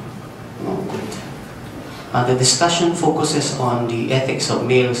 the discussion focuses on the ethics of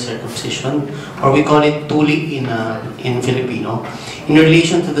male circumcision, or we call it tuli in Filipino, in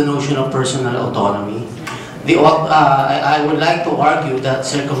relation to the notion of personal autonomy. I would like to argue that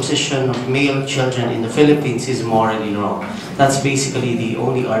circumcision of male children in the Philippines is morally wrong. That's basically the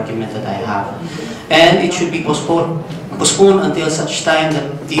only argument that I have. And it should be postponed until such time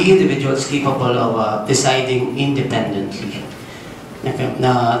that the individual is capable of deciding independently. Okay.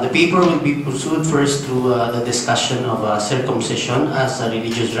 Now, the paper will be pursued first through the discussion of circumcision as a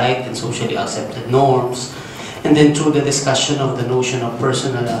religious right and socially accepted norms, and then through the discussion of the notion of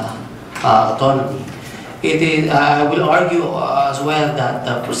personal autonomy. I will argue as well that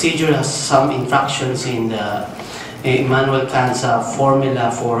the procedure has some infractions in Immanuel Kant's formula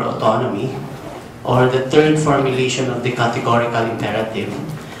for autonomy, or the third formulation of the categorical imperative.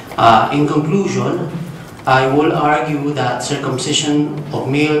 In conclusion, I will argue that circumcision of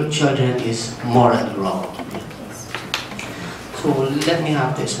male children is morally wrong. So let me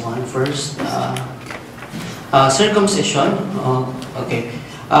have this one first. Circumcision, okay.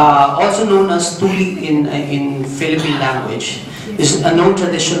 Also known as tuli in Philippine language, is a known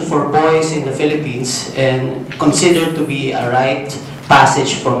tradition for boys in the Philippines and considered to be a rite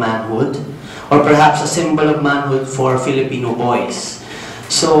passage for manhood, or perhaps a symbol of manhood for Filipino boys.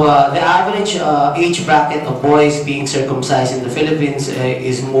 So the average age bracket of boys being circumcised in the Philippines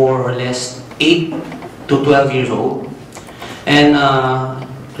is more or less 8 to 12 years old. And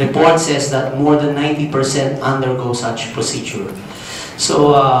report says that more than 90% undergo such procedure.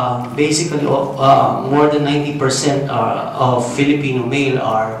 So basically more than 90% of Filipino male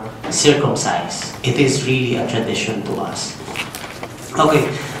are circumcised. It is really a tradition to us. Okay.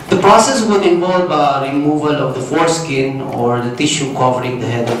 The process would involve removal of the foreskin or the tissue covering the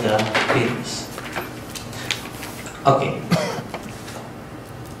head of the penis. Okay.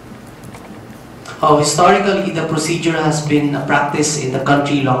 Historically, the procedure has been practiced in the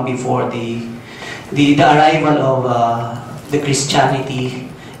country long before the arrival of the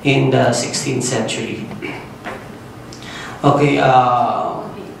Christianity in the 16th century. Okay.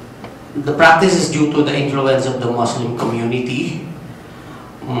 The practice is due to the influence of the Muslim community.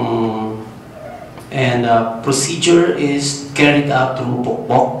 And procedure is carried out through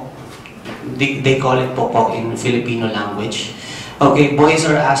pokpok. They call it pokpok in Filipino language. Okay, boys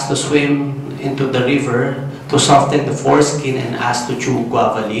are asked to swim into the river to soften the foreskin and asked to chew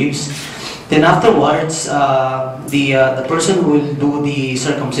guava leaves. Then afterwards, the person who will do the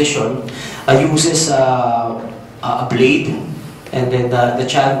circumcision uses a blade, and then the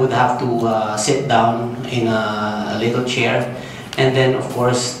child would have to sit down in a little chair. And then, of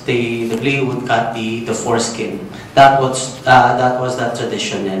course, the blade would cut the foreskin. That was that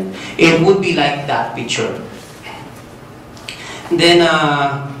tradition, and it would be like that picture. Then,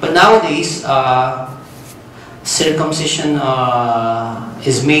 but nowadays, circumcision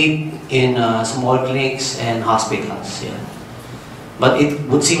is made in small clinics and hospitals. Yeah, but it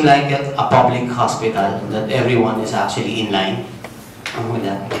would seem like a public hospital that everyone is actually in line with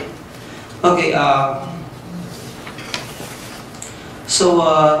that. Okay. So,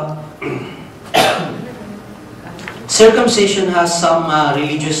 circumcision has some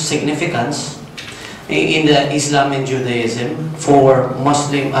religious significance in the Islam and Judaism. For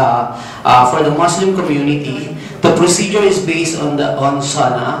the Muslim community, the procedure is based on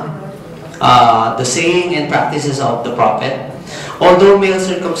Sunnah, the saying and practices of the Prophet. Although male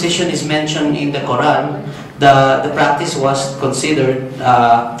circumcision is mentioned in the Quran, the practice was considered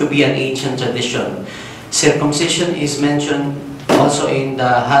to be an ancient tradition. Circumcision is mentioned also in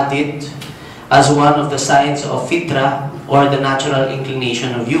the Hadith as one of the signs of fitra, or the natural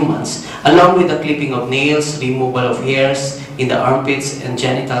inclination of humans, along with the clipping of nails, removal of hairs in the armpits and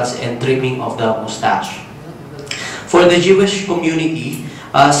genitals, and trimming of the mustache. For the Jewish community,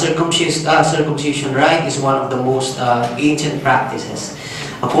 circumcision rite is one of the most ancient practices.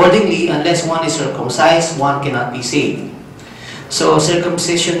 Accordingly, unless one is circumcised, one cannot be saved. So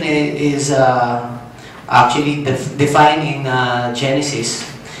circumcision is actually defined in Genesis,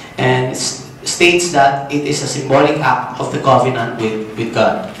 and states that it is a symbolic act of the covenant with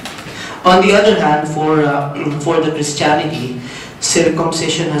God. On the other hand, for the Christianity,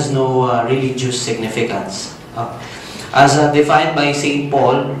 circumcision has no religious significance. As defined by St.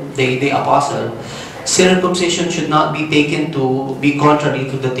 Paul, the apostle, circumcision should not be taken to be contrary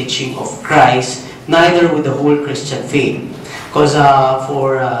to the teaching of Christ, neither with the whole Christian faith. Because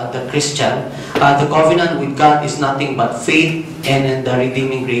for the Christian, the covenant with God is nothing but faith and the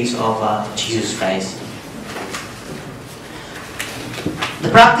redeeming grace of Jesus Christ. The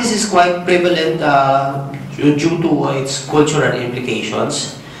practice is quite prevalent due to its cultural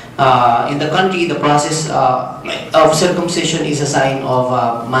implications. In the country, the process of circumcision is a sign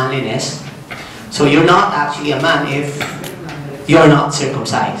of manliness. So you're not actually a man if you're not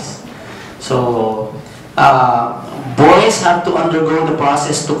circumcised. So boys have to undergo the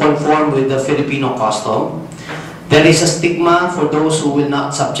process to conform with the Filipino custom. There is a stigma for those who will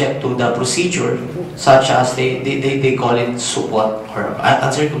not subject to the procedure, such as they call it supot, or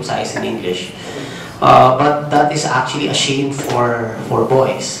uncircumcised in English. But that is actually a shame for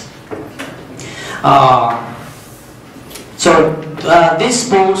boys. This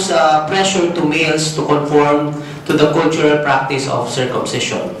poses pressure to males to conform to the cultural practice of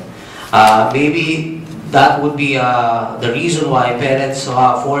circumcision. Maybe that would be the reason why parents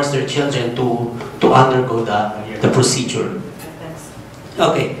force their children to undergo the procedure.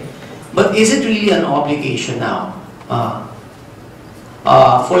 Okay, but is it really an obligation now?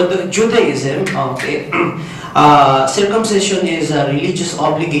 For the Judaism, okay, circumcision is a religious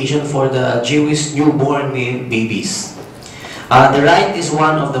obligation for the Jewish newborn male babies. The rite is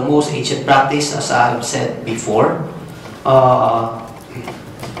one of the most ancient practice, as I've said before.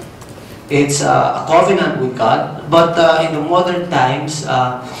 It's a covenant with God, but in the modern times,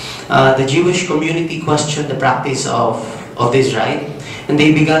 the Jewish community questioned the practice of this rite, and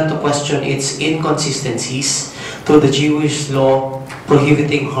they began to question its inconsistencies to the Jewish law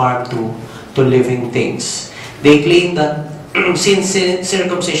prohibiting harm to living things. They claim that since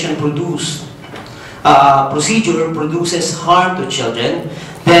circumcision procedure produces harm to children,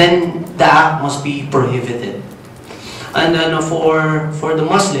 then the act must be prohibited. And then for the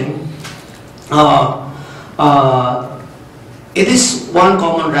Muslim, it is one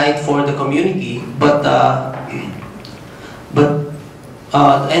common right for the community, but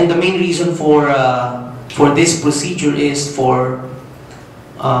and the main reason for this procedure is for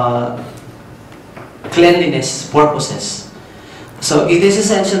cleanliness purposes. So it is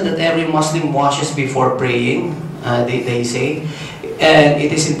essential that every Muslim washes before praying, they say, and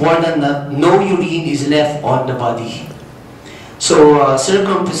it is important that no urine is left on the body. So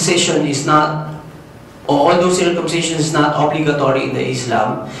circumcision is not, although circumcision is not obligatory in the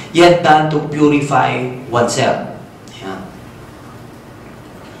Islam, yet done to purify oneself. Yeah.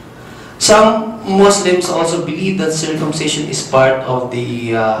 Some Muslims also believe that circumcision is part of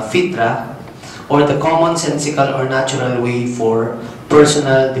the fitra, or the commonsensical or natural way for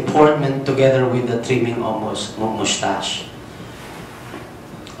personal deportment, together with the trimming of mustache.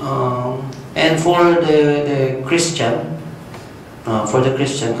 And for the Christian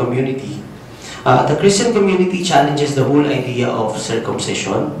community, the Christian community challenges the whole idea of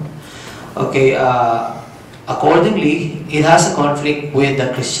circumcision. Okay, accordingly, it has a conflict with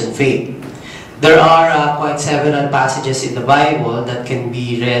the Christian faith. There are quite several passages in the Bible that can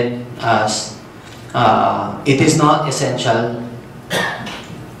be read as it is not essential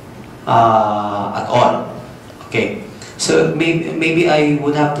at all. Okay, so maybe I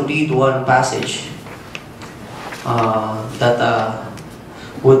would have to read one passage that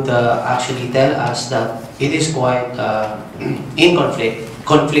would actually tell us that it is quite in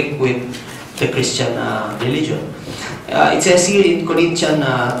conflict with the Christian religion. It says here in Corinthians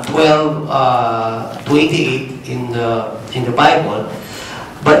 12:28 in the Bible.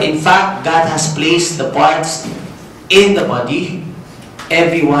 But in fact, God has placed the parts in the body,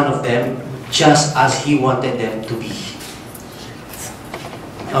 every one of them, just as He wanted them to be.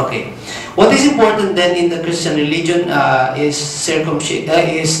 Okay. What is important then in the Christian religion is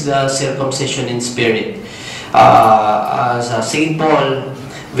the circumcision in spirit. As St. Paul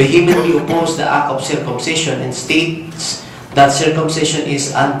vehemently opposed the act of circumcision and states that circumcision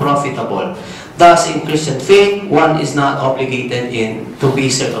is unprofitable. Thus, in Christian faith, one is not obligated to be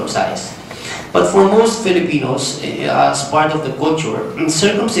circumcised. But for most Filipinos, as part of the culture,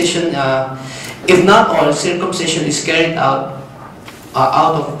 circumcision, if not all, circumcision is carried out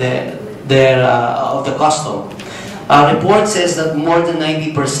of the custom. A report says that more than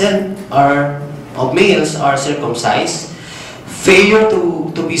 90% of males are circumcised. Failure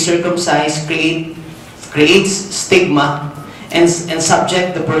to be circumcised creates stigma and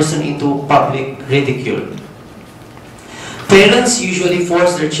subject the person into public ridicule. Parents usually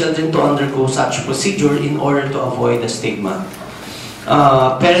force their children to undergo such procedure in order to avoid the stigma.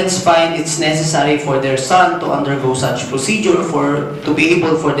 Parents find it's necessary for their son to undergo such procedure to be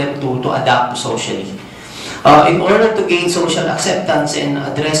able for them to adapt socially. In order to gain social acceptance and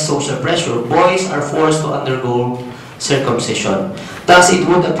address social pressure, boys are forced to undergo circumcision. Thus, it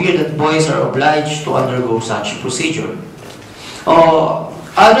would appear that boys are obliged to undergo such procedure.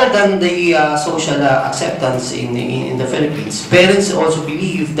 Other than the social acceptance in the Philippines, parents also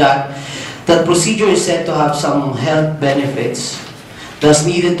believe that procedure is said to have some health benefits, thus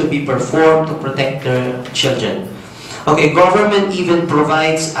needed to be performed to protect their children. Okay, government even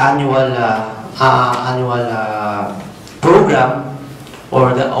provides annual program,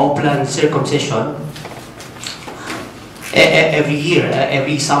 or the Oplan circumcision, every year,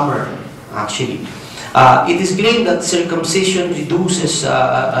 every summer, actually. It is claimed that circumcision reduces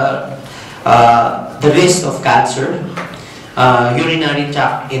the risk of cancer, urinary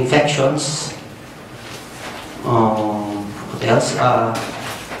tract infections, what else?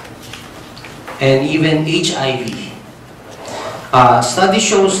 And even HIV. Study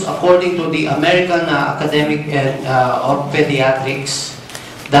shows, according to the American Academic of Pediatrics,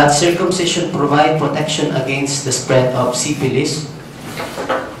 that circumcision provides protection against the spread of syphilis.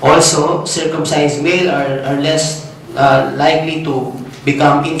 Also, circumcised males are less likely to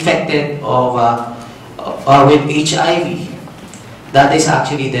become infected with HIV. That is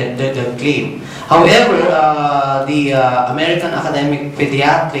actually the claim. However, the American Academic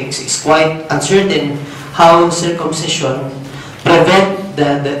Pediatrics is quite uncertain how circumcision prevent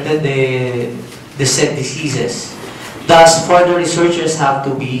the said diseases. Thus, further researches have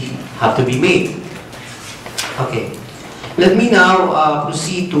to be made. Okay, let me now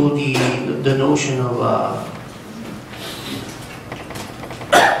proceed to the notion of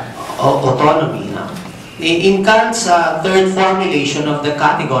autonomy now. In Kant's third formulation of the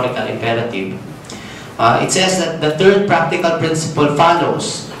categorical imperative, it says that the third practical principle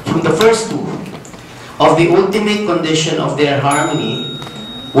follows from the first two of the ultimate condition of their harmony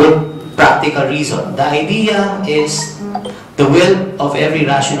with practical reason. The idea is the will of every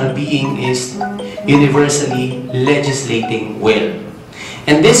rational being is universally legislating will.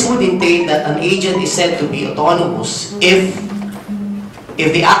 And this would entail that an agent is said to be autonomous if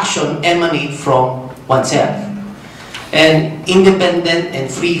the action emanates from oneself and independent and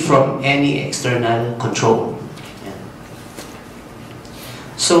free from any external control.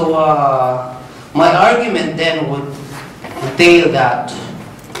 So my argument then would entail that,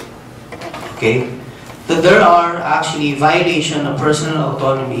 that there are actually violation of personal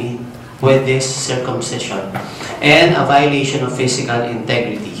autonomy with this circumcision and a violation of physical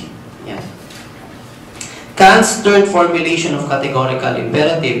integrity. Kant's third formulation of categorical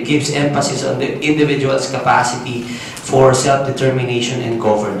imperative gives emphasis on the individual's capacity for self-determination and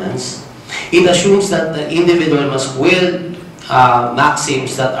governance. It assumes that the individual must will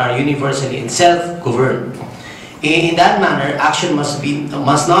maxims that are universally and self-governed. In that manner, action must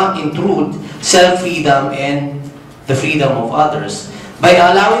not intrude self-freedom and the freedom of others. By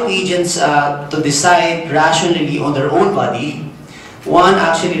allowing agents to decide rationally on their own body, one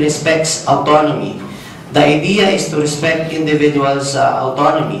actually respects autonomy. The idea is to respect individuals'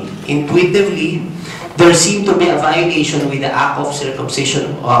 autonomy. Intuitively, there seems to be a violation with the act of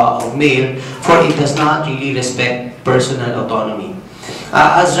circumcision of male, for it does not really respect personal autonomy.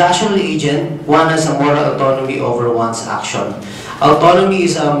 As rational agent, one has a moral autonomy over one's action. Autonomy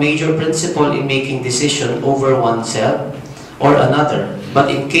is a major principle in making decisions over oneself or another.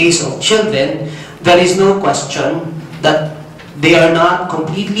 But in case of children, there is no question that they are not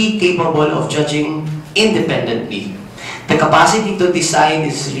completely capable of judging independently. The capacity to decide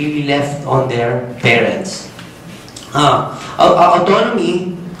is really left on their parents.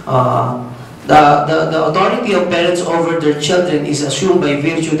 Autonomy, the authority of parents over their children is assumed by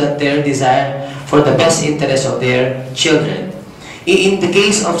virtue that their desire for the best interest of their children. In the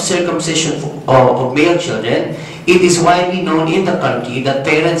case of circumcision of male children, it is widely known in the country that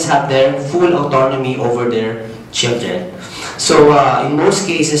parents have their full autonomy over their children. So in most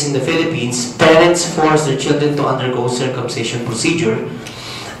cases in the Philippines, parents force their children to undergo circumcision procedure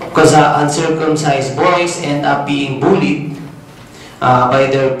because uncircumcised boys end up being bullied by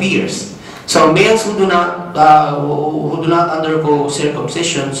their peers. So males who do not undergo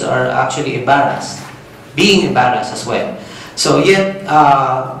circumcisions are actually embarrassed, being embarrassed as well. So yet,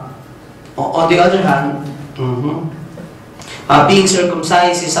 on the other hand, being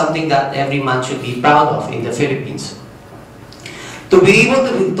circumcised is something that every man should be proud of in the Philippines. To be able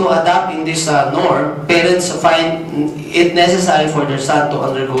to adapt in this norm, parents find it necessary for their son to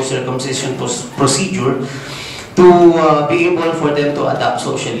undergo circumcision procedure to be able for them to adapt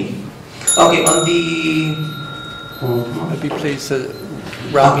socially. Okay, on the... Maybe please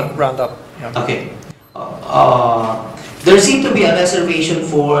round up. Yeah. Okay. There seems to be a reservation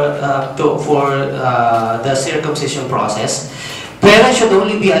for the circumcision process. Parents should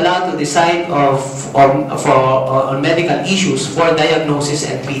only be allowed to decide on medical issues for diagnosis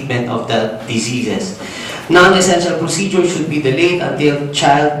and treatment of the diseases. Non-essential procedures should be delayed until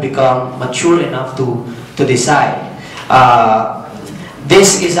child become mature enough to decide.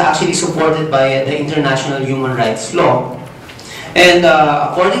 This is actually supported by the international human rights law. And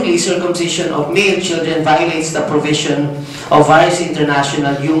accordingly, circumcision of male children violates the provision of various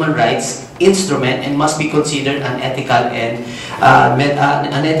international human rights instrument and must be considered an ethical and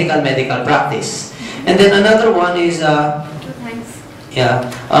unethical medical practice. And then another one is on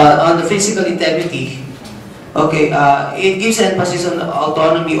the physical integrity. Okay, it gives emphasis on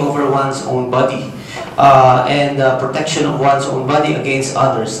autonomy over one's own body and protection of one's own body against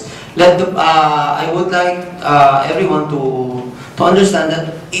others. I would like everyone to understand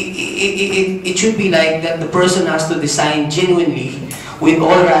that it should be like that the person has to decide genuinely with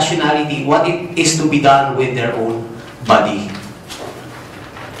all rationality what it is to be done with their own body.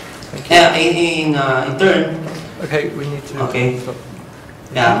 In turn, okay, we need to. Okay.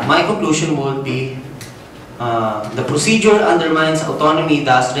 Yeah, my conclusion would be the procedure undermines autonomy,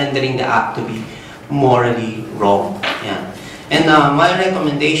 thus rendering the act to be morally wrong. Yeah, and my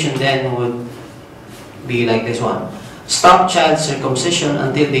recommendation then would be like this one. stop child circumcision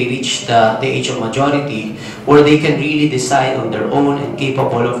until they reach the age of majority, where they can really decide on their own and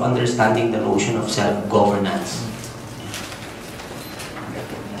capable of understanding the notion of self-governance.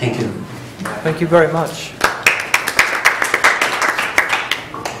 Thank you. Thank you very much.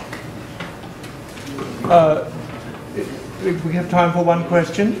 We have time for one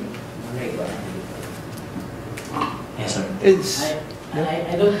question. Yes, sir.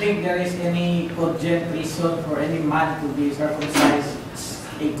 I don't think there is any cogent reason for any man to be circumcised. It's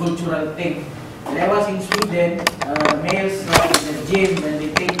a cultural thing. When I was in Sweden, males in the gym, when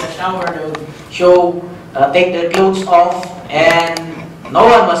they take the shower, they would take their clothes off, and no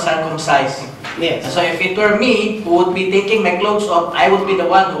one was circumcised. Yes. So if it were me who would be taking my clothes off, I would be the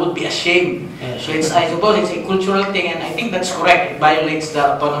one who would be ashamed. Yes. So I suppose it's a cultural thing, and I think that's correct. It violates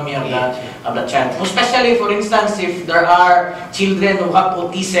the autonomy of the child. Especially, for instance, if there are children who have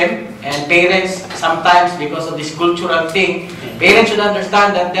autism, and parents sometimes, because of this cultural thing, parents should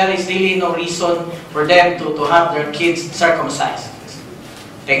understand that there is really no reason for them to have their kids circumcised.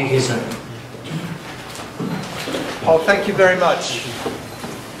 Thank you, sir. Oh, thank you very much.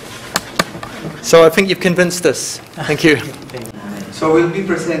 So I think you've convinced us. Thank you. So we'll be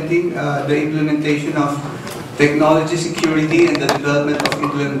presenting the implementation of technology security and the development of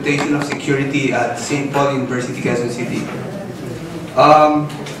implementation of security at St. Paul University, Quezon City.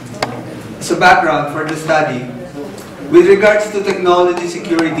 So background for the study. With regards to technology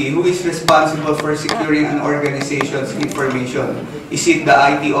security, who is responsible for securing an organization's information? Is it the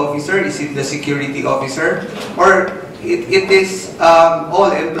IT officer? Is it the security officer? Or it is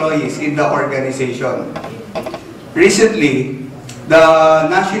all employees in the organization? Recently, the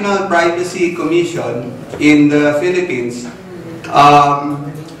National Privacy Commission in the Philippines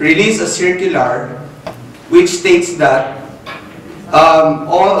released a circular which states that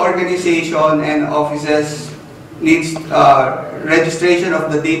all organization and offices needs registration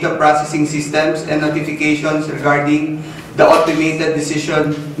of the data processing systems and notifications regarding the automated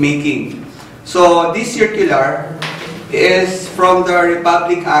decision making. So this circular is from the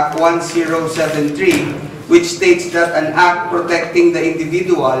Republic Act 1073, which states that an act protecting the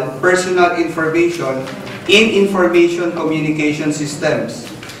individual personal information in information communication systems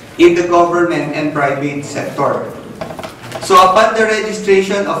in the government and private sector. So upon the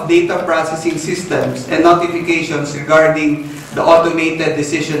registration of data processing systems and notifications regarding the automated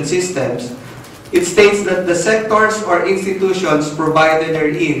decision systems, it states that the sectors or institutions provided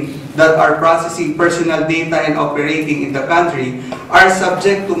therein that are processing personal data and operating in the country are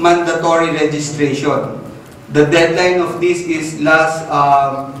subject to mandatory registration. The deadline of this is last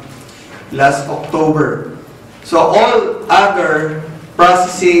October. So all other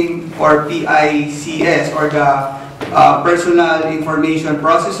processing or PICS or the personal information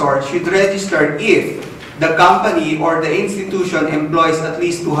processor should register if the company or the institution employs at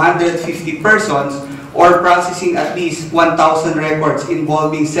least 250 persons or processing at least 1,000 records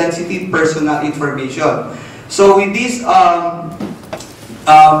involving sensitive personal information. So with this law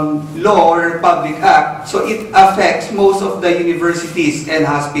or Republic Act, so it affects most of the universities and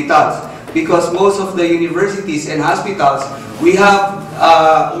hospitals, because most of the universities and hospitals, we are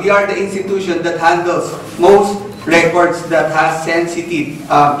the institution that handles most records that has sensitive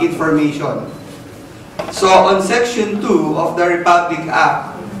information. So on Section 2 of the Republic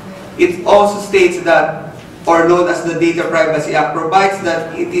Act, it also states that, or known as the Data Privacy Act, provides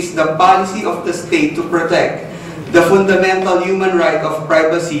that it is the policy of the state to protect the fundamental human right of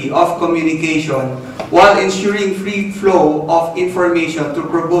privacy of communication while ensuring free flow of information to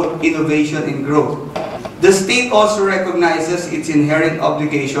promote innovation and growth. The state also recognizes its inherent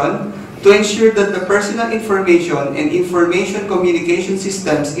obligation to ensure that the personal information and information communication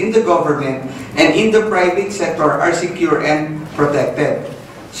systems in the government and in the private sector are secure and protected.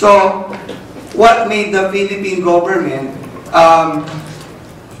 So, what made the Philippine government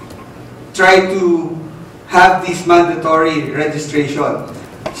try to have this mandatory registration?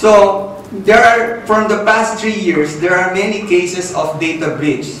 So, from the past 3 years, there are many cases of data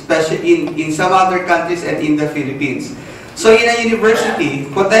breach, especially in some other countries and in the Philippines. So in a university,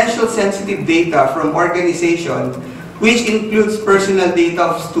 potential sensitive data from organization, which includes personal data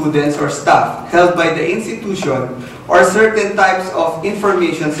of students or staff held by the institution, or certain types of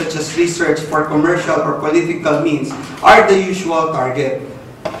information such as research for commercial or political means, are the usual target.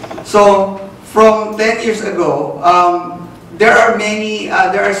 So from 10 years ago, there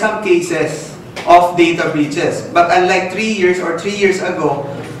are some cases of data breaches, but unlike 3 years or 3 years ago,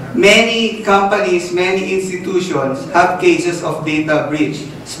 many companies, many institutions have cases of data breach,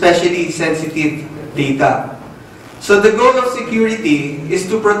 especially sensitive data. So the goal of security is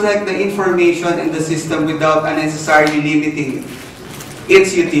to protect the information in the system without unnecessarily limiting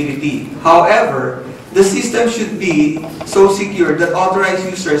its utility. However, the system should be so secure that authorized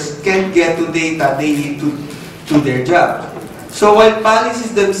users can't get to data they need to do their job. So while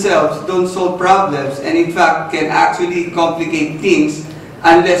policies themselves don't solve problems and in fact can actually complicate things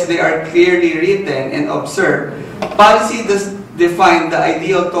unless they are clearly written and observed, policy does define the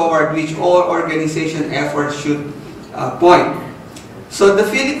ideal toward which all organization efforts should point. So the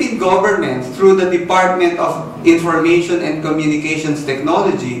Philippine government, through the Department of Information and Communications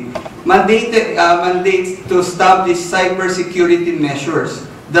Technology, mandates to establish cybersecurity measures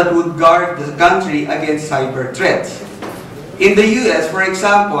that would guard the country against cyber threats. In the US, for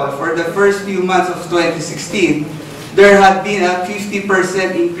example, for the first few months of 2016, there had been a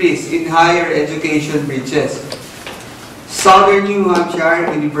 50% increase in higher education breaches. Southern New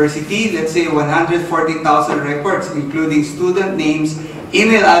Hampshire University, let's say 140,000 records, including student names,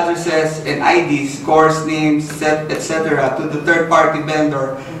 email addresses, and IDs, course names, etc., to the third-party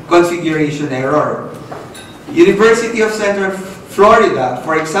vendor configuration error. University of Central Florida,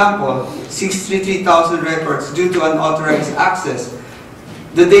 for example, 63,000 records due to unauthorized access.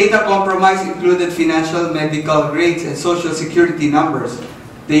 The data compromise included financial, medical, grades, and social security numbers.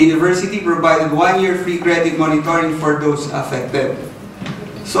 The university provided 1-year free credit monitoring for those affected.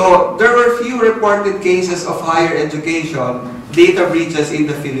 So there were few reported cases of higher education data breaches in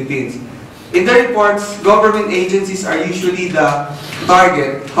the Philippines. In the reports, government agencies are usually the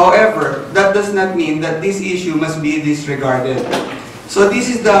target. However, that does not mean that this issue must be disregarded. So this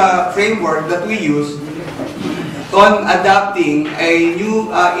is the framework that we use on adapting a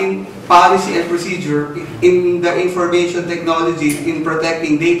new policy and procedure in the information technology in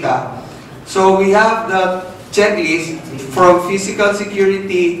protecting data. So we have the checklist from physical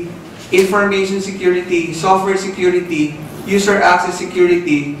security, information security, software security, user access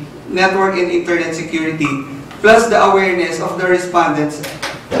security, network and internet security, plus the awareness of the respondents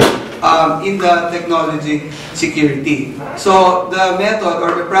in the technology security. So the method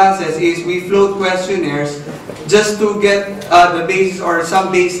or the process is we float questionnaires just to get the basis or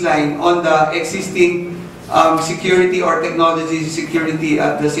some baseline on the existing security or technology security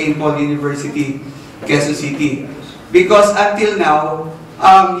at the St. Paul University, Quezon City. Because until now,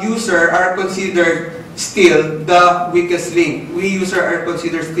 users are considered still the weakest link. We users are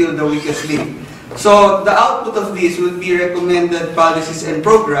considered still the weakest link. So the output of this will be recommended policies and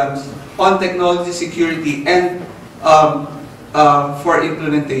programs on technology security and for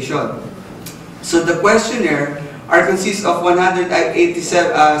implementation. So the questionnaire consists of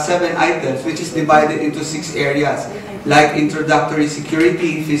 187 items, which is divided into 6 areas, like introductory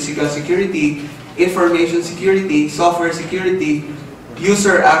security, physical security, information security, software security,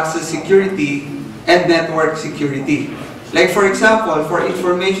 user access security, and network security. Like for example, for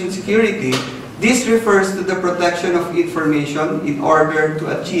information security, this refers to the protection of information in order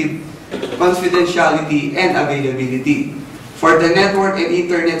to achieve confidentiality and availability. For the network and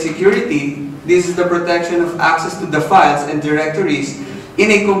internet security, this is the protection of access to the files and directories in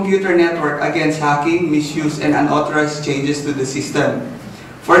a computer network against hacking, misuse, and unauthorized changes to the system.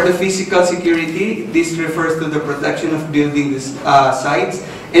 For the physical security, this refers to the protection of building sites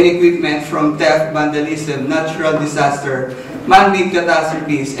and equipment from theft, vandalism, natural disaster, man-made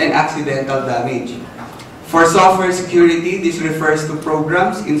catastrophes, and accidental damage. For software security, this refers to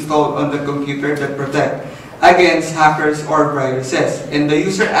programs installed on the computer that protect against hackers or viruses. And the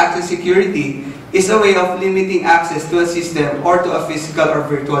user access security is a way of limiting access to a system or to a physical or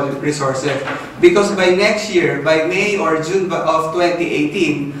virtual resources. Because by next year, by May or June of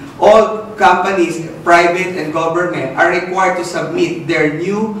 2018, all companies, private and government, are required to submit their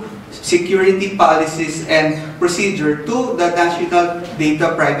new security policies and procedure to the National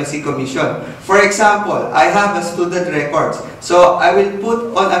Data Privacy Commission. For example, I have a student records. So I will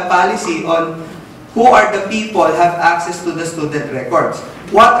put on a policy on who are the people have access to the student records.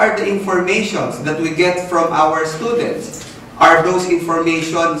 What are the informations that we get from our students? Are those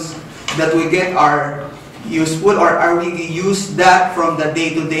informations that we get are useful, or are we use that from the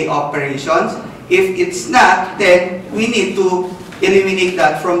day-to-day operations? If it's not, then we need to eliminate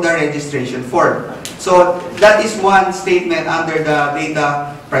that from the registration form. So that is one statement under the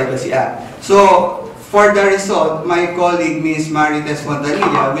Data Privacy Act. So for the result, my colleague Ms. Marites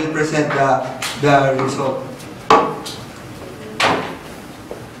Fontanilla will present the result.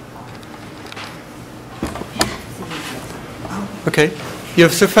 Okay. Yeah,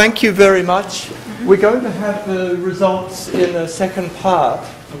 so thank you very much. We're going to have the results in the second part.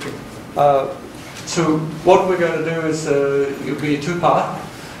 So what we're going to do is it'll be a 2-part.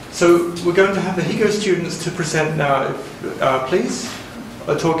 So we're going to have the HIGO students to present now, please,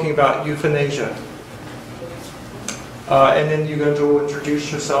 talking about euthanasia. And then you're going to all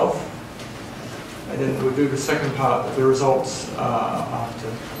introduce yourself, and then we'll do the second part of the results after.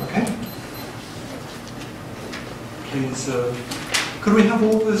 Okay? Please, could we have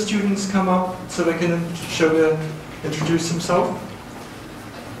all the students come up so they can introduce themselves?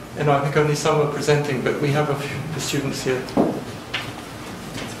 And I think only some are presenting, but we have a few the students here.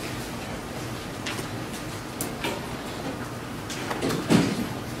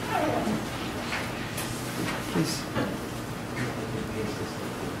 Please.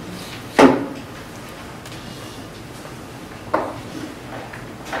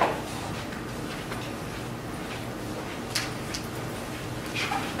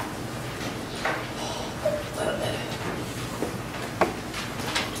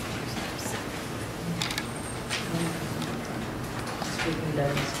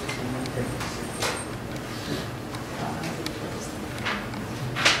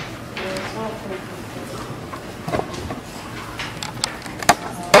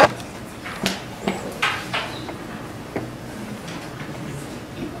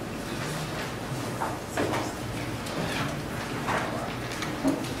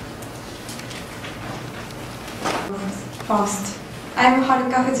 First, I'm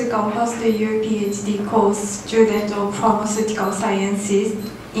Haruka Fujikawa, first year PhD course student of Pharmaceutical Sciences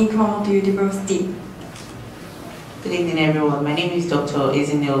in Kumamoto University. Good evening, everyone. My name is Dr.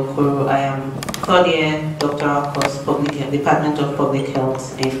 Ezinil Okoro. I am Claudia Doctoral Course Department of Public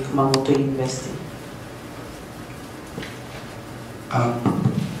Health in Kumamoto University.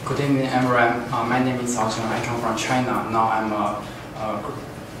 Good evening, everyone. My name is Cao Cheng. I come from China. Now I'm a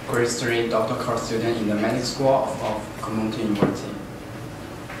grade 3 doctoral course student in the medical school of Kumamoto University.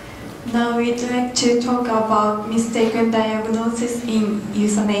 Now we'd like to talk about mistaken diagnosis in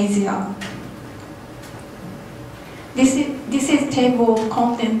euthanasia. This is table of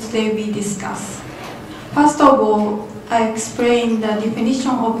contents that we discuss. First of all, I explain the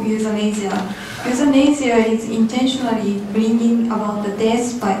definition of euthanasia. Euthanasia is intentionally bringing about the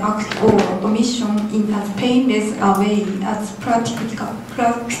death by act or omission in as painless a way as practical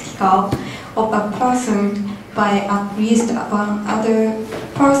of a person by at least one other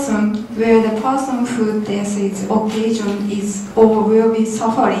person, where the person whose death is occasioned is or will be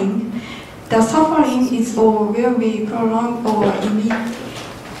suffering. The suffering is or will be prolonged or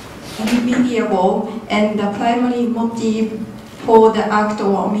irremediable, and the primary motive for the act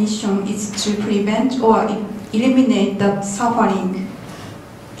or omission is to prevent or eliminate the suffering.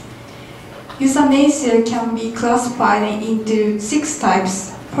 Euthanasia can be classified into 6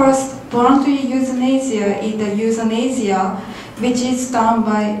 types. First, voluntary euthanasia is the euthanasia which is done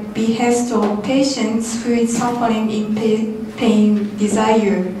by behest of patients who is suffering in pain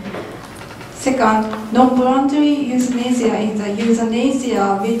desire. Second, non-voluntary euthanasia is the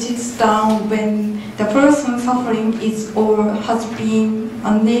euthanasia which is done when the person suffering is or has been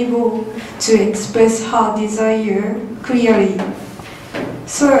unable to express her desire clearly.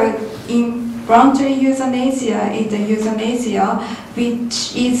 Third, involuntary euthanasia is the euthanasia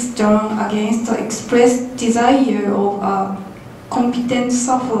which is done against the expressed desire of a competent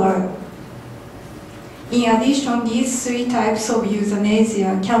sufferer. In addition, these 3 types of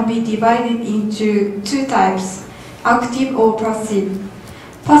euthanasia can be divided into 2 types, active or passive.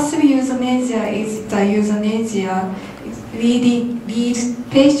 Passive euthanasia is the euthanasia leads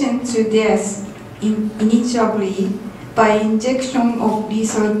patients to death initially by injection of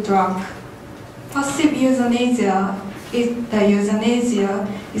lethal drug. Passive euthanasia is the euthanasia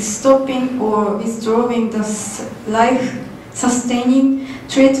is stopping or withdrawing the life-sustaining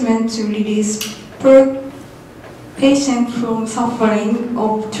treatment to release patient from suffering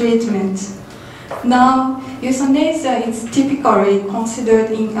of treatment. Now, euthanasia is typically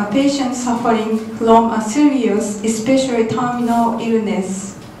considered in a patient suffering from a serious, especially terminal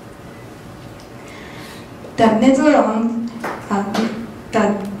illness. The Netherlands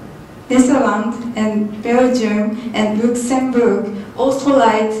and Belgium and Luxembourg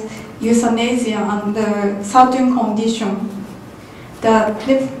authorized euthanasia under certain conditions. The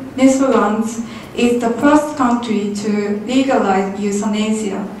Netherlands is the first country to legalize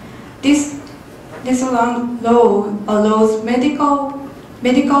euthanasia. This Netherlands law allows medical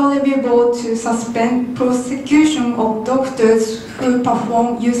review board to suspend prosecution of doctors who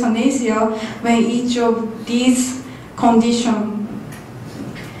perform euthanasia when each of these conditions.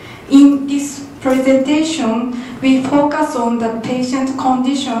 In this presentation, we focus on the patient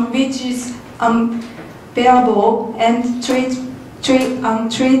condition which is unbearable and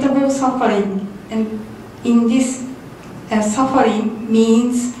untreatable suffering. And in this suffering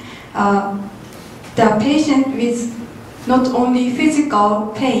means the patient with not only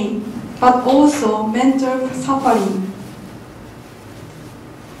physical pain, but also mental suffering.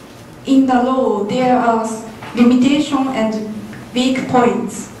 In the law, there are limitations and weak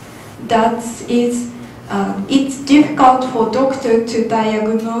points. That is, it's difficult for doctors to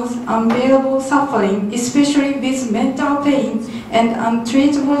diagnose unbearable suffering, especially with mental pain and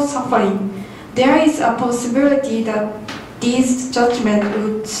untreatable suffering. There is a possibility that these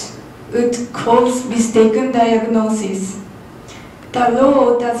judgments would cause mistaken diagnosis. The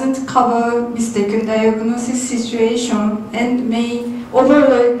law doesn't cover mistaken diagnosis situation and may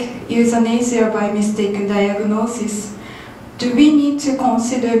overlook euthanasia by mistaken diagnosis. Do we need to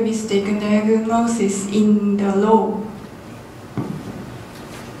consider mistaken diagnosis in the law?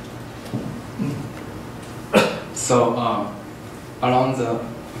 So, along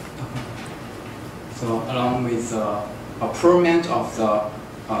with the improvement of the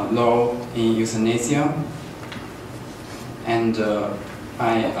law in euthanasia, and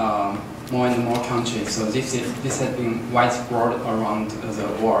by more and more countries, so this has been widespread around the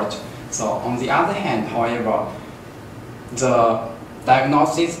world. So, on the other hand, however, the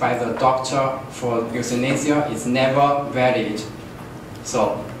diagnosis by the doctor for euthanasia is never valid.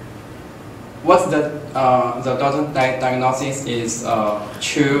 So, what the doctor diagnosis is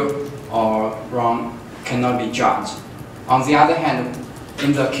true or wrong cannot be judged. On the other hand,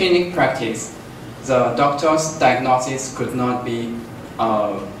 in the clinic practice, the doctor's diagnosis could not be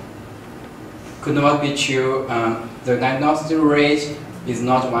true. The diagnostic rate is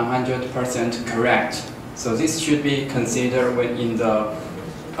not 100% correct. So this should be considered when in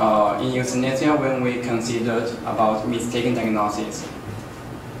euthanasia when we considered about mistaken diagnosis.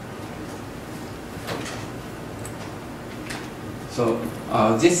 So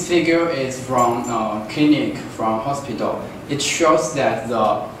this figure is from clinic, from hospital. It shows that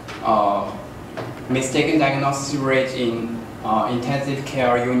the mistaken diagnosis rate in intensive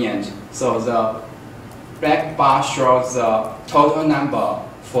care unit. So the black bar shows the total number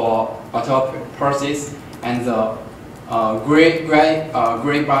for autopsies, and the gray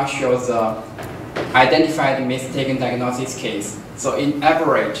bar shows the identified mistaken diagnosis case. So in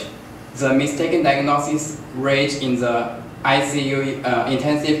average, the mistaken diagnosis rate in the ICU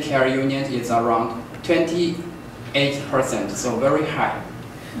intensive care unit is around 28%, so very high.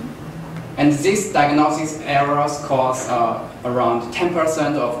 And these diagnosis errors cause around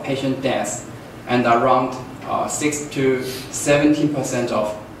 10% of patient deaths and around 6 to 17%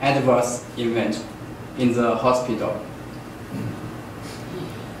 of adverse events in the hospital.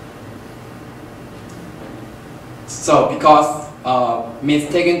 So because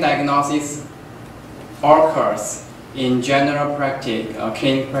mistaken diagnosis occurs in general practice,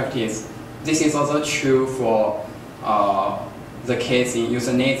 clinic practice, this is also true for the case in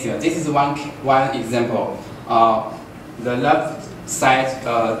euthanasia. This is one example. The left side,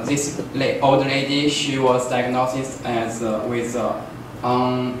 this old lady, she was diagnosed as with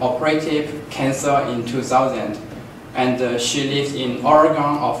operative cancer in 2000, and she lived in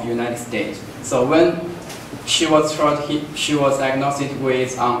Oregon of United States. So when she was diagnosed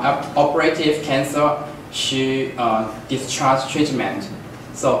with operative cancer, she discharged treatment.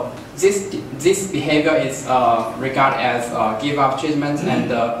 So this behavior is regarded as give up treatment,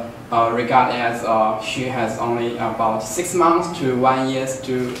 and regarded as she has only about 6 months to 1 year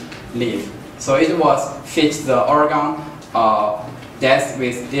to live. So it was fit the Oregon death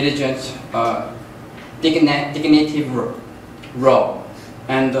with diligent, dignitative role.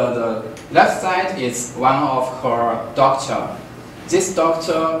 And the left side is one of her doctor. This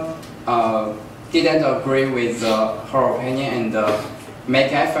doctor didn't agree with her opinion and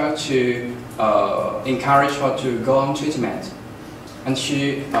make effort to encourage her to go on treatment. And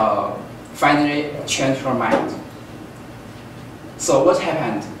she finally changed her mind. So what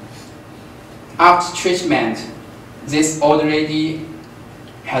happened? After treatment, this old lady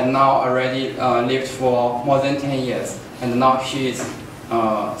had now already lived for more than 10 years, and now she is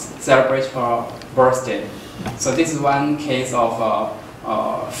celebrating her birthday. So this is one case of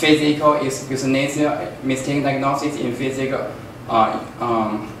physical euthanasia, mistaken diagnosis in physical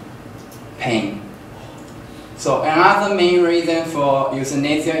pain. So another main reason for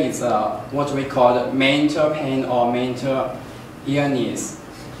euthanasia is what we call mental pain or mental illness.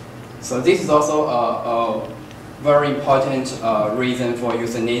 So this is also a very important reason for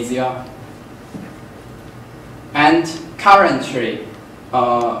euthanasia. And currently,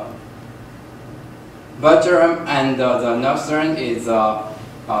 Belgium and the Netherlands is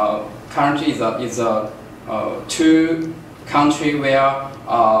currently is two countries where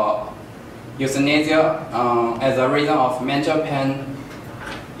euthanasia as a reason of mental pain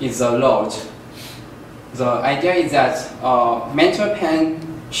is a load. The idea is that mental pain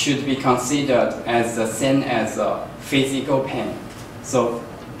should be considered as the same as physical pain. So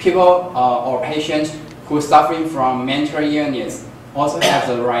people or patients who are suffering from mental illness also have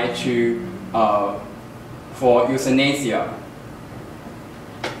the right to for euthanasia.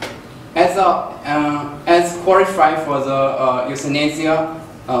 As qualified for the euthanasia,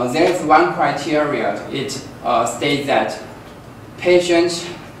 there is one criteria. It states that patients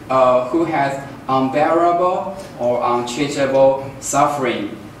who has unbearable or untreatable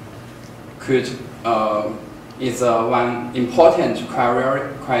suffering is one important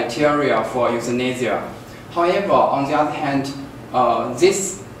criteria for euthanasia. However, on the other hand,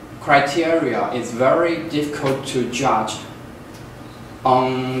 this criteria is very difficult to judge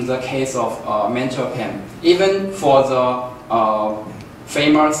on the case of mental pain. Even for the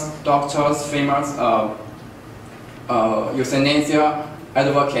famous doctors, famous euthanasia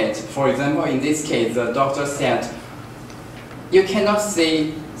advocates, for example, in this case, the doctor said, you cannot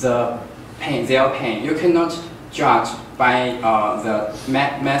see the pain, their pain. You cannot judge by the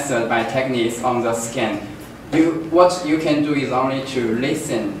method, by techniques on the scan. What you can do is only to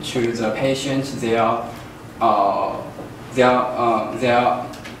listen to the patient,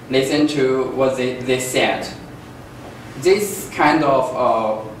 listen to what they said. This kind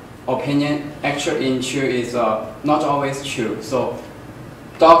of opinion actually in true is not always true. So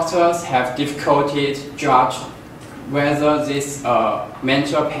doctors have difficulty to judge whether this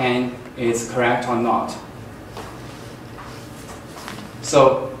mental pain is correct or not.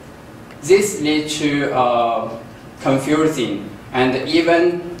 So this leads to confusing and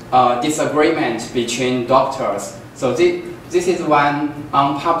even disagreement between doctors. So this is one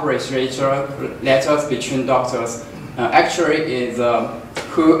unpublished letters between doctors. Actually, is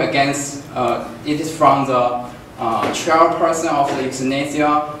who against it is from the chairperson of the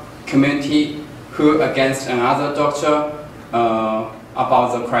euthanasia community who against another doctor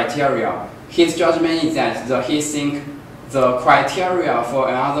about the criteria. His judgment is that he thinks the criteria for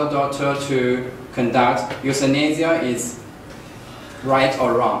another doctor to conduct euthanasia is right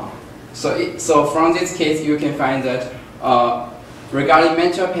or wrong. So from this case, you can find that regarding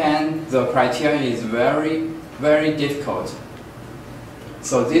mental pain, the criteria is very, very difficult.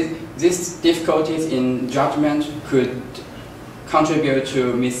 So these difficulties in judgment could contribute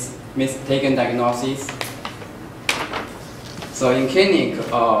to mistaken diagnosis. So in clinic,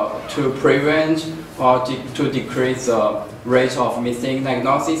 to prevent or to decrease the rate of mistaken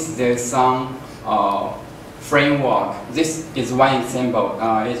diagnosis, there is some framework. This is one example.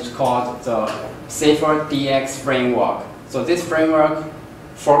 It's called the Safer DX framework. So this framework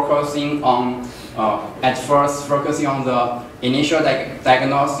focusing on, at first focusing on the initial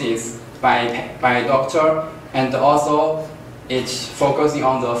diagnosis by doctor, and also it's focusing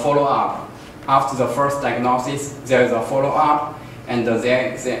on the follow-up. After the first diagnosis, there is a follow-up, and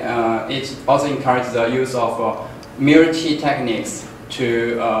it also encourages the use of multi techniques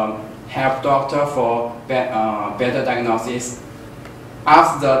to help doctor for better diagnosis.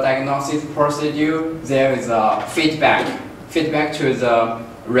 After the diagnosis procedure, there is a feedback to the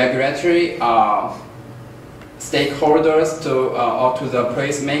regulatory stakeholders or to the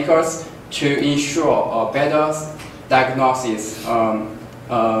placemakers to ensure a better diagnosis,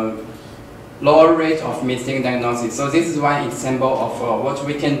 lower rate of mistaken diagnosis. So this is one example of what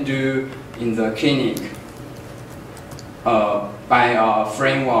we can do in the clinic by a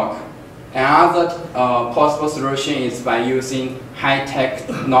framework. Another possible solution is by using high-tech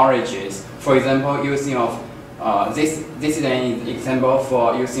technologies. For example, using of this is an example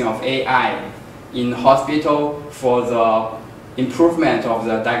for using of AI in hospital for the improvement of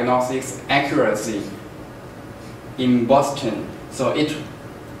the diagnostics accuracy in Boston. So it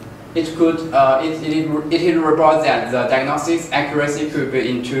reports that the diagnostics accuracy could be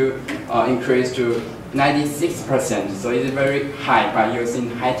increased to 96%. So it is very high by using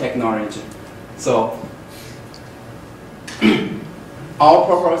high technology. So our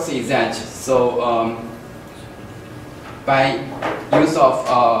purpose is that by use of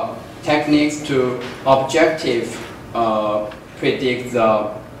techniques to objective predict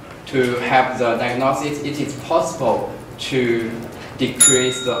to have the diagnosis, it is possible to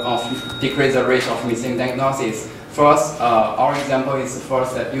decrease the rate of missing diagnosis. First, our example is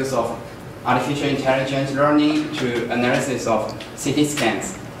first the use of artificial intelligence learning to analysis of CT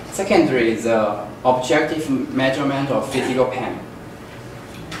scans. Secondly, the objective measurement of physical pain.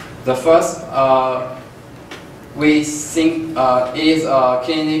 The first, we think it is a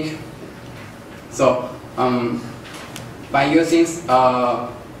clinic. So by using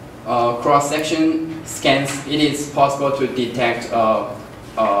cross-section scans, it is possible to detect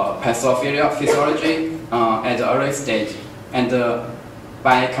pathophysiology at the early stage, and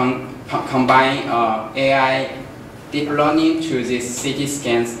by combining AI deep learning to these CT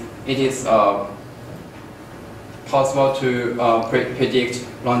scans, it is possible to predict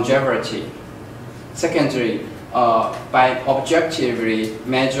longevity. Secondly, by objectively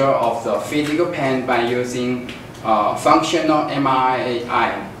measure of the physical pain by using functional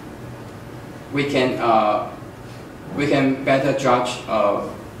MRI, we can better judge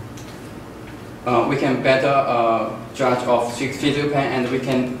judge of physical pain, and we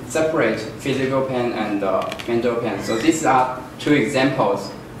can separate physical pain and mental pain. So these are two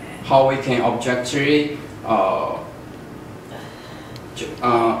examples how we can objectively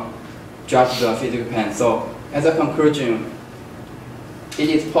judge the physical pain. So as a conclusion, it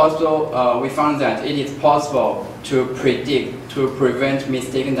is possible. We found that it is possible to prevent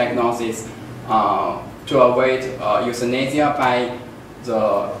mistaken diagnosis, to avoid euthanasia by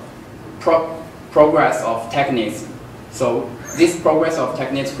the progress of techniques. So this progress of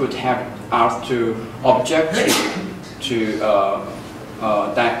techniques could help us to objectively to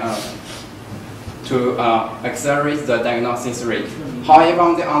accelerate the diagnosis rate. However,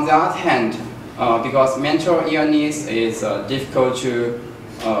 on the other hand, because mental illness is difficult to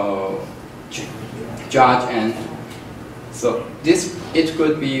judge, and so it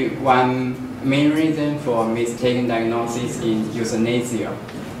could be one main reason for mistaken diagnosis in euthanasia.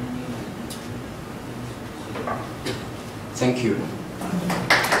 Thank you.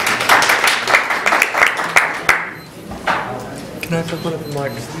 Can I have one of the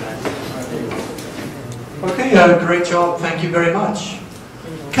mics? Okay, great job. Thank you very much.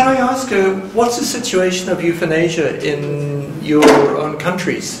 Can I ask, what's the situation of euthanasia in your own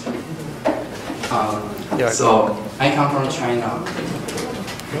countries? So I come from China.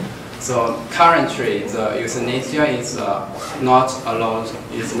 So currently, the euthanasia is not allowed,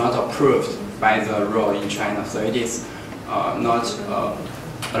 is not approved by the law in China. So it is not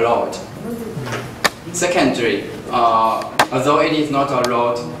allowed. Secondly, although it is not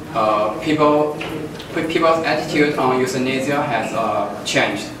allowed, people's attitude on euthanasia has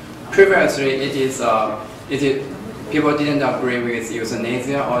changed. Previously, people didn't agree with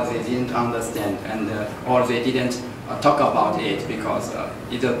euthanasia, or they didn't understand, and or they didn't talk about it because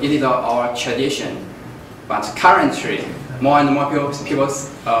it is our tradition. But currently, more and more people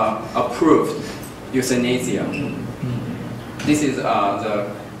approve euthanasia. This is the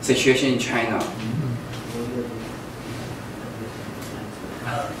situation in China.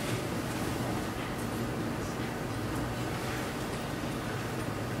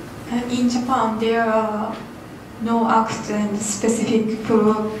 In Japan, there are no acts and specific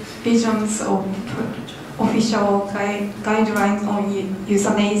provisions of official guidelines on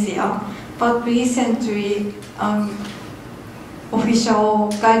euthanasia, but recently official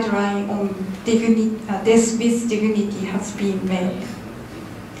guideline on death with dignity has been made.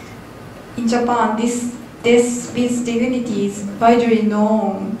 In Japan, this death with dignity is widely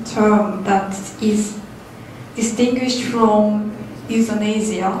known term that is distinguished from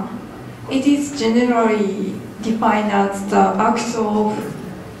euthanasia. It is generally defined as the act of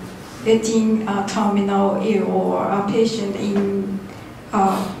letting a terminal ill or a patient in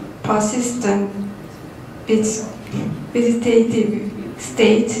a persistent vegetative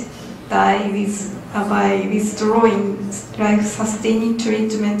state die by withdrawing life-sustaining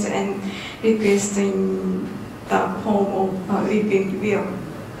treatment and requesting the home of living will.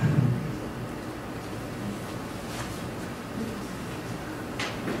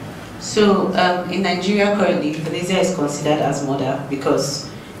 So in Nigeria currently, euthanasia is considered as murder because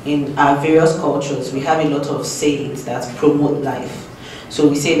in our various cultures we have a lot of sayings that promote life. So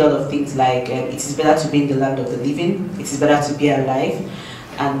we say a lot of things like it is better to be in the land of the living, it is better to be alive,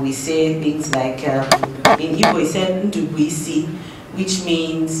 and we say things like in Igbo we said "Ndubuisi," which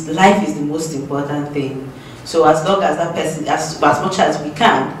means life is the most important thing. So as long as that person, as much as we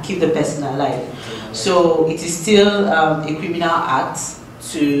can, keep the person alive. So it is still a criminal act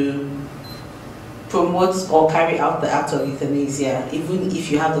to promote or carry out the act of euthanasia, even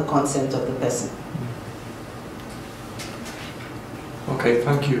if you have the consent of the person. Okay,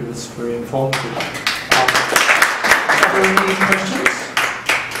 thank you. That's very informative. Are there any questions?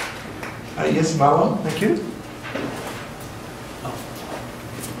 Yes, Marlon, thank you.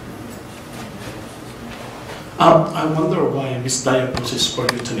 I wonder why misdiagnosis for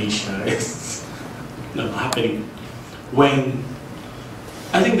euthanasia is happening when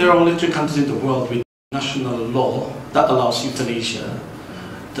I think there are only 3 countries in the world with national law that allows euthanasia.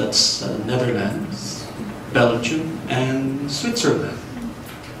 That's Netherlands, Belgium, and Switzerland.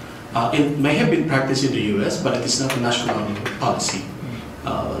 It may have been practiced in the US, but it is not a national policy.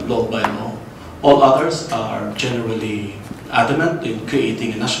 law by law. All others are generally adamant in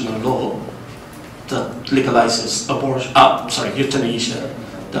creating a national law that legalizes euthanasia,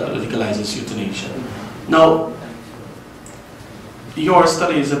 that legalizes euthanasia. Now, your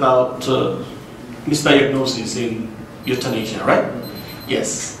study is about misdiagnosis in euthanasia, right?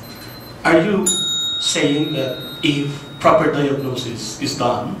 Yes. Are you saying that if proper diagnosis is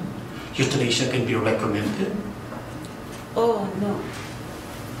done, euthanasia can be recommended? Oh, no.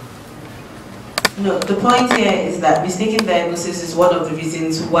 No, the point here is that mistaken diagnosis is one of the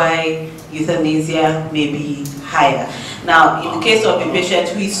reasons why euthanasia may be higher. Now, in the case of a patient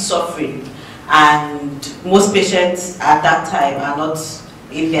who is suffering, and most patients at that time are not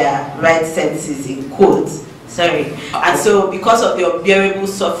in their right senses, in quotes, sorry. And so because of the unbearable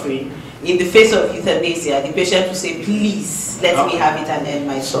suffering, in the face of euthanasia, the patient will say, please, let me have it and end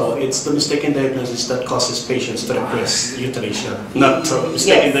my suffering. So it's the mistaken diagnosis that causes patients to request euthanasia, not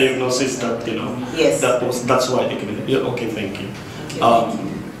mistaken diagnosis that, you know, that's why they can. Okay, thank you.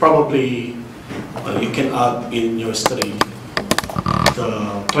 Probably you can add in your study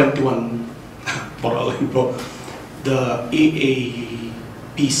the 21 the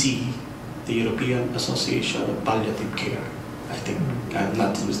EAPC, the European Association of Palliative Care, I think, I'm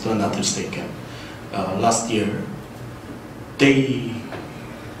not mistaken, last year, they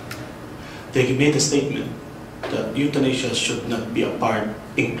made a statement that euthanasia should not be a part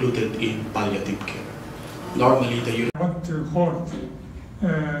included in palliative care. Normally, I want to hold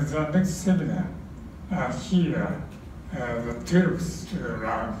the next seminar here, the 12th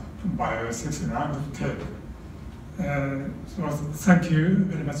round, Bioethics round table. So thank you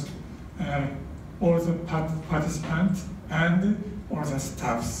very much, all the participants and all the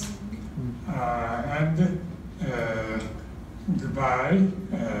staffs. And goodbye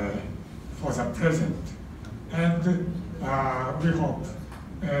for the present. And we hope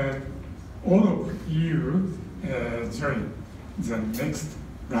all of you join the next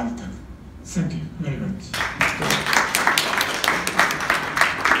round. Thank you very much.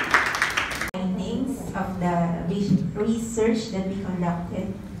 Findings of the research that we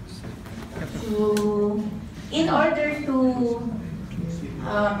conducted. So, in order to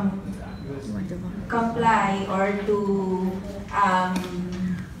comply or to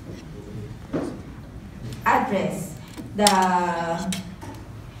address the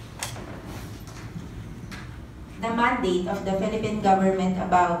mandate of the Philippine government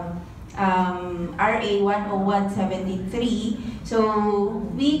about RA 10173. So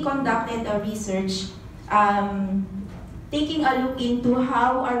we conducted a research taking a look into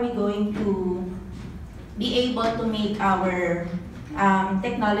how are we going to be able to make our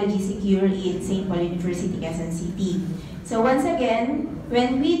technology secure in St. Paul University, Quezon City. So once again,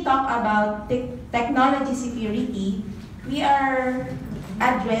 when we talk about technology security, we are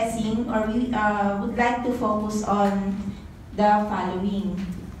addressing, or we would like to focus on the following.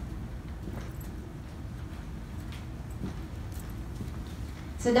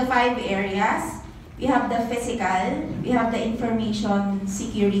 So the 5 areas, we have the physical, we have the information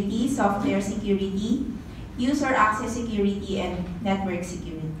security, software security, user access security, and network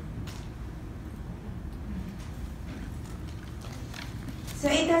security. So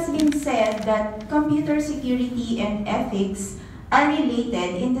it has been said that computer security and ethics are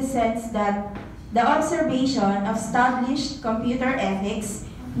related in the sense that the observation of established computer ethics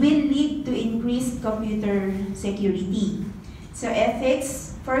will lead to increased computer security. So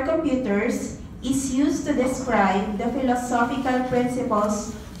ethics for computers is used to describe the philosophical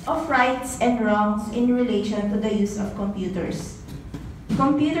principles of rights and wrongs in relation to the use of computers.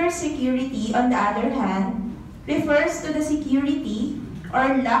 Computer security, on the other hand, refers to the security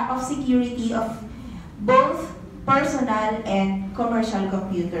or lack of security of both personal and commercial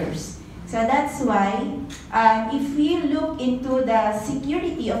computers. So that's why if we look into the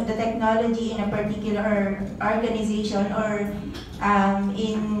security of the technology in a particular organization or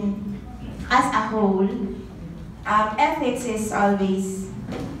as a whole, ethics is always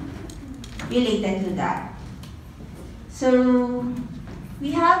related to that. So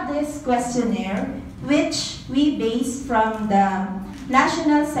we have this questionnaire which we base from the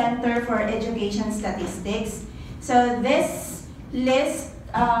National Center for Education Statistics. So this list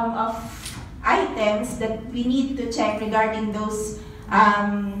of items that we need to check regarding those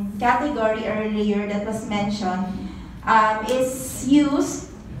category earlier that was mentioned is used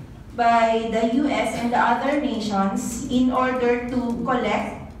by the US and the other nations in order to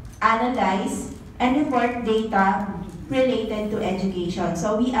collect, analyze, and report data related to education.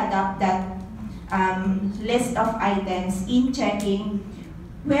 So we adopt that list of items in checking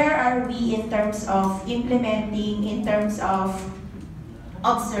where are we in terms of implementing, in terms of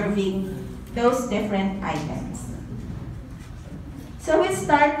observing those different items. So we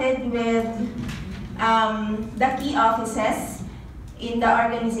started with the key offices in the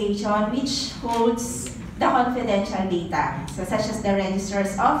organization which holds the confidential data, so such as the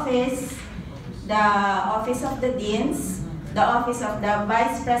registrar's office, the office of the deans, the office of the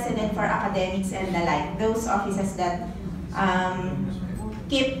vice president for academics, and the like, those offices that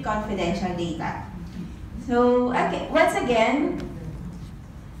keep confidential data. So once again,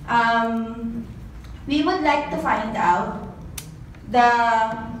 we would like to find out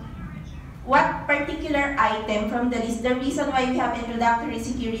what particular item from the list. The reason why we have introductory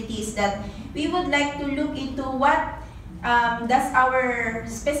security is that we would like to look into what does our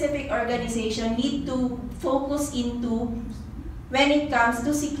specific organization need to focus into when it comes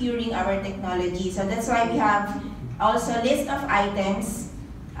to securing our technology. So that's why we have also a list of items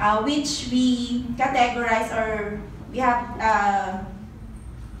which we categorize, or we have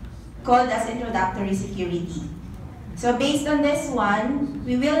called as introductory security. So based on this one,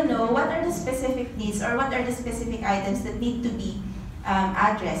 we will know what are the specific needs or what are the specific items that need to be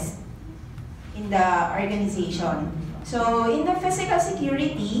addressed in the organization. So in the physical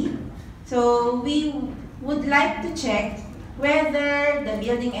security, so we would like to check whether the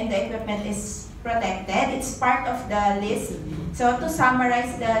building and the equipment is protected. It's part of the list. So to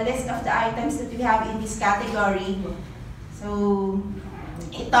summarize the list of the items that we have in this category, so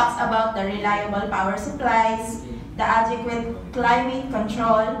it talks about the reliable power supplies, the adequate climate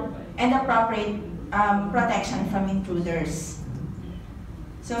control, and appropriate protection from intruders.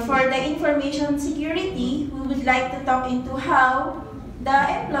 So for the information security, we would like to talk into how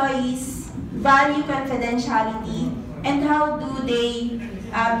the employees value confidentiality and how do they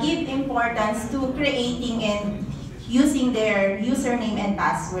give importance to creating and using their username and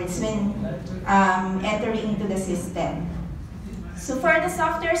passwords when entering into the system. So for the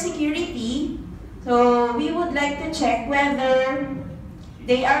software security, so we would like to check whether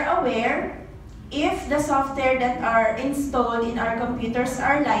they are aware if the software that are installed in our computers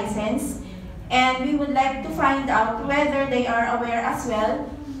are licensed, and we would like to find out whether they are aware as well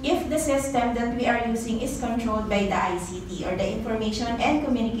if the system that we are using is controlled by the ICT, or the Information and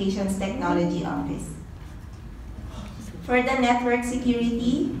Communications Technology Office. For the network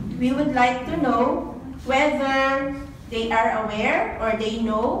security, we would like to know whether they are aware or they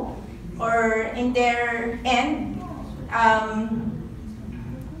know, or in their end,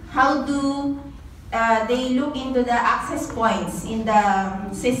 how do they look into the access points in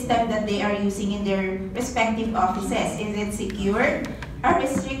the system that they are using in their respective offices. Is it secured? Are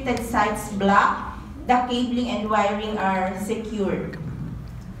restricted sites blocked? The cabling and wiring are secured.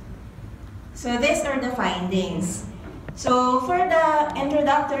 So these are the findings. So for the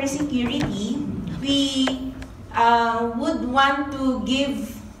introductory security, we would want to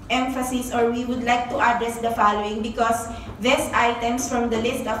give emphasis, or we would like to address the following, because these items from the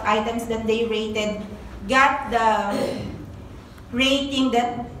list of items that they rated got the rating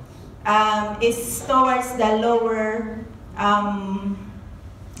that is towards the lower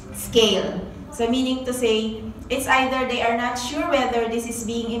scale. So meaning to say, it's either they are not sure whether this is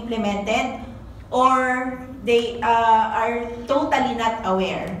being implemented, or they are totally not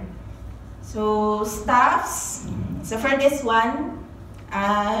aware. So staffs, so for this one,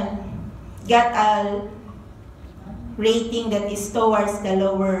 got a rating that is towards the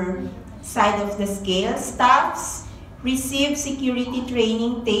lower side of the scale. Staffs receive security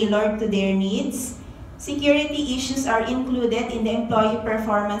training tailored to their needs. Security issues are included in the employee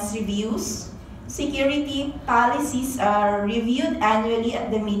performance reviews. Security policies are reviewed annually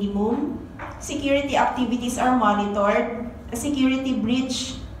at the minimum. Security activities are monitored. A security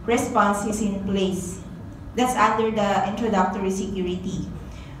breach response is in place. That's under the introductory security.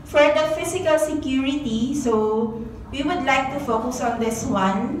 For the physical security, so we would like to focus on this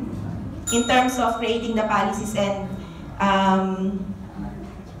one in terms of creating the policies and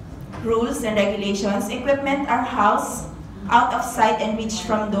rules and regulations. Equipment are housed out of sight and reach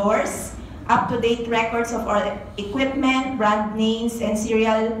from doors. Up-to-date records of all equipment, brand names, and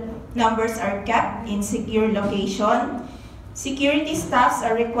serial numbers are kept in secure location. Security staffs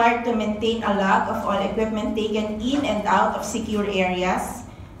are required to maintain a log of all equipment taken in and out of secure areas.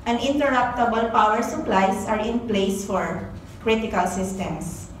 Uninterruptible power supplies are in place for critical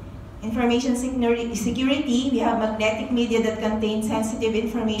systems. Information security, we have magnetic media that contain sensitive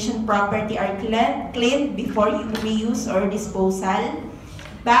information property are cleaned before reuse or disposal.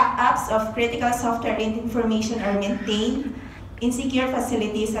 Backups of critical software and information are maintained in secure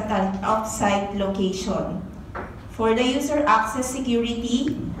facilities at an off-site location. For the user access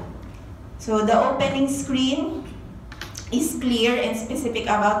security, so the opening screen is clear and specific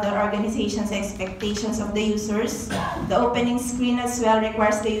about the organization's expectations of the users. The opening screen as well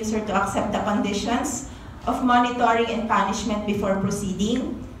requires the user to accept the conditions of monitoring and punishment before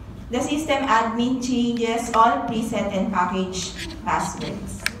proceeding. The system admin changes all preset and packaged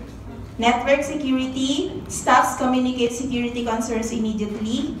passwords. Network security, staffs communicate security concerns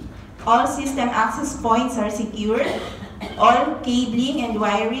immediately. All system access points are secured. All cabling and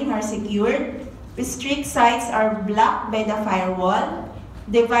wiring are secured. Restrict sites are blocked by the firewall.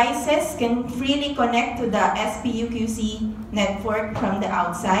 Devices can freely connect to the SPUQC network from the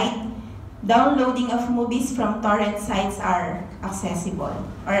outside. Downloading of movies from torrent sites are accessible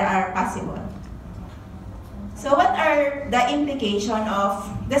or are possible. So what are the implications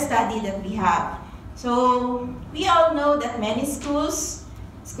of the study that we have? So we all know that many schools,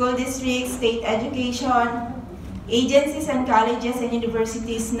 school districts, state education, agencies and colleges and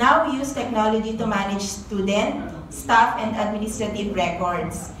universities now use technology to manage student, staff, and administrative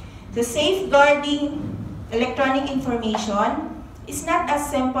records. The safeguarding electronic information is not as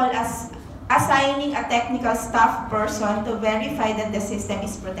simple as assigning a technical staff person to verify that the system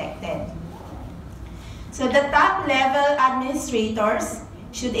is protected. So the top-level administrators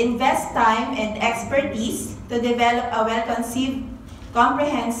should invest time and expertise to develop a well-conceived,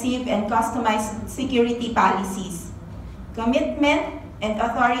 comprehensive, and customized security policies. Commitment and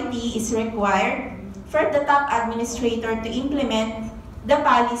authority is required for the top administrator to implement the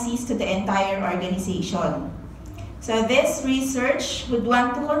policies to the entire organization. So this research would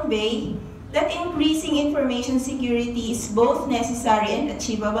want to convey that increasing information security is both necessary and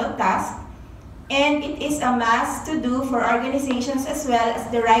achievable task, and it is a must to do for organizations as well as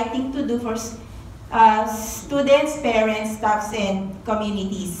the right thing to do for students, parents, staffs, and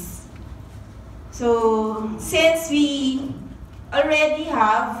communities. So since we already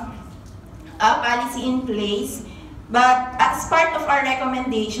have a policy in place, but as part of our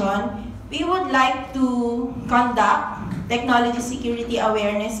recommendation, we would like to conduct technology security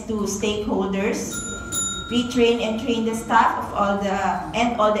awareness to stakeholders, retrain and train the staff of all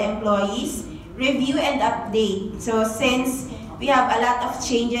the employees, review and update. So since we have a lot of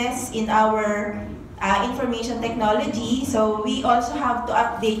changes in our information technology, so we also have to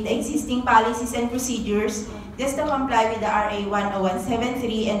update the existing policies and procedures just to comply with the RA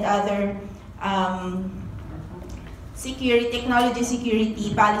 10173 and other technology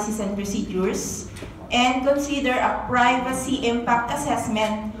security policies and procedures, and consider a privacy impact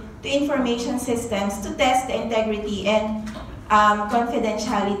assessment to information systems to test the integrity and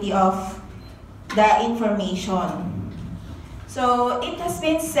confidentiality of the information. So it has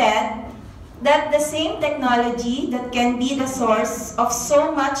been said that the same technology that can be the source of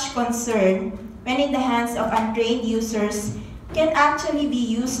so much concern when in the hands of untrained users can actually be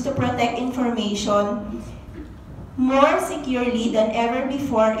used to protect information more securely than ever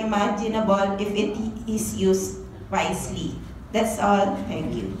before imaginable if it is used wisely. That's all.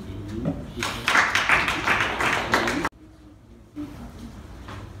 Thank you.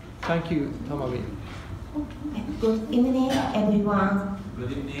 Thank you, Tamami. Good evening, everyone.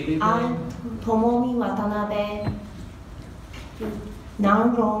 Good evening. I'm Tomomi Watanabe,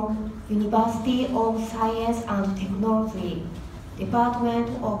 Nanron University of Science and Technology, Department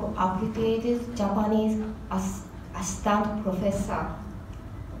of Applied Japanese Assistant Professor.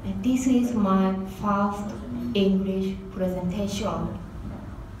 And this is my first English presentation.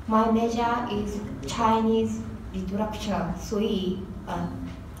 My major is Chinese literature,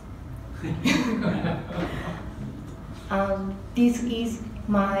 and this is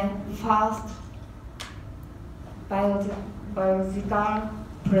my first biological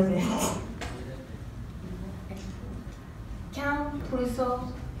present. Can preserve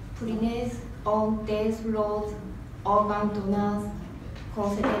primates on death row organ donors,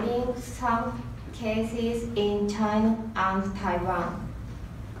 considering some cases in China and Taiwan.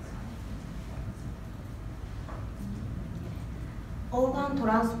 Organ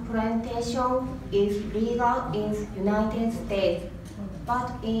transplantation is legal in the United States,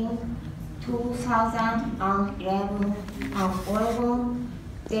 but in 2011, an Oregon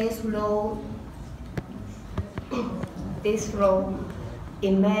death row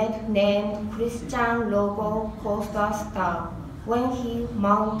inmate named Christian Logo Costa Star when he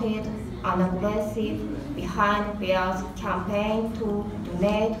mounted an aggressive behind bars campaign to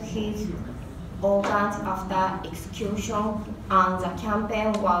donate his organs after execution, and the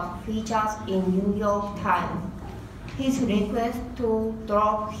campaign was featured in New York Times. His request to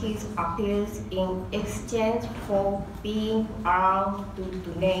drop his appeals in exchange for being allowed to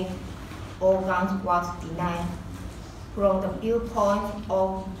donate organs was denied. From the viewpoint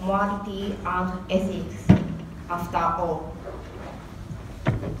of morality and ethics, after all.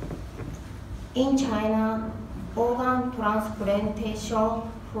 In China, organ transplantation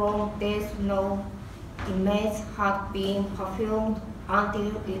from death row inmates had been performed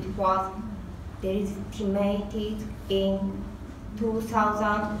until it was legitimated in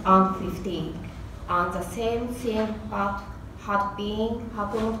 2015, and the same thing had been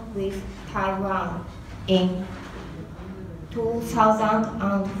happened with Taiwan in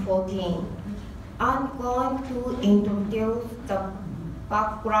 2014. I'm going to introduce the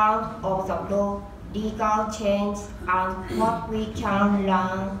background of the law, legal change, and what we can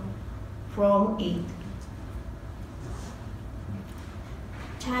learn from it.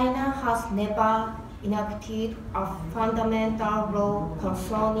 China has never enacted a fundamental law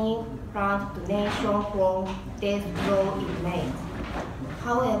concerning plant donation from death row inmates.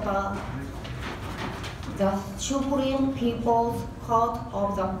 However, the Supreme People's Court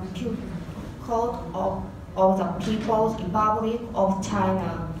of the People's Republic of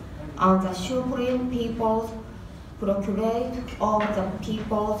China and the Supreme People's Procuratorate of the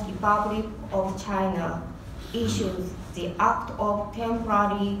People's Republic of China issues the Act of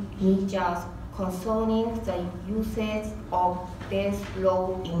Temporary Measures concerning the usage of death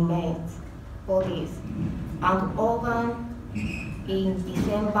row inmates' bodies and organs in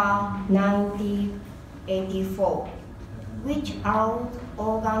December 1984, which allowed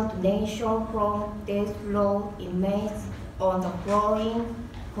organ donation from death row inmates on the following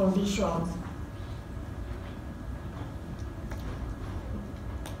conditions.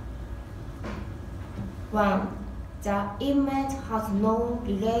 One, the inmate has no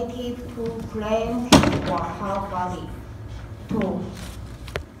relative to claim his or her body. Two,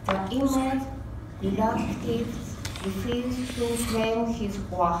 the inmate relatives refuse to claim his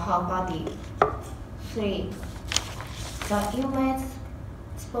or her body. Three, the inmate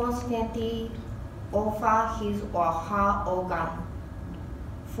spontaneously offer his or her organ.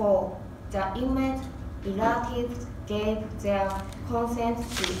 Four, the inmate relatives gave their consent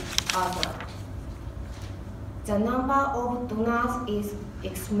to others. The number of donors is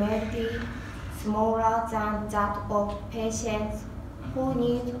extremely smaller than that of patients who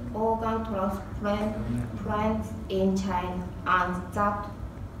need organ transplants in China, and that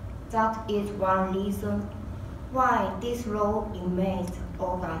is one reason why these raw inmate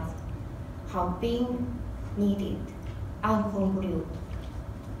organs have been needed. And conclude.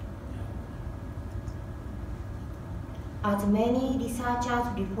 As many researchers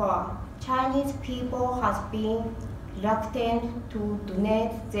report, Chinese people have been reluctant to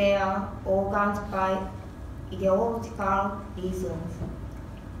donate their organs by ideological reasons.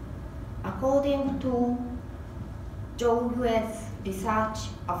 According to Zhou Yue's research,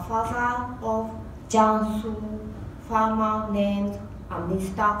 a father of Jiangsu farmer named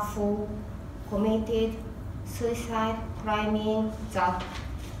Mr. Fu committed suicide, claiming that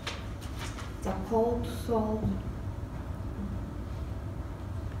the court sold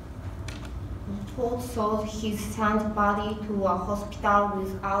his son's body to a hospital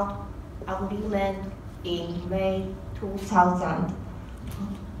without agreement in May 2000.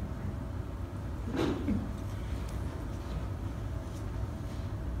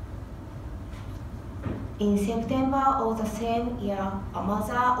 In September of the same year, a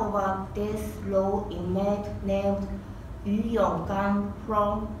mother of a death row inmate named Yu Yonggan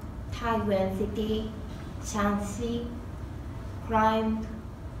from Taiyuan City, Shanxi, claimed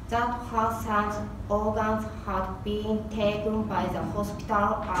that her son's organs had been taken by the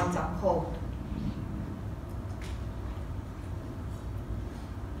hospital and the court.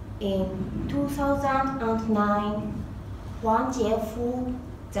 In 2009, Wang Jiefu,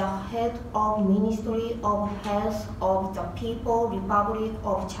 the head of Ministry of Health of the People's Republic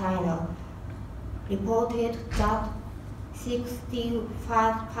of China, reported that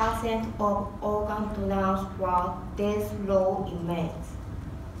 65% of organ donors were death row inmates.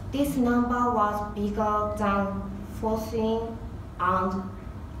 This number was bigger than forcing and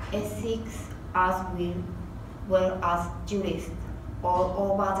ethics as well as jurists all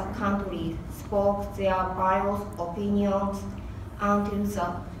over the country spoke their various opinions until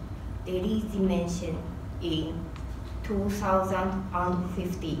the resignation in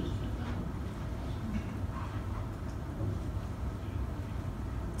 2015.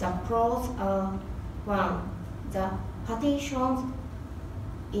 The pros are: 1. The petition's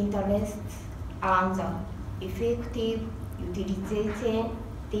interests and the effective utilization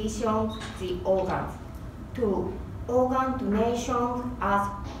of the organs. 2. Organ donation as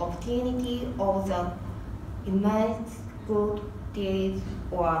opportunity of the immense good deeds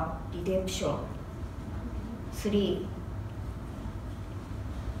or redemption. 3.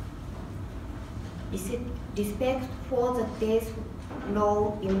 respect for the death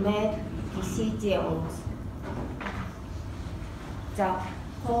law in made decisions. The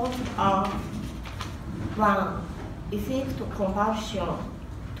causes are 1. Effect compulsion.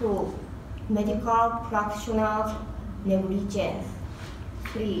 2. Medical practitioners' negligence.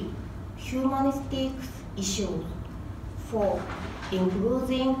 3. Humanistic issues. 4.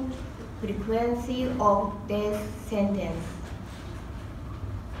 Increasing frequency of death sentence.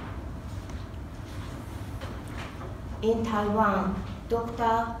 In Taiwan,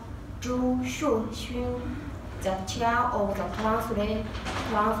 Dr. Zhu Shuxun, the chair of the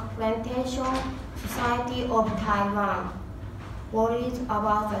Transplantation Society of Taiwan, worries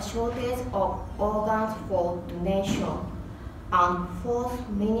about the shortage of organs for donation and forced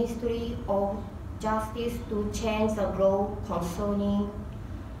Ministry of Justice to change the law concerning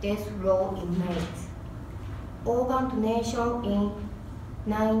death row inmates. Organ donation in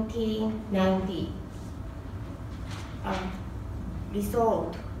 1990.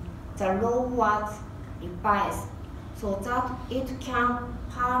 Result, the law was revised so that it can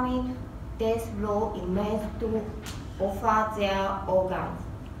permit death row inmates to offer their organs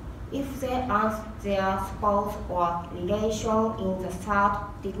if they and their spouse or relation in the third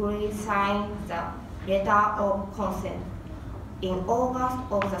degree sign the letter of consent in August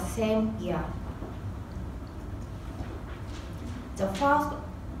of the same year. The first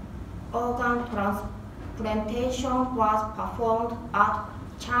organ transplantation was performed at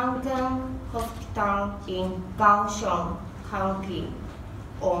Changchun Hospital in Kaohsiung County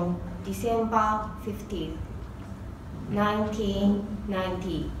on December 15,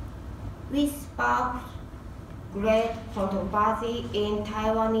 1990, which sparked great controversy in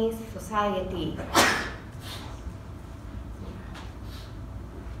Taiwanese society.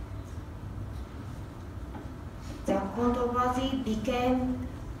 The controversy became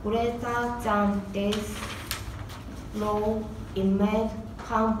greater than death row inmates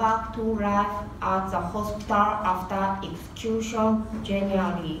come back to life at the hospital after execution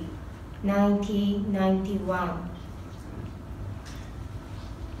January 1991.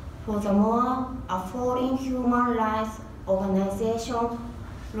 Furthermore, a foreign human rights organization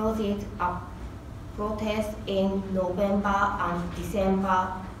launched a protest in November and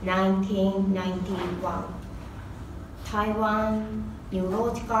December 1991. Taiwan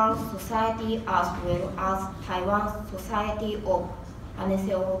Neurological Society as well as Taiwan Society of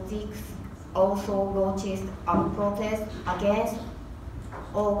Anesthesiologists also launched a protest against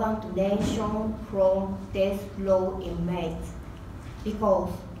organ donation from death row inmates because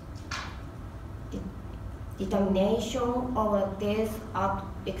determination of death at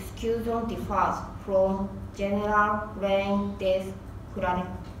execution differs from general brain death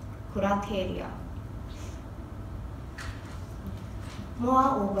criteria.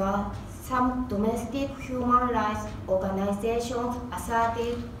 Moreover, some domestic human rights organizations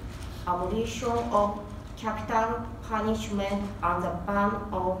asserted abolition of capital punishment and the ban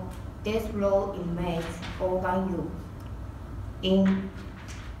of death row inmates organ use. In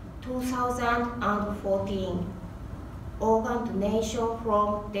 2014, organ donation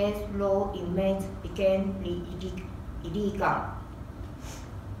from death row inmates became illegal.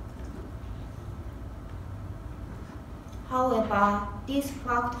 However, this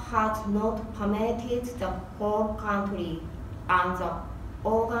fact has not permeated the whole country, and the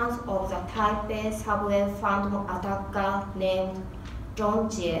organs of the Taipei subway phantom attacker named John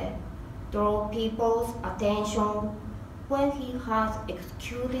Jie drew people's attention when he was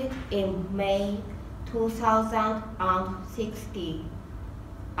executed in May 2016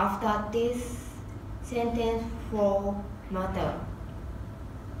 after this sentence for murder.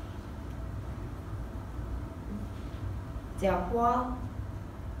 Therefore,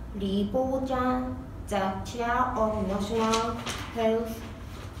 Li Bo-jan, the chair of National Health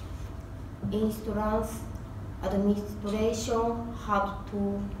Insurance Administration, had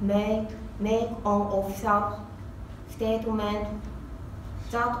to make an official statement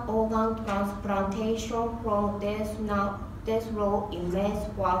that organ transplantation from death row inmates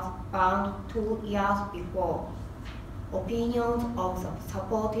was banned 2 years before. Opinions of the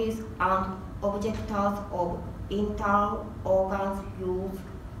supporters and objectors of inter-organs use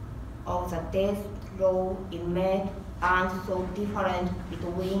of the death row inmate are so different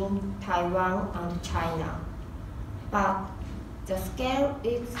between Taiwan and China. But the scale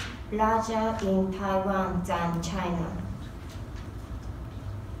is larger in Taiwan than China.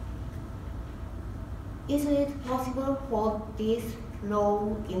 Is it possible for these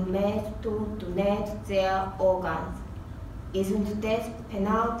row inmates to donate their organs? Isn't death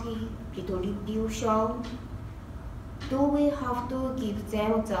penalty retribution? Do we have to give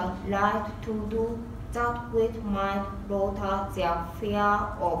them the right to do that which might lower their fear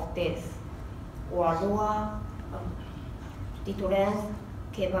of death or lower deterrence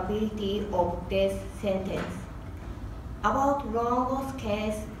capability of death sentence. About Longo's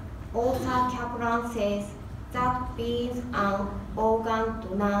case, author Kaplan says that being an organ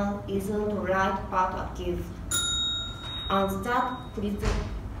donor isn't right but a gift, and that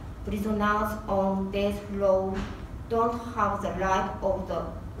prisoners on death row don't have the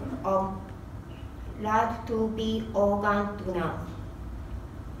right to be organ donors.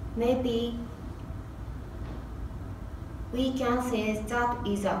 Maybe we can say that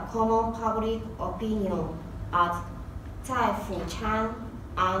is a common public opinion, as Tsai Fu-chan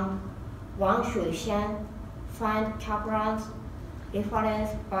and Wang Shui-shen find Kaplan's reference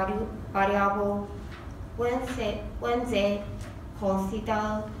valuable when they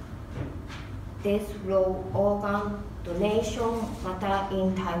consider death row organ donation matter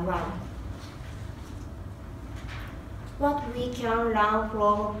in Taiwan. What we can learn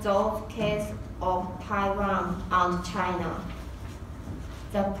from those cases of Taiwan and China.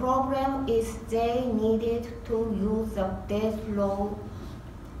 The problem is they needed to use the death row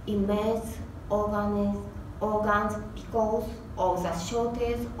image organs because of the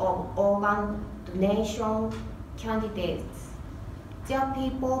shortage of organ donation candidates. Their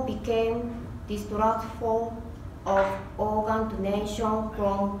people became distrustful of organ donation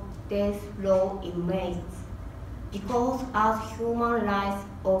from death row inmates because, as human rights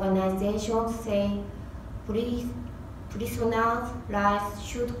organizations say, prisoners' rights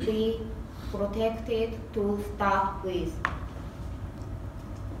should be protected to start with.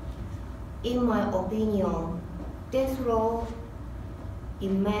 In my opinion, death row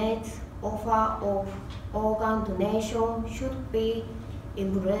inmates' offer of organ donation should be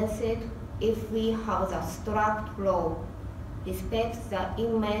embraced if we have the strict law, respect the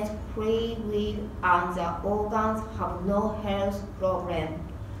inmates' free will, and the organs have no health problem,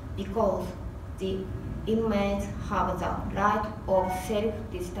 because the inmates have the right of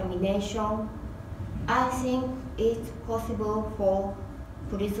self-determination. I think it's possible for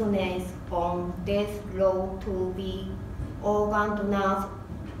prisoners on death row to be organ donors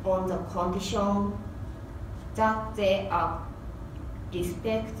on the condition that they are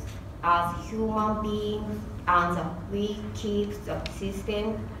respected as human beings and that we keep the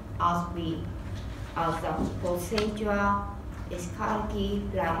system as the procedure is currently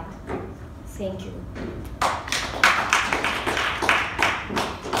right. Thank you.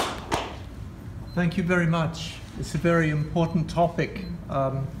 Thank you very much. It's a very important topic.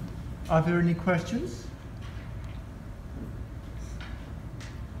 Are there any questions?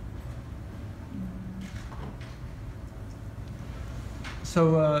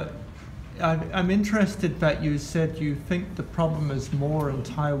 So I'm interested that you said you think the problem is more in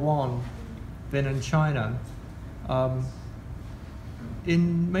Taiwan than in China.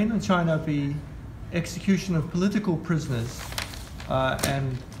 In mainland China, the execution of political prisoners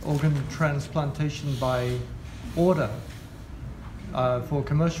and organ transplantation by order for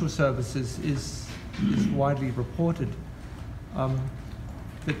commercial services is widely reported.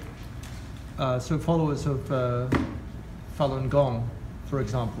 So followers of Falun Gong, for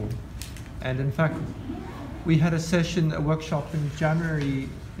example, and in fact, we had a workshop in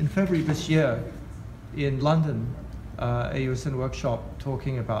February this year in London, a USN workshop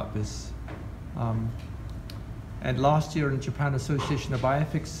talking about this. And last year in Japan Association of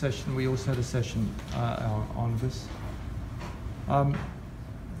Bioethics session, we also had a session on this.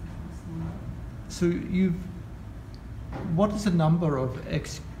 So what is the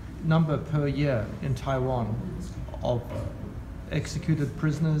number per year in Taiwan of executed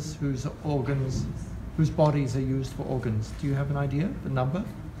prisoners whose bodies are used for organs? Do you have an idea, the number?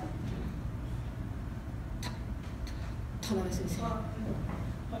 田辺先生、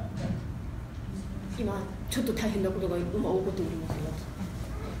今ちょっと大変なことが今起こっておりますよ。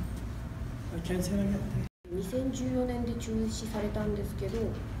2014年で中止されたんですけど、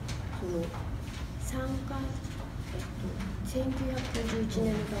その3回、1991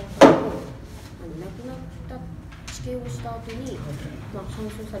年の段階を亡くなった治験をした後に、搬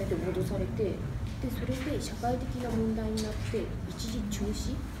送されて戻されて、でそれで社会的な問題になって一時中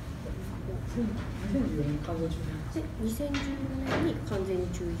止。で2014年に完全に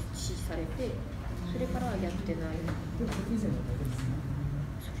中止されて、それからやってない。それ以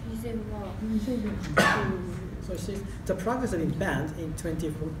前は。So the progress has been banned in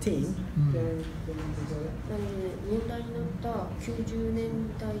 2014. 問題になった90年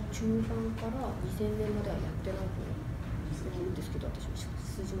代中盤から2000年まではやってないと。んですけど、私も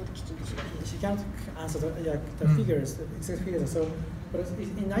数字まできちんと知らない。 She can't answer the figures, the exact figures. So, but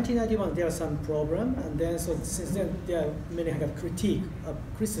in 1991 there was some problem, and then so since then there are many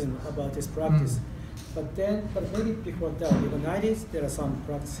criticism about this practice. But maybe before that, in the 90s there are some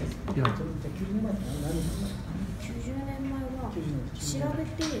practices. 90年前は調べ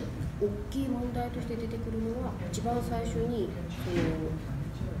て大きい問題として出てくるのは一番最初に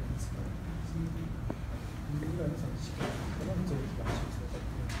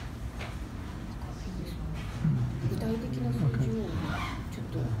具体的な数字をちょっ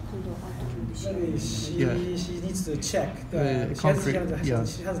と今度会う時もでしょう。 Maybe she needs to check. She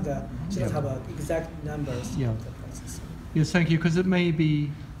doesn't have exact numbers. Yeah. Of the process. Yes, thank you, because it may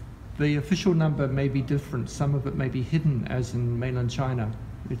be, the official number may be different. Some of it may be hidden, as in mainland China.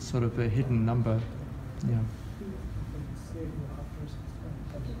 It's sort of a hidden number. Yeah.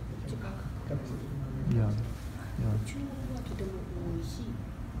 Yeah. Yeah. 中国はとても多いし、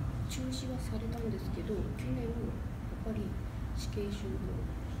中止はされたんですけど、去年やっぱり死刑囚の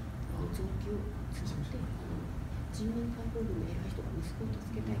臓器を使って人民解放軍の偉い人が息子を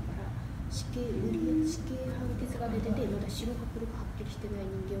助けたいから死刑判決が出ててまだ白か黒かはっきりしてない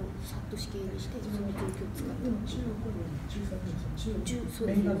人間をさっと死刑にしてその臓器を使ってそうです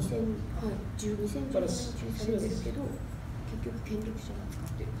ね、2017年中止されてるけど結局権力者が使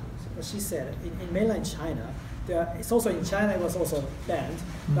ってる可能性。 She said in mainland China, it's also in China, it was also banned,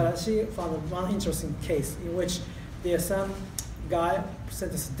 but she found one interesting case in which there's some guy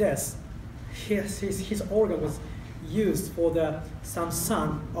sentenced to death. His organ was used for some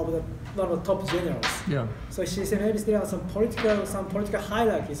son of one of the top generals. Yeah. So she said maybe there are some political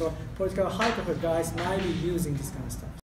hierarchies or political hierarchy guys might be using this kind of stuff.